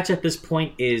 Patch at this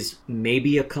point is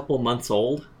maybe a couple months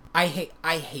old. I hate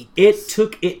this.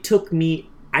 It took me.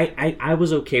 I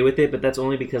was okay with it, but that's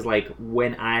only because, like,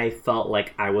 when I felt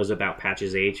like I was about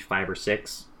Patch's age, 5 or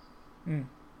 6,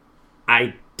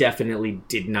 I definitely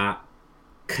did not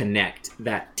connect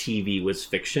that TV was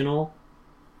fictional.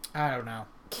 I don't know.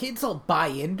 Kids will buy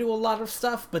into a lot of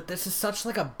stuff, but this is such,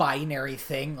 like, a binary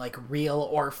thing, like real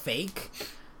or fake,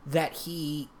 that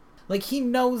he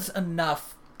knows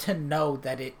enough to know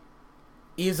that it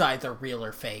is either real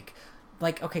or fake.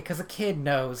 Like, okay, because a kid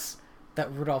knows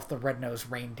that Rudolph the Red-Nosed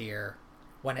Reindeer,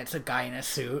 when it's a guy in a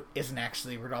suit, isn't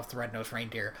actually Rudolph the Red-Nosed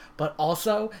Reindeer. But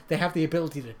also, they have the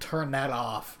ability to turn that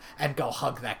off and go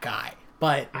hug that guy.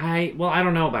 But I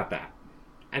don't know about that.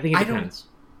 I think it depends.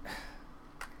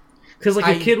 Because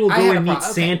like a kid will go and meet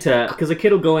Santa. Because a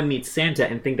kid will go and meet Santa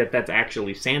and think that that's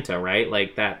actually Santa, right?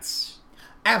 Like that's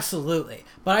absolutely.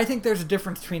 But I think there's a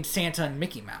difference between Santa and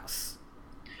Mickey Mouse.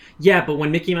 Yeah, but when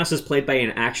Mickey Mouse is played by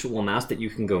an actual mouse that you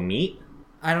can go meet,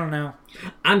 I don't know.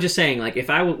 I'm just saying, like if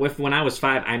when I was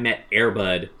 5, I met Air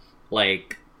Bud,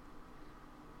 like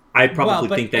I'd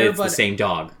probably think that it's the same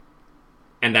dog.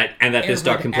 And that this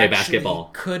dog can play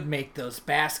basketball. Could make those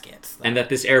baskets. Though. And that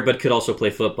this Air Bud could also play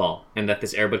football. And that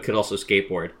this Air Bud could also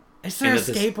skateboard. Is there a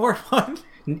skateboard one?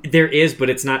 There is,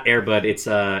 but it's not Air Bud. It's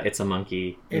a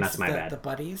monkey. And that's my bad. The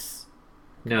Buddies?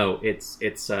 No, it's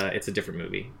a different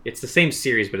movie. It's the same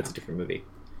series, but it's a different movie.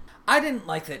 I didn't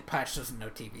like that Patch doesn't know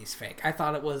TV's fake. I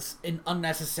thought it was an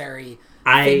unnecessary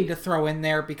thing to throw in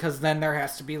there because then there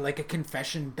has to be like a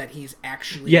confession that he's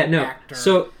actually an actor.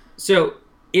 So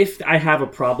if I have a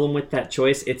problem with that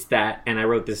choice, it's that, and I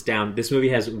wrote this down, this movie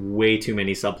has way too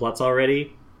many subplots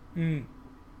already. Mm.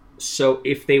 So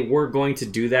if they were going to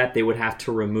do that, they would have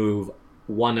to remove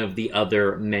one of the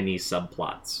other many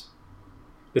subplots.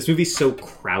 This movie's so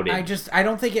crowded. I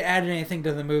don't think it added anything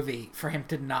to the movie for him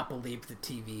to not believe the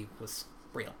TV was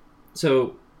real.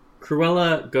 So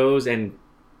Cruella goes and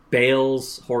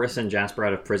bails Horace and Jasper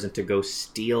out of prison to go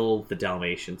steal the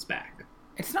Dalmatians back.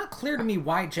 It's not clear to me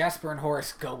why Jasper and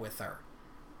Horace go with her.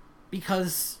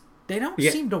 Because they don't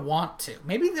seem to want to.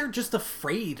 Maybe they're just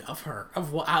afraid of her.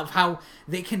 Of how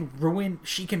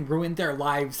she can ruin their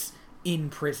lives in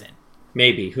prison.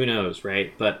 Maybe. Who knows,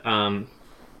 right? But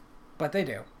they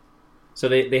do. So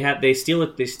they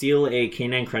steal a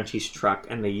Canine Crunchies truck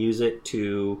and they use it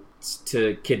to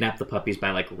kidnap the puppies by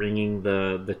like ringing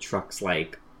the truck's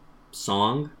like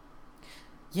song.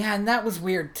 Yeah, and that was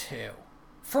weird too.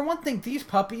 For one thing, these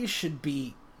puppies should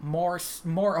be more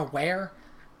aware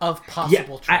of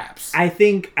possible traps. I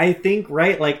think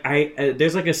right. Like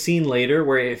there's like a scene later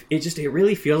where it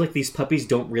really feels like these puppies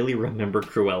don't really remember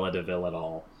Cruella de Vil at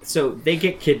all. So they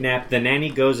get kidnapped. The nanny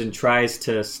goes and tries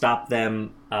to stop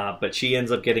them, but she ends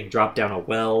up getting dropped down a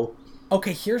well.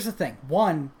 Okay, here's the thing.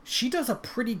 One, she does a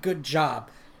pretty good job.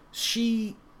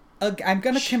 I'm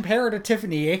gonna compare her to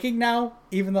Tiffany Aching now,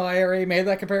 even though I already made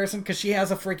that comparison, because she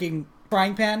has a freaking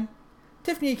frying pan.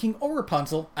 Tiffany Aching or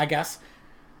Rapunzel, I guess.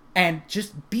 And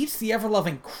just beats the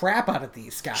ever-loving crap out of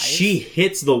these guys. She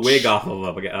hits the wig off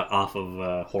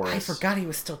of Horace. I forgot he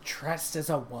was still dressed as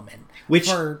a woman. Which,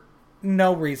 for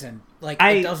no reason.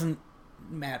 It doesn't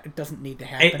matter. It doesn't need to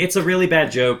happen. It's a really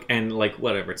bad joke, and like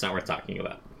whatever. It's not worth talking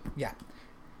about. Yeah.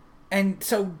 And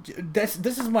so this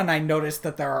is when I noticed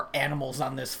that there are animals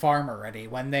on this farm already.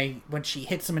 When she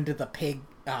hits them into the pig,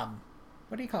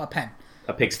 what do you call a pen?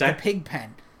 A pigsty? The pig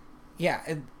pen.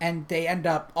 Yeah, and they end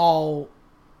up all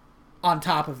on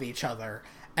top of each other,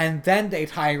 and then they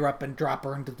tie her up and drop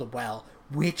her into the well,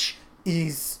 which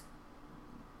is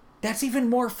that's even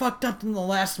more fucked up than the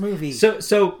last movie.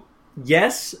 So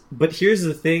yes, but here's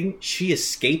the thing: she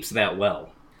escapes that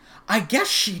well. I guess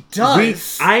she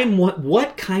does.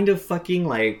 What kind of fucking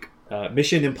like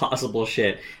Mission Impossible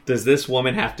shit does this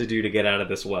woman have to do to get out of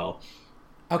this well?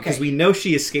 Okay, because we know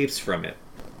she escapes from it.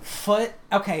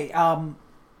 Okay, I'm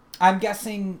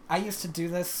guessing I used to do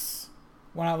this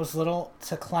when I was little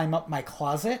to climb up my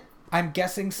closet. I'm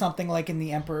guessing something like in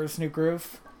The Emperor's New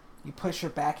Groove. You push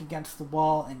your back against the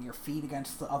wall and your feet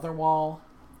against the other wall.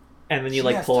 And then you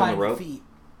like pull on the rope.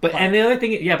 But the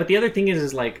other thing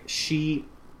is like she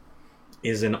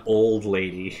is an old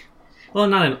lady. Well,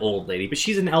 not an old lady, but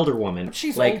she's an elder woman. But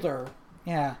she's like, older.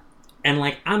 Yeah. And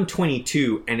like I'm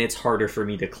 22 and it's harder for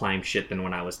me to climb shit than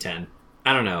when I was 10.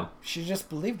 I don't know. She just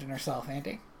believed in herself,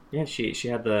 Andy. Yeah, she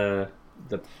had the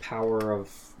power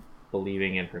of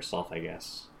believing in herself, I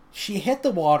guess. She hit the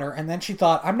water, and then she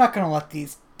thought, I'm not going to let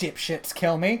these dipshits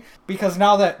kill me, because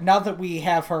now that we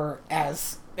have her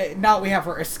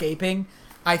escaping,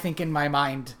 I think in my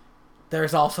mind,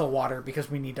 there's also water,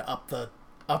 because we need to up the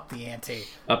ante.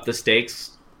 Up the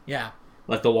stakes? Yeah.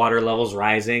 Like the water level's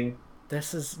rising?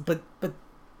 But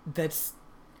that's...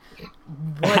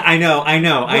 I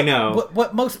know.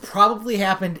 What most probably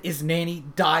happened is Nanny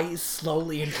dies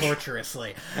slowly and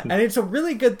torturously, and it's a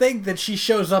really good thing that she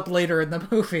shows up later in the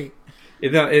movie.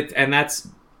 That's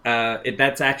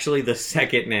actually the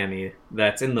second Nanny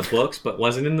that's in the books, but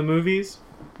wasn't in the movies.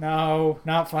 No,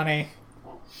 not funny.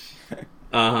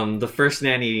 The first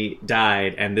nanny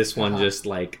died, and this one just,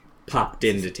 like, popped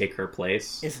in to take her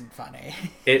place. Isn't funny.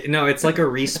 No, it's like a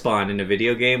respawn in a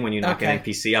video game when you knock an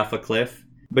NPC off a cliff.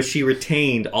 But she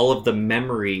retained all of the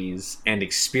memories and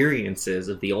experiences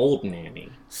of the old nanny.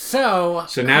 So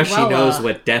now she knows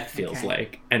what death feels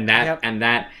like. And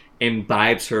that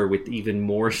imbibes her with even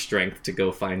more strength to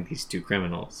go find these two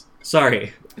criminals.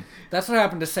 Sorry. That's what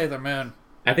happened to Sailor Moon.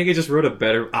 I think it just wrote a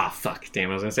better... fuck, damn,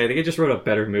 I was going to say, I think it just wrote a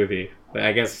better movie. But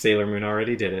I guess Sailor Moon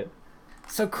already did it.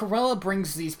 So Cruella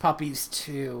brings these puppies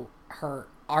to her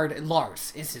art.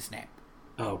 Lars is his name.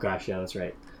 Oh gosh, yeah, that's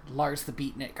right. Lars the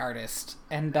beatnik artist.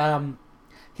 And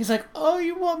he's like, oh,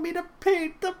 you want me to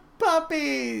paint the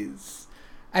puppies?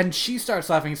 And she starts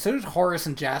laughing. So does Horace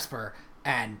and Jasper.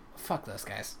 And fuck those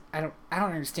guys. I don't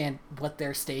understand what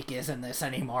their stake is in this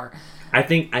anymore. I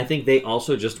think they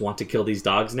also just want to kill these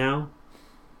dogs now.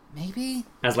 Maybe?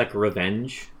 As like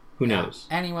revenge. Who knows?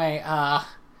 Anyway,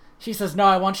 she says, no,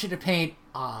 I want you to paint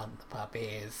on the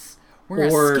puppies. We're going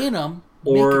to skin them.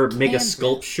 Or make a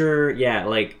sculpture. Yeah,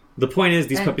 like, the point is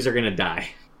these puppies are going to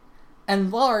die.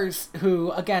 And Lars,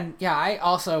 who, again, I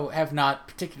also have not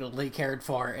particularly cared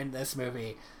for in this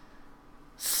movie,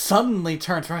 suddenly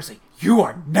turns around and says, you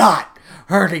are not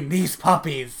hurting these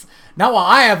puppies. Not while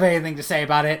I have anything to say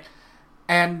about it.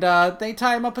 And they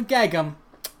tie him up and gag him.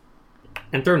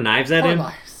 And throw knives at him?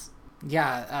 Lars.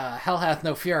 Yeah, hell hath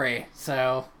no fury,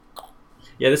 so...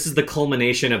 Yeah, this is the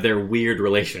culmination of their weird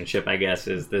relationship, I guess,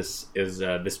 is this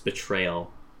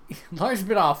betrayal. Lars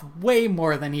bit off way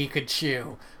more than he could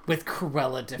chew with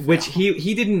Cruella de Vil. Which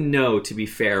he didn't know, to be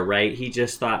fair, right? He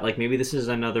just thought, like, maybe this is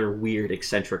another weird,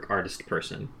 eccentric artist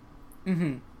person.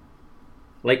 Mm-hmm.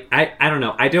 Like, I don't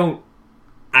know.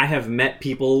 I have met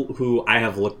people who I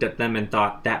have looked at them and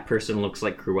thought, that person looks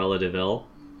like Cruella de Vil.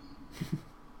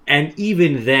 And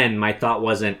even then, my thought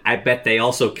wasn't, I bet they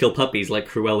also kill puppies like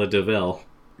Cruella de Vil.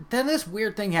 Then this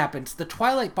weird thing happens. The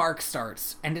Twilight Bark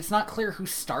starts, and it's not clear who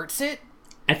starts it.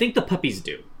 I think the puppies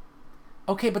do.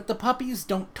 Okay, but the puppies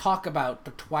don't talk about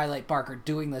the Twilight Bark or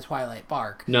doing the Twilight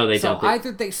Bark. No, they don't. So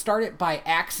either they start it by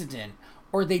accident,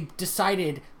 or they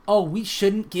decided, oh, we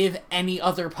shouldn't give any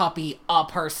other puppy a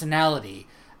personality,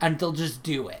 and they'll just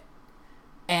do it.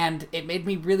 And it made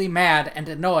me really mad and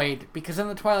annoyed, because then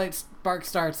the Twilight Bark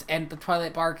starts, and the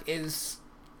Twilight Bark is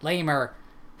lamer.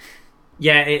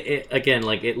 Yeah,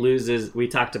 it loses... We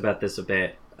talked about this a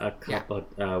bit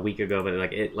a week ago,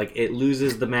 but it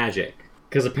loses the magic.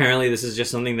 Because apparently this is just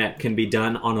something that can be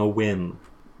done on a whim.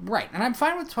 Right, and I'm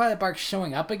fine with Twilight Bark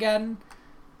showing up again,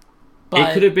 but...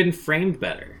 It could have been framed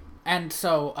better. And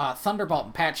so, Thunderbolt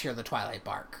and Patch hear the Twilight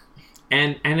Bark.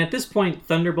 And at this point,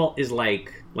 Thunderbolt is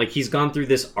like he's gone through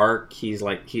this arc. He's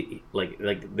like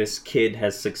this kid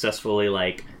has successfully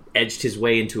like edged his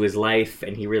way into his life,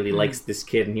 and he really likes this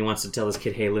kid, and he wants to tell this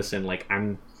kid, hey, listen, like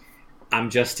I'm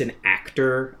just an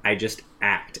actor. I just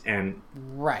act, and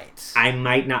right. I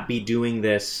might not be doing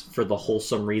this for the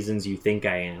wholesome reasons you think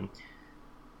I am.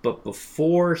 But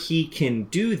before he can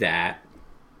do that,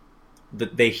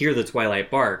 they hear the Twilight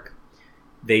Bark.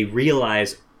 They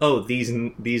realize, oh, these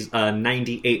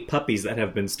 98 puppies that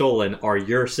have been stolen are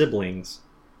your siblings.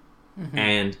 Mm-hmm.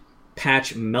 And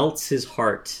Patch melts his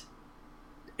heart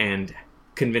and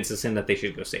convinces him that they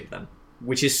should go save them.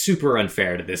 Which is super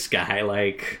unfair to this guy,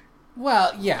 like...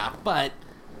 Well, yeah, but...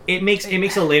 It makes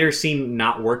a later scene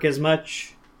not work as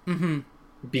much. Mm-hmm.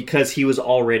 Because he was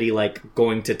already, like,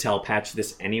 going to tell Patch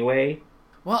this anyway.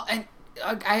 Well, and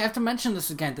I have to mention this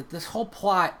again, that this whole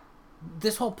plot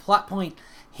point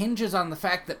hinges on the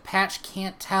fact that Patch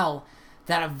can't tell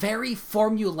that a very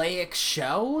formulaic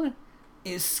show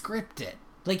is scripted.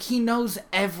 Like, he knows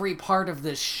every part of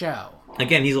this show.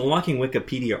 Again, he's a walking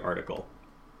Wikipedia article.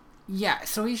 Yeah,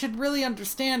 so he should really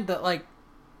understand that, like,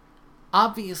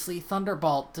 obviously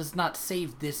Thunderbolt does not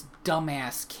save this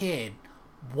dumbass kid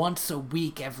once a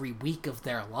week every week of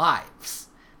their lives.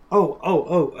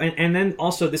 And then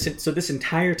also this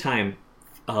entire time,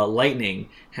 Lightning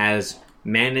has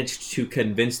managed to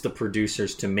convince the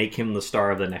producers to make him the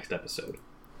star of the next episode.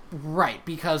 Right,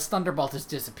 because Thunderbolt has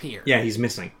disappeared. Yeah, he's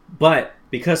missing. But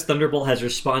because Thunderbolt has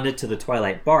responded to the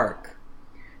Twilight Bark,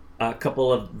 a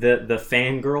couple of the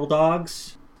fangirl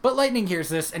dogs... But Lightning hears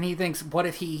this, and he thinks, what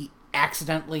if he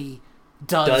accidentally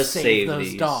does save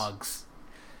those dogs?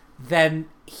 Then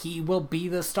he will be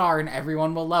the star, and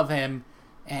everyone will love him,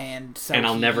 and so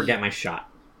I'll never get my shot.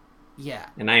 Yeah.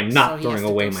 And I am not throwing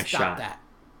away my shot. That.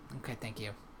 Okay, thank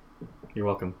you. You're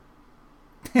welcome.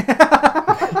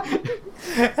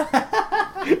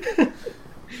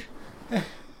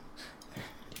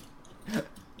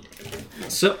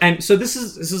 So this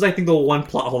is I think the one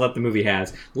plot hole that the movie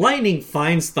has. Lightning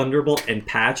finds Thunderbolt and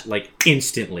Patch like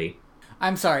instantly.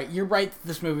 I'm sorry, you're right.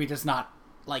 This movie does not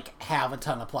like have a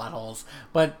ton of plot holes,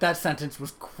 but that sentence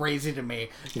was crazy to me.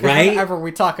 Right? Whenever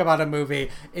we talk about a movie,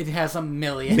 it has a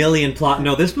million plot.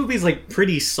 No, this movie's like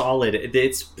pretty solid.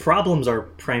 Its problems are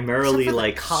primarily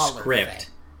like script.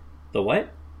 Thing. The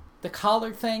what? The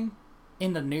collar thing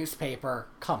in the newspaper.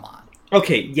 Come on.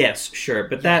 Okay, yes, sure,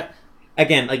 but that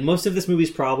again, like most of this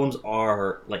movie's problems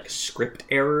are like script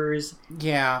errors.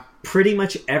 Yeah. Pretty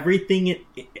much everything,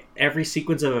 every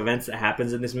sequence of events that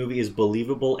happens in this movie is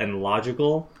believable and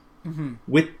logical,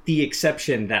 with the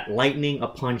exception that Lightning,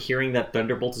 upon hearing that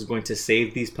Thunderbolt is going to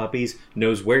save these puppies,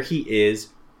 knows where he is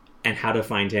and how to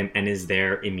find him and is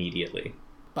there immediately.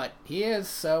 But he is,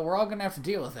 so we're all going to have to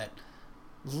deal with it.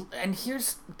 And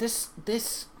here's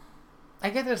this I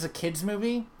get it as a kid's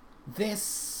movie.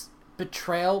 This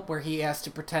betrayal where he has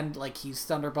to pretend like he's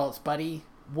Thunderbolt's buddy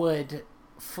would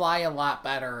fly a lot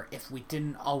better if we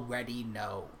didn't already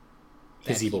know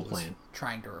his evil plan,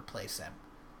 trying to replace him.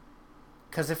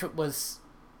 Because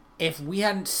if we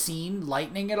hadn't seen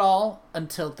Lightning at all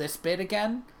until this bit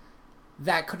again,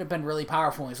 that could have been really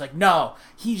powerful. He's like, no,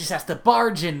 he just has to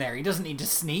barge in there. He doesn't need to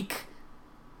sneak.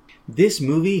 This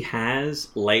movie has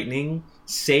Lightning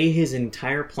say his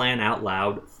entire plan out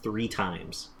loud 3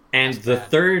 times. And the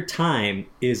third time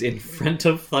is in front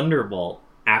of Thunderbolt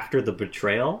after the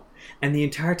betrayal. And the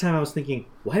entire time I was thinking,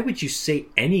 why would you say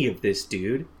any of this,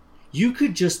 dude? You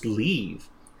could just leave.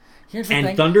 Here's the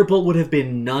thing. Thunderbolt would have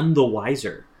been none the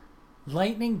wiser.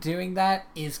 Lightning doing that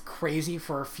is crazy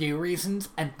for a few reasons,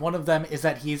 and one of them is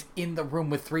that he's in the room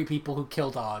with 3 people who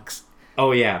kill dogs.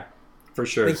 Oh yeah, for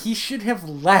sure. Like, he should have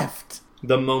left.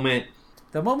 The moment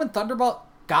Thunderbolt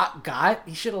got,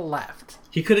 he should have left.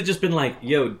 He could have just been like,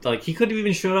 yo, like, he could have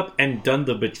even showed up and done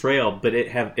the betrayal, but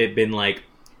it been like,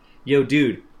 yo,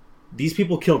 dude, these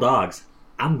people kill dogs.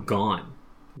 I'm gone.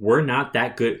 We're not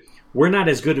that good. We're not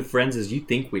as good of friends as you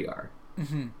think we are.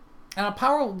 Mm-hmm. And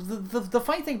the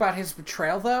funny thing about his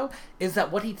betrayal, though, is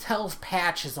that what he tells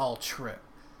Patch is all true.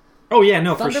 Oh yeah,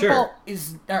 no, for sure.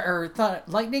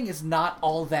 Lightning is not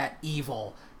all that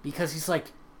evil, because he's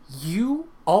like, you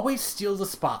always steal the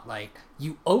spotlight,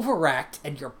 you overact,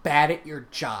 and you're bad at your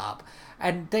job.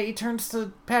 And then he turns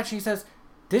to Patch and he says,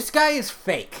 this guy is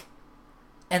fake.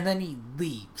 And then he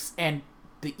leaves. And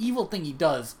the evil thing he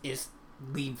does is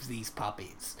leave these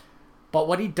puppies. But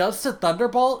what he does to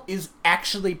Thunderbolt is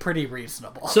actually pretty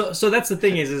reasonable. So that's the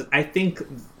thing is I think,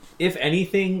 if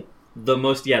anything, the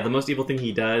most evil thing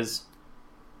he does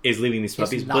is leaving these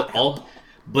puppies.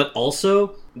 But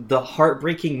also, the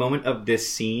heartbreaking moment of this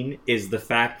scene is the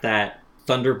fact that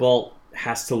Thunderbolt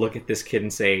has to look at this kid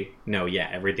and say, no, yeah,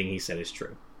 everything he said is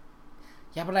true.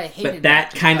 Yeah, but I hated it. But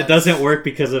that kind of doesn't work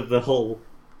because of the whole,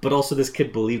 but also this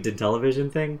kid believed in television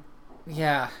thing.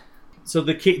 Yeah. So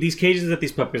these cages that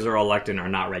these puppies are all locked in are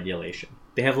not regulation.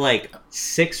 They have like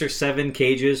 6 or 7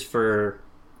 cages for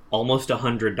almost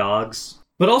 100 dogs.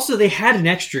 But also they had an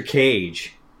extra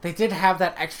cage. They did have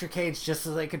that extra cage just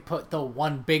so they could put the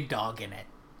one big dog in it.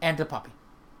 And a puppy.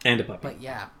 But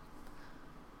yeah.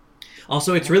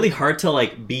 Also, it's really hard to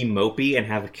like be mopey and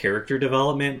have a character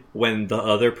development when the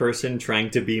other person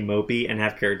trying to be mopey and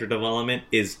have character development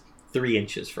is 3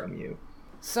 inches from you.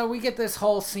 So we get this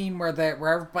whole scene where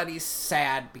everybody's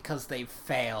sad because they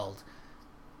failed,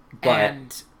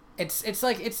 and it's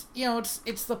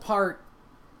the part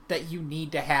that you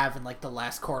need to have in like the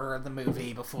last quarter of the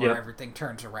movie before everything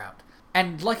turns around.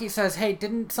 And Lucky says, "Hey,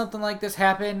 didn't something like this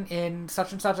happen in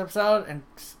such and such episode?"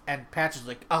 And Patch is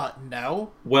like,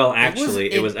 no." Well,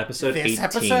 actually, it was episode 18.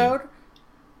 Episode?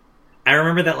 I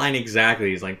remember that line exactly.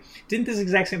 He's like, "Didn't this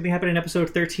exact same thing happen in episode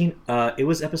 13?" It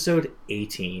was episode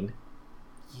 18.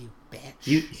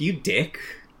 Bitch. You dick.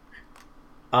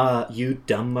 You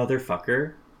dumb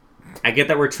motherfucker. I get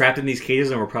that we're trapped in these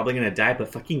cages and we're probably gonna die,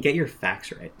 but fucking get your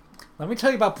facts right. Let me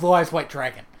tell you about Blue Eyes White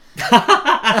Dragon.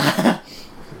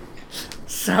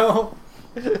 So...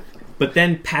 But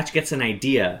then Patch gets an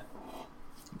idea.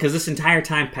 Because this entire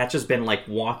time, Patch has been, like,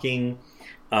 walking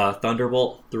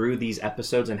Thunderbolt through these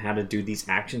episodes and how to do these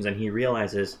actions, and he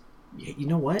realizes, you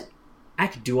know what? I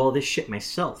could do all this shit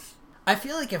myself. I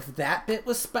feel like if that bit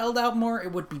was spelled out more,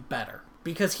 it would be better.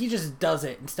 Because he just does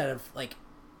it instead of, like,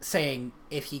 saying,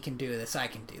 if he can do this, I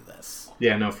can do this.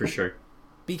 Yeah, no, for sure.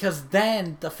 Because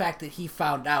then the fact that he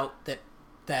found out that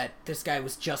this guy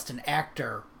was just an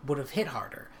actor would have hit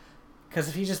harder. Because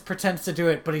if he just pretends to do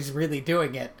it, but he's really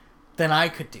doing it, then I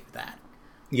could do that.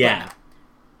 Yeah. But,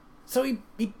 so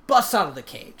he busts out of the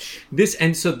cage. This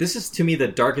is, to me, the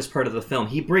darkest part of the film.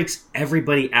 He breaks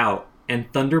everybody out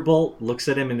And Thunderbolt looks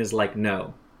at him and is like,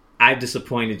 no, I've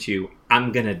disappointed you.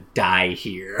 I'm gonna die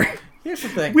here. Here's the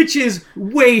thing. Which is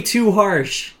way too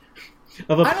harsh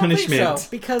of a punishment. I don't think so,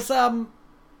 because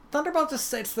Thunderbolt just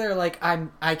sits there like,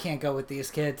 I can't go with these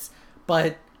kids,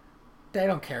 but they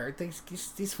don't care.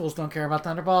 These fools don't care about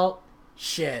Thunderbolt.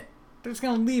 Shit. They're just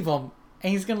gonna leave him,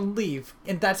 and he's gonna leave.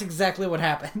 And that's exactly what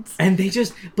happens. And they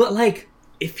just... But, like,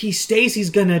 if he stays,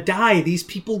 he's gonna die. These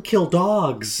people kill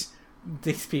dogs.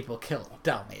 These people kill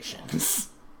Dalmatians.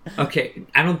 Okay,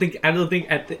 I think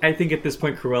at this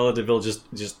point Cruella de Vil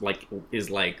just like is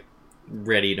like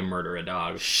ready to murder a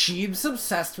dog. She's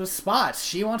obsessed with spots.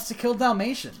 She wants to kill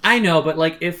Dalmatians. I know, but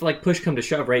like if like push come to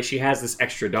shove, right? She has this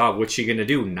extra dog. What's she gonna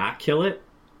do? Not kill it?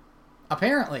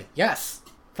 Apparently, yes.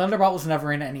 Thunderbolt was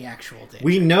never in any actual danger.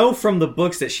 We know from the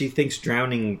books that she thinks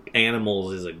drowning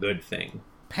animals is a good thing.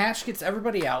 Patch gets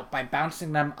everybody out by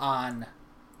bouncing them on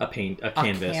a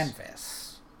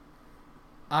canvas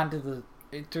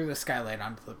through the skylight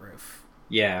onto the roof.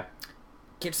 Yeah.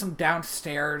 Gets them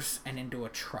downstairs and into a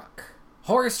truck.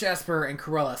 Horace, Jasper, and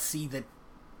Cruella see that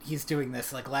he's doing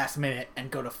this like last minute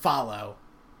and go to follow.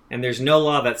 And there's no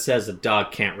law that says a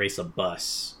dog can't race a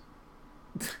bus.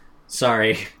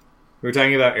 Sorry. We were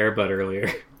talking about Air Bud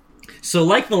earlier. So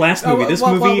like the last movie, this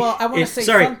movie... I want to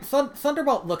say,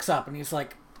 Thunderbolt looks up and he's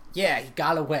like, yeah, he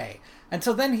got away. And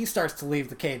so then he starts to leave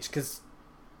the cage because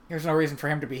there's no reason for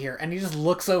him to be here. And he just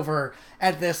looks over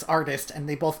at this artist and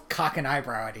they both cock an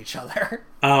eyebrow at each other.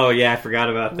 Oh, yeah, I forgot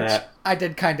about that. I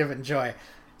did kind of enjoy.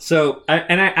 So,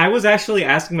 I was actually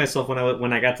asking myself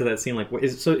when I got to that scene, like,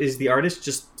 is the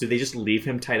artist do they just leave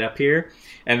him tied up here?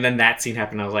 And then that scene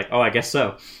happened, I was like, oh, I guess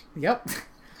so. Yep.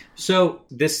 So,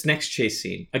 this next chase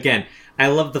scene, again, I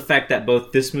love the fact that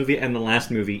both this movie and the last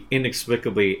movie,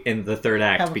 inexplicably, in the third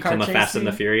act, become a Fast and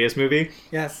the Furious movie.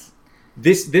 Yes.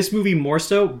 This movie more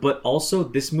so, but also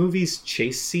this movie's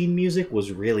chase scene music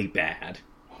was really bad.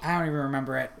 I don't even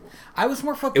remember it. I was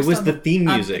more focused on... It was the theme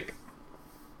music.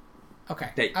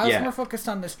 Okay. I was more focused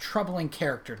on this troubling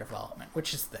character development,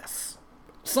 which is this.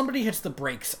 Somebody hits the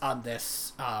brakes on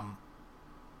this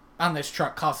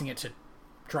truck, causing it to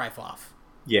drive off.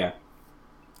 Yeah.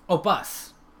 Oh,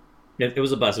 bus. It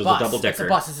was a bus. It was a double-decker. It's a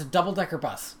bus. It's a double-decker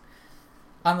bus.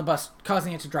 On the bus,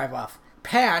 causing it to drive off.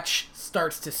 Patch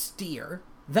starts to steer.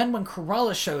 Then when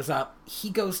Cruella shows up, he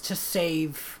goes to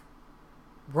save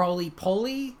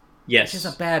Roly-Poly? Yes. Which is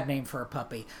a bad name for a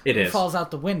puppy. It is. He falls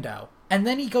out the window. And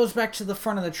then he goes back to the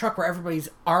front of the truck where everybody's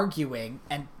arguing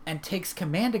and takes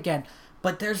command again.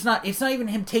 But it's not even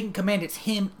him taking command, it's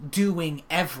him doing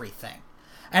everything.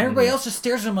 And everybody else just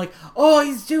stares at him like, oh,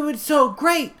 he's doing so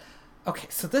great. Okay,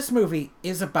 so this movie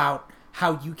is about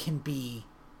how you can be,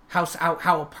 how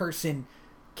a person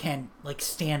can, like,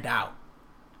 stand out.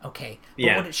 Okay?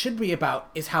 But what it should be about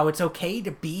is how it's okay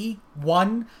to be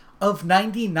one of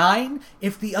 99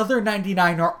 if the other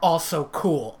 99 are also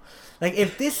cool. Like,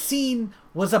 if this scene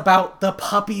was about the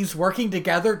puppies working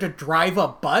together to drive a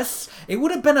bus, it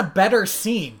would have been a better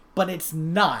scene, but it's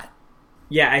not.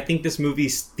 Yeah, I think this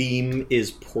movie's theme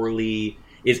is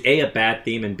A, a bad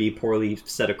theme, and B, poorly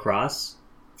set across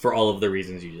for all of the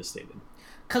reasons you just stated.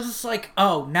 Because it's like,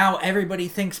 oh, now everybody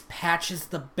thinks Patch is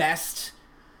the best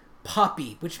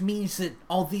puppy, which means that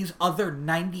all these other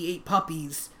 98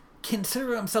 puppies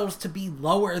consider themselves to be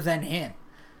lower than him.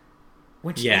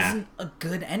 Which isn't a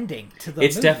good ending to the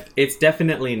movie. It's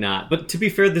definitely not. But to be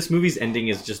fair, this movie's ending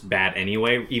is just bad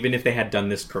anyway, even if they had done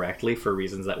this correctly for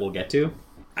reasons that we'll get to.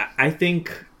 I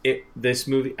think this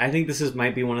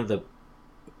might be one of the,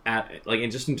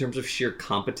 just in terms of sheer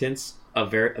competence,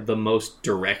 the most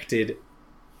directed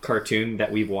cartoon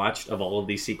that we've watched of all of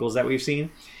these sequels that we've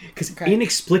seen. Because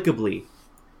inexplicably,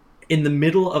 in the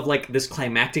middle of like this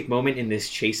climactic moment in this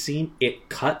chase scene, it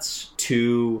cuts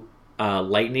to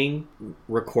Lightning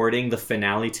recording the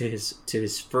finale to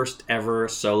his first ever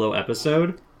solo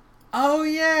episode. Oh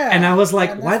yeah. And I was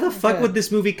like, why the fuck would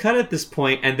this movie cut at this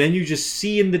point? And then you just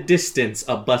see in the distance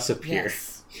a bus appear.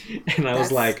 Yes. And I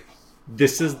was like,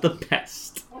 this is the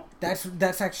best.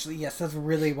 That's actually, yes, that's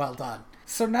really well done.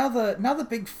 So now the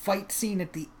big fight scene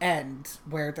at the end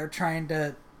where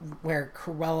where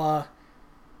Cruella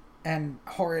and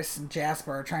Horace and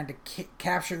Jasper are trying to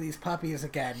capture these puppies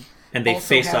again. And they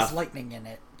face off. Also has lightning in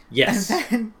it. Yes.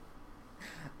 And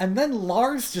then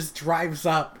Lars just drives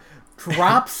up,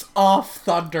 drops off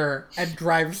Thunder, and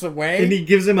drives away. And he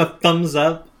gives him a thumbs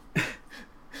up.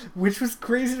 Which was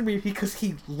crazy to me because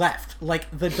he left.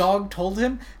 Like, the dog told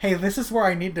him, hey, this is where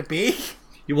I need to be.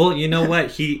 Well, you know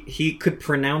what? He could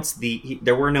pronounce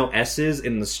there were no S's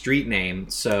in the street name,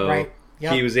 so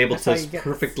he was able to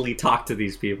perfectly talk to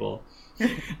these people.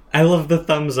 I love the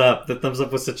thumbs up. The thumbs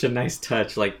up was such a nice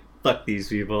touch. Like, fuck these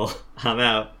people. I'm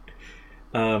out.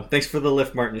 Thanks for the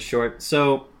lift, Martin Short.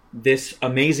 So, this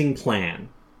amazing plan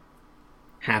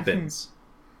happens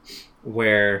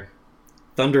where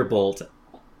Thunderbolt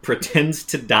pretends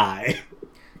to die.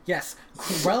 Yes,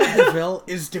 Cruella de Vil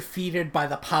is defeated by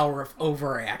the power of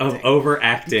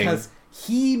overacting. Because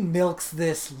he milks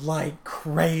this like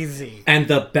crazy. And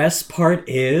the best part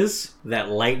is that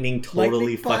Lightning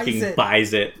totally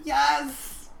buys it.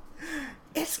 Yes!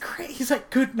 It's great. He's like,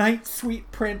 good night,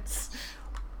 sweet prince.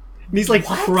 And he's like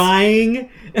crying.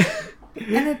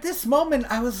 And at this moment,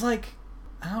 I was like,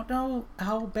 I don't know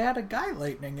how bad a guy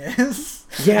Lightning is.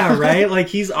 Yeah, right? Like,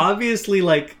 he's obviously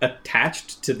like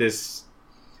attached to this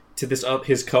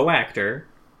his co-actor.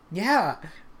 Yeah.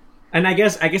 And I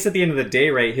guess at the end of the day,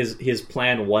 right, his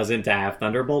plan wasn't to have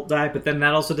Thunderbolt die, but then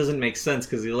that also doesn't make sense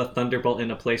because he left Thunderbolt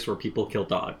in a place where people kill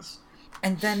dogs.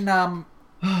 And then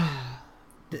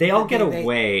they all get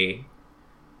away.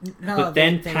 No, but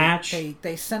then Patch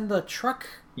they send the truck.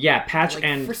 Yeah, Patch like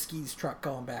and Frisky's truck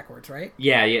going backwards, right?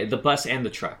 Yeah, the bus and the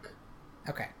truck.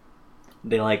 Okay.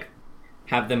 They like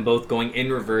have them both going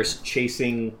in reverse,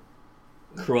 chasing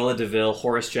Cruella de Vil,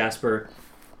 Horace Jasper,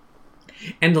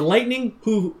 and the Lightning,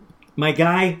 who, my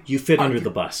guy, you fit under the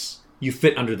bus. You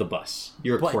fit under the bus.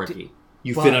 You're a Corgi.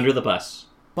 You fit under the bus.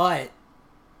 But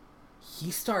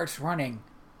he starts running,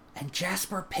 and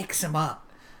Jasper picks him up.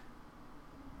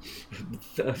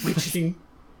 Which is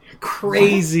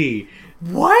crazy.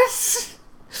 What?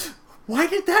 Why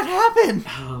did that happen?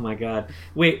 Oh my god.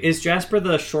 Wait, is Jasper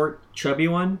the short, chubby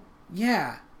one?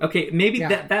 Yeah. Okay, maybe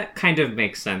that kind of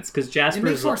makes sense, because Jasper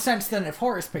It makes more sense than if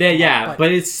Horace picked him up. Yeah,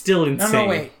 but it's still insane. No,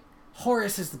 wait.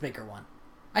 Horace is the bigger one.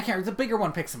 I can't. The bigger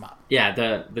one picks him up. Yeah,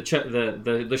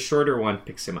 the shorter one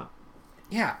picks him up.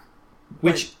 Yeah.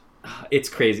 Which, it's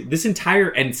crazy. This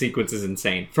entire end sequence is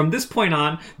insane. From this point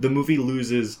on, the movie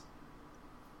loses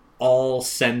all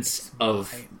sense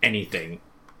of anything.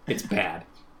 It's bad.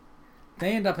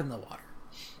 They end up in the water.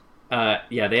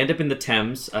 Yeah, they end up in the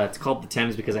Thames. It's called the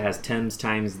Thames because it has Thames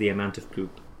times the amount of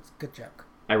poop. It's a good joke.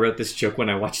 I wrote this joke when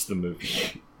I watched the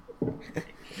movie.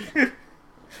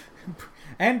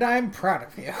 And I'm proud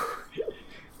of you.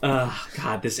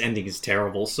 God, this ending is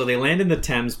terrible. So they land in the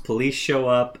Thames, police show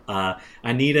up,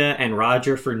 Anita and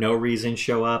Roger for no reason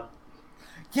show up.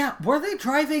 Yeah, were they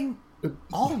driving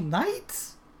all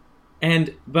night?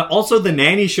 But also the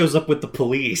nanny shows up with the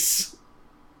police.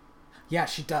 Yeah,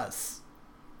 she does.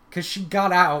 Because she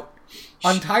got out,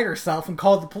 untied herself, and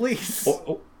called the police.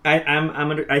 I'm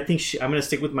gonna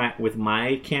stick with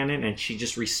my canon, and she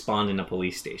just respawned in a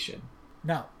police station.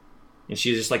 No. And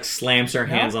she just like slams her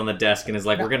hands on the desk and is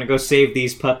like, "We're gonna go save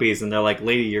these puppies." And they're like,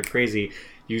 "Lady, you're crazy.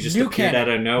 You just appeared out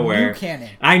of nowhere." New canon.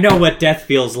 I know what death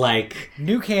feels like.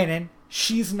 New canon.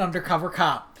 She's an undercover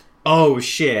cop. Oh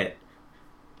shit.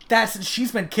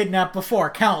 She's been kidnapped before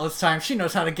countless times. She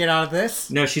knows how to get out of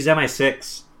this. No, she's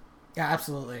MI6. Yeah,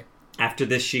 absolutely. After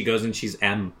this, she goes and she's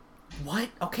M. What?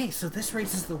 Okay, so this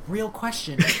raises the real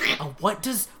question. What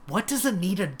does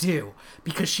Anita do?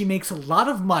 Because she makes a lot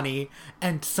of money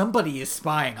and somebody is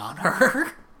spying on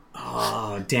her.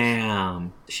 Oh,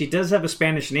 damn. She does have a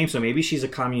Spanish name, so maybe she's a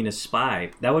communist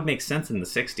spy. That would make sense in the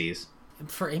 60s.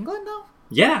 For England, though?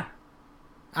 Yeah.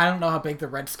 I don't know how big the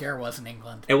Red Scare was in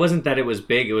England. It wasn't that it was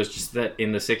big, it was just that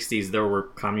in the 60s there were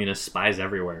communist spies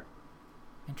everywhere.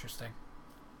 Interesting.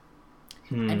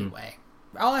 Anyway,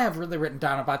 all I have really written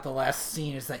down about the last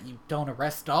scene is that you don't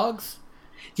arrest dogs.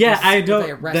 Yeah, I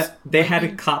don't... They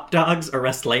had cop dogs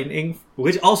arrest Lightning,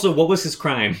 which also, what was his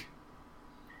crime?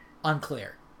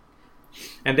 Unclear.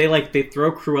 And they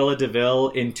throw Cruella de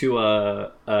Vil into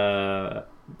a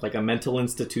mental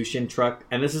institution truck,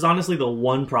 and this is honestly the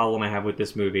one problem I have with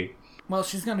this movie. Well,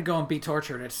 she's gonna go and be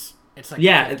tortured. It's like the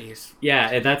 50s. Yeah,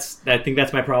 I think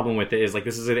that's my problem with it, is like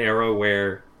this is an era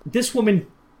where this woman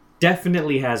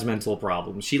definitely has mental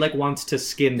problems. She wants to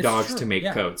skin dogs to make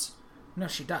coats. No,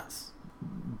 she does.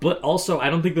 But also, I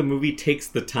don't think the movie takes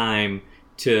the time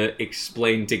to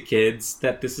explain to kids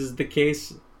that this is the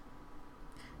case.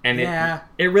 And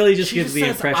it really just gives the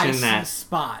impression that...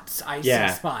 I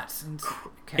see spots.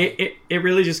 Okay. It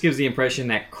really just gives the impression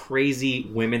that crazy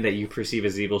women that you perceive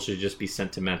as evil should just be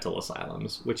sent to mental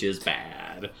asylums, which is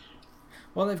bad.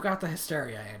 Well, they've got the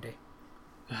hysteria, Andy.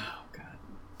 Oh, God.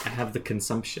 I have the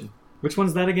consumption. Which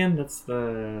one's that again? That's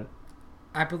the...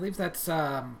 I believe that's...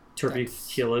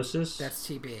 tuberculosis? That's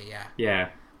TB, yeah. Yeah.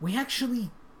 We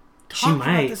actually... talked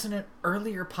about this in an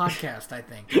earlier podcast, I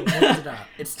think. Looked it up.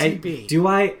 It's TB.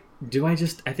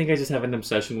 I think I just have an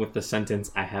obsession with the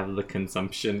sentence, "I have the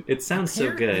consumption." It sounds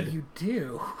Apparently so good. You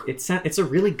do. It's a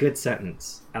really good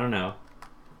sentence. I don't know.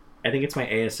 I think it's my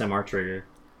ASMR trigger.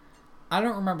 I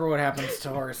don't remember what happens to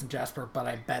Horace and Jasper, but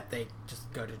I bet they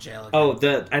just go to jail again.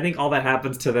 Oh, I think all that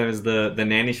happens to them is the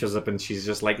nanny shows up and she's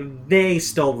just like, they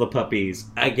stole the puppies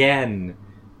again.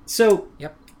 So,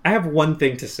 yep. I have one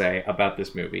thing to say about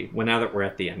this movie, now that we're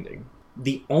at the ending.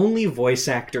 The only voice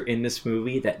actor in this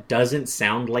movie that doesn't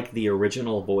sound like the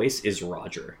original voice is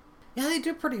Roger. Yeah, they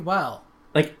do pretty well.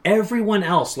 Like, everyone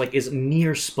else, like, is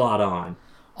near spot on.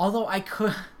 Although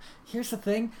here's the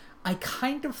thing, I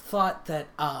kind of thought that,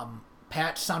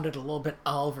 Patch sounded a little bit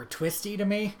Oliver Twisty to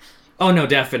me. Oh, no,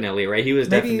 definitely, right? He was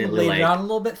Maybe definitely, laid it on a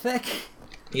little bit thick.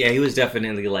 Yeah, he was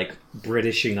definitely, like,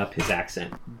 Britishing up his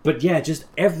accent. But yeah, just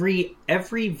every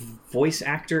voice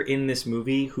actor in this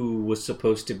movie who was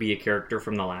supposed to be a character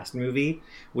from the last movie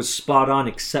was spot on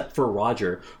except for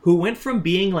Roger, who went from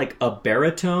being, like, a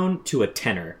baritone to a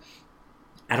tenor.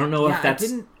 I don't know if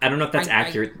that's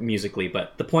accurate musically,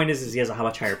 but the point is he has a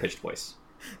much higher pitched voice.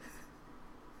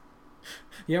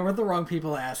 Yeah, we're the wrong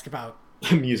people to ask about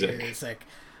music.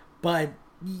 But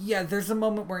yeah, there's a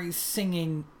moment where he's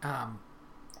singing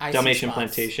Dalmatian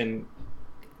Plantation.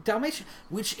 Dalmatian,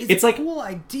 which is it's a like, cool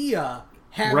idea,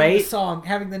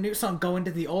 having the new song go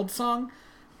into the old song,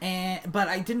 but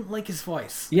I didn't like his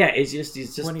voice. Yeah, he's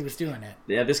just when he was doing it.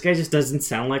 Yeah, this guy just doesn't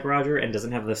sound like Roger and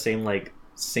doesn't have the same like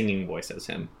singing voice as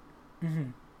him.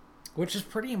 Mm-hmm. Which is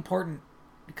pretty important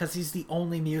because he's the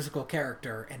only musical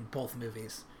character in both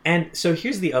movies. And so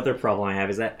here's the other problem I have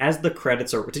is that as the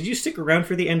credits are... Did you stick around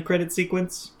for the end credit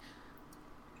sequence?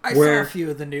 I saw a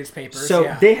few of the newspapers,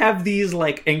 So they have these,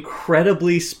 like,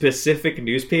 incredibly specific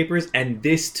newspapers, and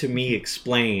this, to me,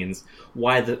 explains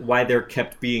why there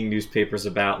kept being newspapers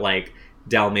about, like,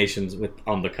 Dalmatians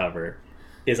on the cover.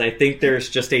 Is I think there's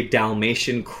just a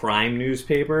Dalmatian crime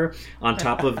newspaper on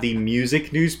top of the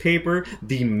music newspaper,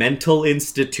 the mental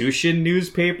institution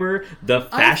newspaper, the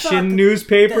fashion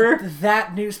newspaper.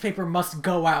 That newspaper must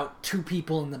go out to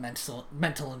people in the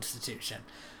mental institution.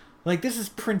 Like, this is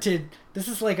printed. This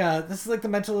is like the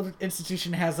mental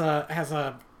institution has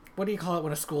a what do you call it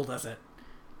when a school does it?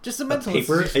 Just a mental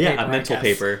paper. Institution Yeah, paper, a mental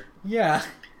paper. Yeah.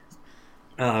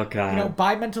 Oh god.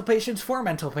 By mental patients for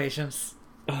mental patients.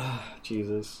 Oh,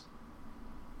 Jesus.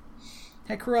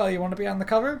 Hey, Corella, you want to be on the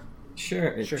cover?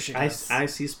 Sure. Sure she does. I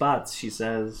see spots, she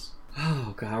says.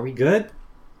 Oh, God, are we good?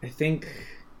 I think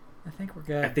we're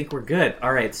good. I think we're good.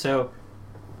 All right, so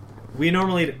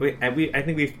I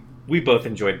think we both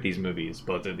enjoyed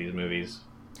both of these movies.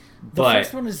 The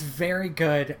first one is very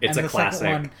good. It's a classic.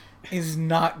 Second one is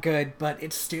not good, but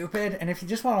it's stupid. And if you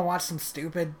just want to watch some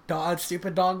stupid dog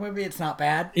movie, it's not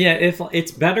bad. Yeah,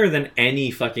 it's better than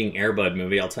any fucking Air Bud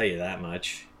movie. I'll tell you that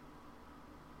much.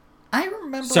 I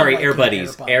remember. Sorry, Air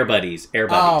Buddies. Air Buddies.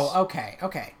 Oh, okay.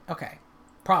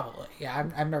 Probably. Yeah,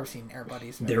 I've never seen Air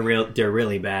Buddies. Movie. They're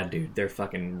really bad, dude. They're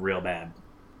fucking real bad.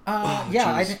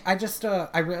 Yeah,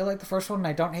 I really like the first one, and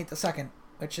I don't hate the second,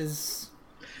 which is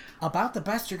about the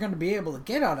best you're going to be able to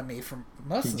get out of me from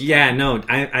most of the time. No,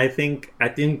 I think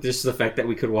just the fact that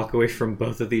we could walk away from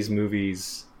both of these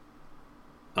movies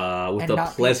with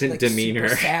a pleasant demeanor,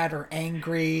 super sad or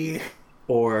angry,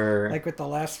 or like with the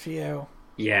last few.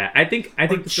 Yeah, I think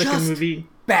the second movie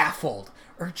baffled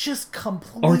or just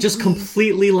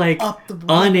completely like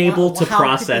unable to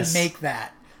process. How could they make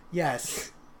that?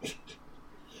 Yes.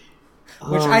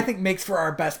 Which I think makes for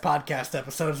our best podcast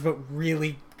episodes, but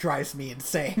really drives me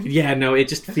insane. Yeah, no, it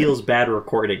just feels bad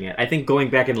recording it. I think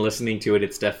going back and listening to it,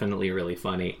 it's definitely really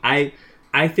funny. I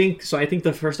think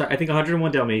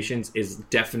 101 Dalmatians is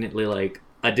definitely like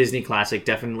a Disney classic,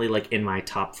 definitely like in my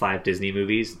top 5 Disney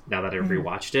movies now that I've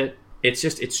rewatched it.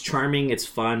 It's charming, it's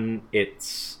fun,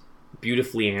 it's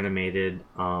beautifully animated.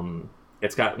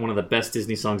 It's got one of the best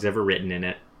Disney songs ever written in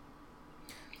it.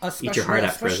 Eat Your Heart Out,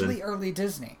 especially early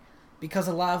Disney. Because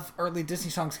a lot of early Disney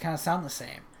songs kind of sound the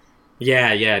same.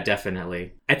 Yeah,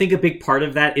 definitely. I think a big part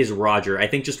of that is Roger. I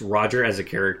think just Roger as a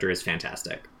character is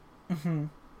fantastic. Mm-hmm.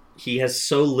 He has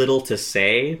so little to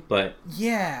say, but...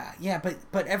 Yeah,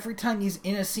 but every time he's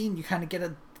in a scene, you kind of get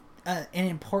an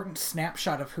important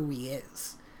snapshot of who he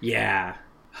is. Yeah.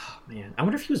 Oh, man. I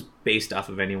wonder if he was based off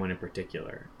of anyone in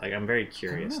particular. Like, I'm very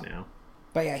curious now.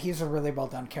 But yeah, he's a really well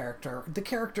done character. The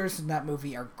characters in that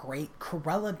movie are great.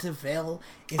 Cruella de Vil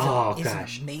is an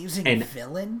amazing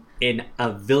villain. And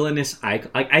a villainous icon.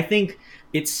 Like, I think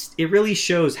it really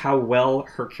shows how well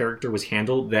her character was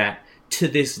handled that to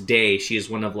this day she is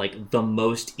one of like the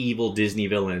most evil Disney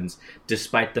villains,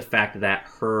 despite the fact that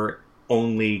her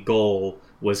only goal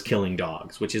was killing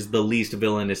dogs, which is the least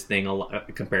villainous thing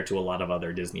compared to a lot of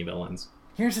other Disney villains.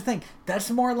 Here's the thing. That's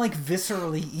more, like,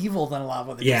 viscerally evil than a lot of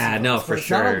other Disney villains. No, for sure. It's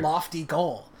not a lofty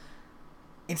goal.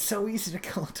 It's so easy to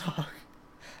kill a dog.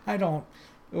 I don't.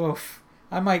 Oof.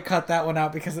 I might cut that one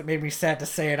out because it made me sad to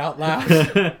say it out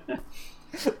loud.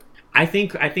 I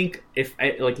think if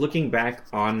I like looking back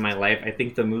on my life, I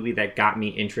think the movie that got me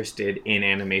interested in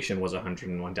animation was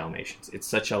 101 Dalmatians. It's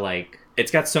such a like,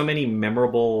 it's got so many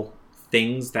memorable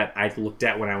things that I looked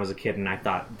at when I was a kid, and I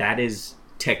thought that is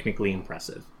technically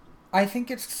impressive. I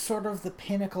think it's sort of the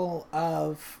pinnacle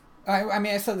of. I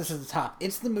mean, I said this at the top.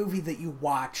 It's the movie that you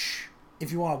watch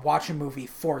if you want to watch a movie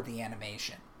for the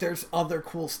animation. There's other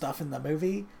cool stuff in the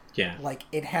movie. Yeah. Like,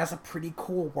 it has a pretty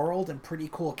cool world and pretty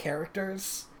cool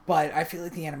characters, but I feel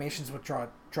like the animations what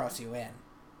draws you in.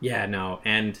 Yeah, no,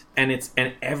 and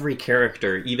every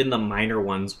character, even the minor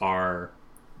ones, are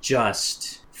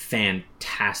just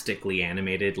fantastically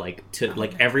animated. Like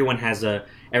everyone has a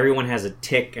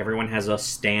tick, everyone has a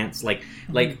stance.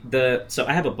 So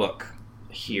I have a book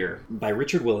here by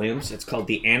Richard Williams. It's called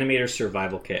The Animator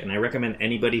Survival Kit, and I recommend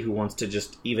anybody who wants to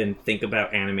just even think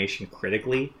about animation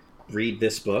critically read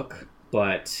this book.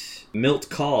 But Milt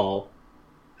Kahl,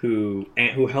 who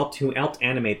helped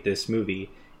animate this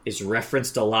movie, is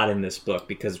referenced a lot in this book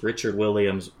because Richard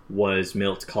Williams was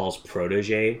Milt Kahl's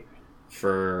protege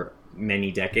for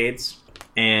many decades,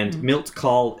 and Milt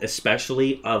Kahl,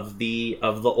 especially of the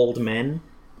old men,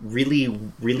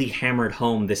 really hammered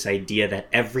home this idea that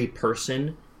every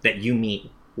person that you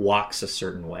meet walks a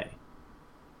certain way,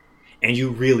 and you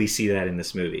really see that in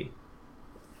this movie.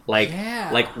 Like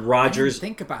Roger's,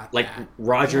 think about like that.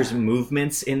 Roger's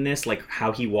movements in this, like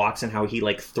how he walks and how he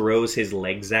like throws his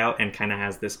legs out and kind of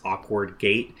has this awkward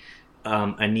gait.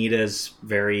 Anita's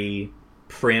very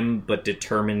prim but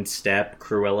determined step.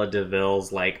 Cruella de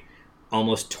Vil's like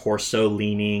almost torso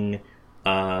leaning,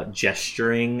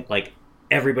 gesturing. Like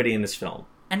everybody in this film.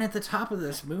 And at the top of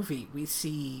this movie, we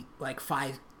see like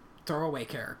 5 throwaway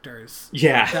characters.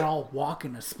 Yeah, that all walk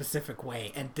in a specific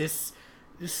way, and this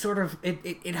sort of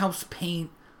it helps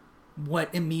paint what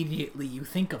immediately you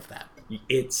think of them.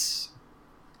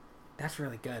 That's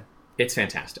really good. It's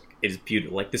fantastic. It is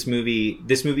beautiful. Like this movie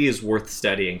is worth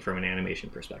studying from an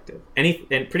animation perspective. And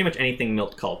pretty much anything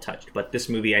Milt Kahl touched, but this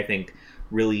movie I think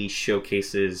really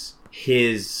showcases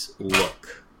his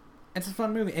look. It's a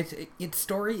fun movie. Its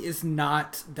story is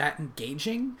not that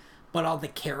engaging, but all the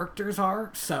characters are,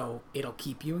 so it'll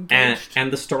keep you engaged.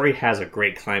 And the story has a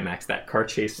great climax. That car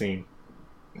chase scene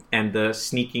and the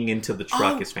sneaking into the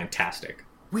truck is fantastic.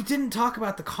 We didn't talk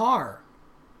about the car.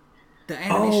 The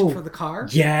animation for the car?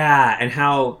 Yeah, and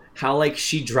how like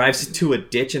she drives into a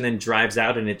ditch and then drives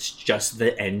out and it's just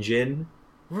the engine.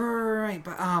 Right,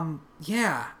 but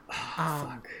yeah.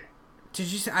 Fuck.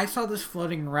 Did you see, I saw this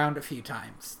floating around a few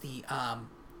times.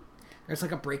 There's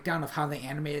like a breakdown of how they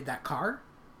animated that car.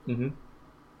 Mm-hmm.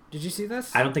 Did you see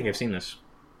this? I don't think I've seen this.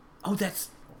 Oh,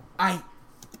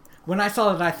 when I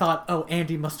saw it, I thought, oh,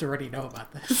 Andy must already know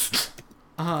about this.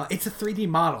 It's a 3D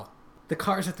model. The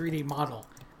car's a 3D model.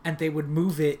 And they would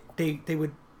move it, they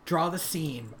would draw the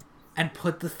scene and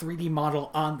put the 3D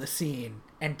model on the scene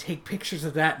and take pictures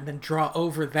of that and then draw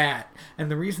over that.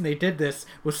 And the reason they did this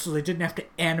was so they didn't have to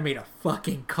animate a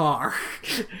fucking car.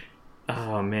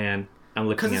 Oh, man. I'm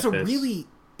looking at this.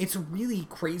 It's a really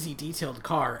crazy detailed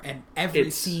car, and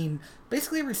every scene that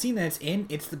it's in,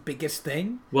 it's the biggest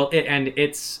thing. Well,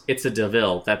 it's a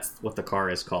DeVille. That's what the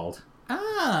car is called.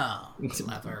 Oh,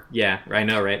 clever. Yeah, I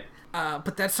know, right?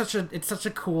 But it's such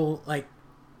a cool, like,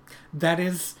 that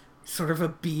is sort of a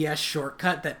BS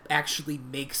shortcut that actually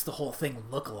makes the whole thing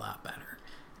look a lot better.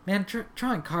 Man,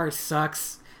 drawing cars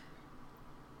sucks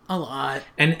a lot.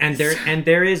 And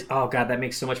there is, oh god, that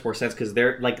makes so much more sense because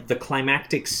they're like the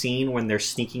climactic scene when they're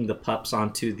sneaking the pups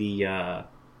onto the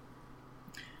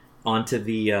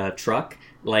truck.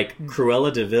 Like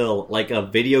Cruella de Vil, like a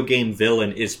video game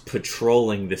villain, is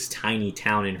patrolling this tiny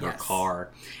town in her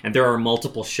car, and there are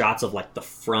multiple shots of like the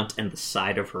front and the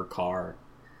side of her car.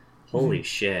 Holy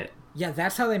shit! Yeah,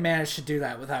 that's how they managed to do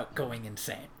that without going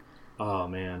insane. Oh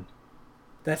man,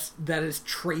 that is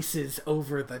traces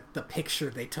over the picture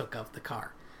they took of the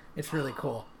car. It's really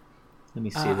cool. Let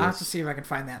me see this. I'll have to see if I can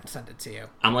find that and send it to you.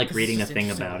 I'm like reading a thing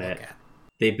about it.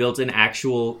 They built an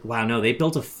actual. Wow, no, they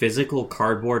built a physical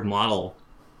cardboard model.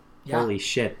 Yeah. Holy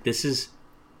shit! This is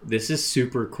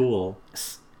super cool.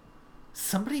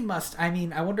 Somebody must. I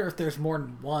mean, I wonder if there's more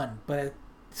than one, but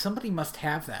somebody must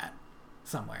have that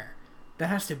somewhere. That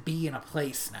has to be in a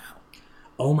place now.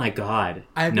 Oh my god!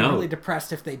 I'd be really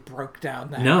depressed if they broke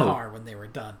down that car when they were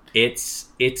done.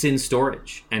 It's in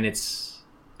storage, and it's.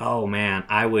 Oh man,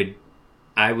 I would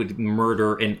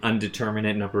murder an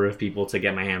indeterminate number of people to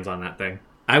get my hands on that thing.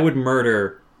 I would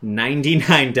murder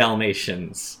 99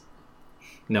 Dalmatians.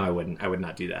 No, I wouldn't. I would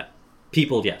not do that.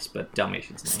 People, yes, but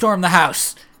Dalmatians. No. Storm the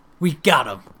house. We got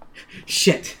him.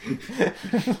 Shit.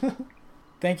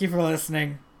 Thank you for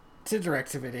listening to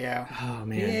Direct to Video. Oh,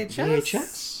 man.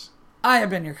 VHS. I have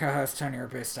been your co-host, Tony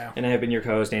Robusto. And I have been your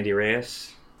co-host, Andy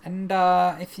Reyes. And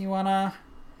if you wanna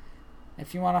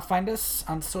find us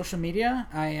on social media,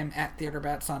 I am at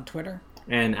TheaterBats on Twitter.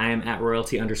 And I am at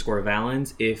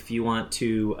royalty_Valens. If you want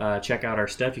to check out our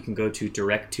stuff, you can go to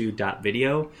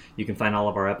direct2.video. You can find all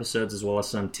of our episodes as well as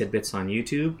some tidbits on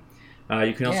YouTube.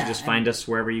 You can also just find us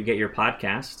wherever you get your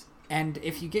podcast. And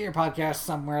if you get your podcast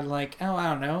somewhere like, I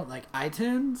don't know, like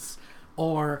iTunes,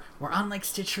 or we're on like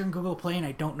Stitcher and Google Play, and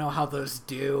I don't know how those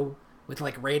do with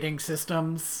like rating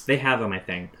systems. They have them, I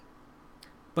think.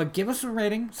 But give us a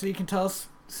rating so you can tell us.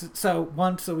 So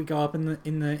one, so we go up in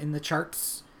the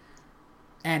charts.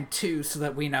 And two, so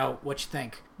that we know what you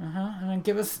think. And then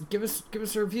give us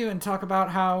a review and talk about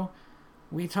how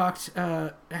we talked,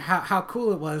 how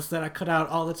cool it was that I cut out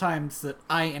all the times that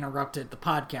I interrupted the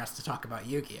podcast to talk about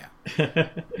Yu-Gi-Oh.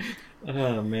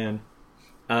 Oh man!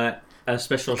 A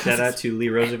special shout out to Lee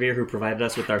Rosevere who provided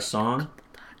us with our song.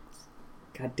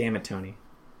 God damn it, Tony!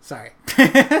 Sorry.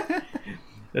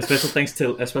 A special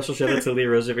shout out to Lee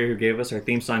Rosevere who gave us our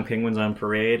theme song "Penguins on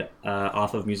Parade"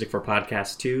 off of Music for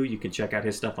Podcast 2. You can check out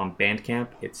his stuff on Bandcamp.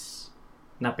 It's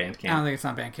not Bandcamp. I don't think it's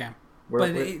on Bandcamp, but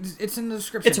it's in the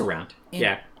description. It's around.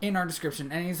 In our description,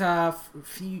 and he's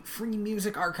free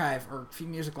music archive or free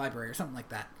music library or something like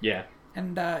that. Yeah,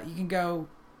 and you can go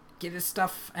get his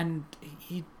stuff, and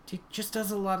he just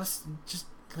does a lot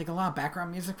of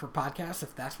background music for podcasts.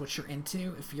 If that's what you're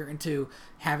into, if you're into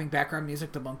having background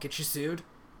music that won't get you sued.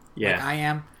 Yeah. Like I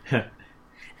am.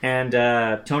 And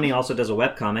Tony also does a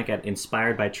webcomic at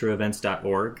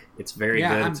inspiredbytrueevents.org. It's very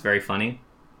good. It's very funny.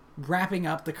 Wrapping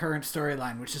up the current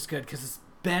storyline, which is good because it's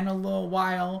been a little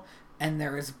while and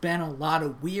there has been a lot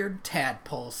of weird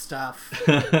tadpole stuff.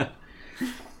 A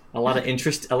lot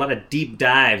of deep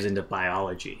dives into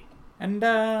biology. And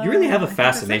you really have a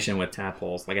fascination with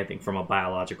tadpoles, I think from a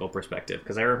biological perspective,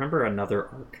 because I remember another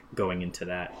arc going into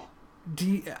that.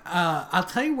 I'll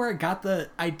tell you where I got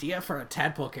the idea for a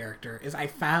tadpole character is I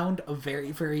found a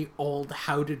very, very old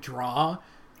how to draw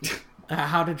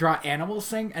animals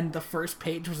thing, and the first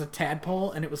page was a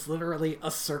tadpole, and it was literally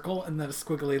a circle and then a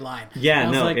squiggly line.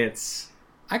 Yeah, no,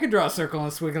 I could draw a circle and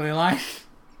a squiggly line.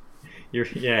 You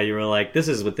were like, this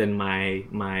is within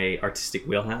my artistic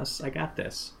wheelhouse. I got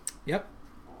this. Yep.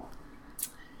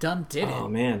 Done did it. Oh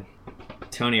man,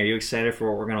 Tony, are you excited for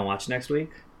what we're gonna watch next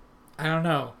week? I don't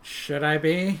know. Should I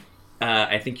be?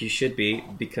 I think you should be,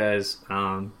 because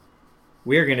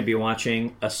we are going to be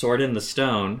watching A Sword in the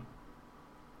Stone.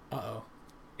 Uh-oh.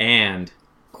 And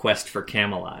Quest for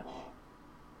Camelot.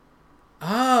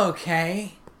 Oh,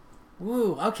 okay.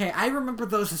 Woo, okay. I remember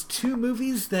those as two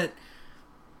movies that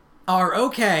are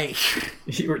okay.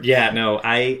 Yeah, no,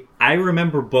 I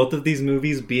remember both of these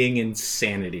movies being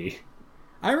insanity.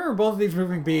 I remember both of these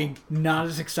movies being not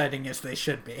as exciting as they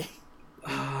should be.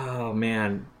 Oh,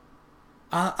 man.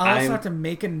 I'll also have to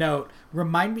make a note.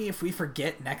 Remind me if we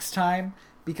forget next time,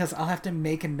 because I'll have to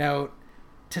make a note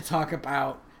to talk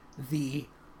about the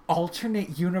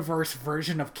alternate universe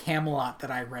version of Camelot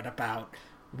that I read about,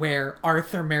 where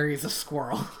Arthur marries a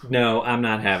squirrel. No, I'm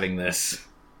not having this.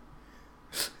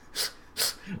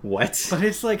 What? But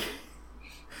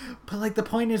the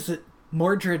point is that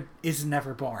Mordred is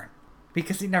never born.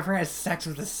 Because he never has sex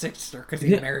with his sister because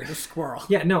he married a squirrel.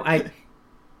 Yeah, no,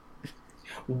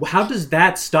 how does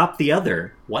that stop the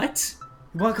other? What?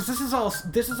 Well, because this is all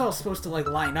supposed to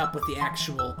line up with the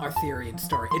actual Arthurian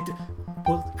story.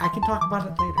 Well, I can talk about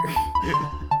it later.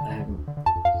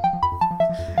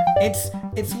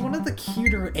 It's one of the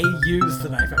cuter AUs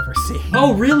that I've ever seen.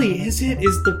 Oh, really? Is it?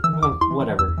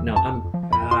 Whatever. No, I'm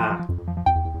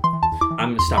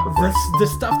gonna stop recording. The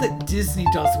stuff that Disney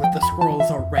does with the squirrel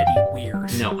is already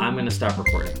weird. No, I'm gonna stop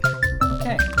recording.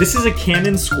 Okay. This is a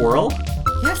canon squirrel?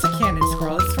 Yes, a canon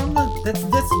squirrel. It's from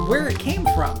that's where it came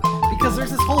from. Because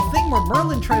there's this whole thing where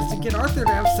Merlin tries to get Arthur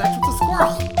to have sex with a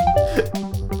squirrel.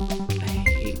 I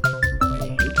hate this.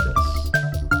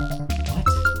 What?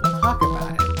 We'll talk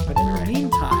about it. But in the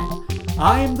meantime,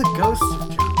 I am the ghost of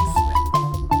John Smith.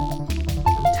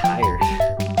 I'm tired.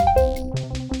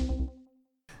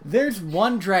 There's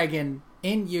one dragon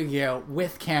in Yu-Gi-Oh!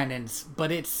 With cannons,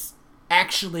 but it's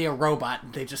actually a robot,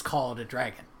 and they just call it a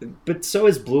dragon. But so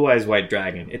is Blue Eyes White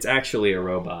Dragon. It's actually a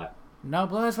robot. No,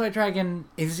 Blue Eyes White Dragon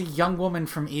is a young woman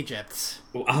from Egypt.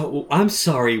 Oh, I'm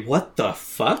sorry, what the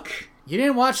fuck? You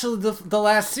didn't watch the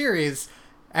last series,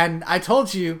 and I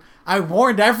told you, I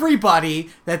warned everybody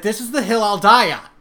that this is the hill I'll die on.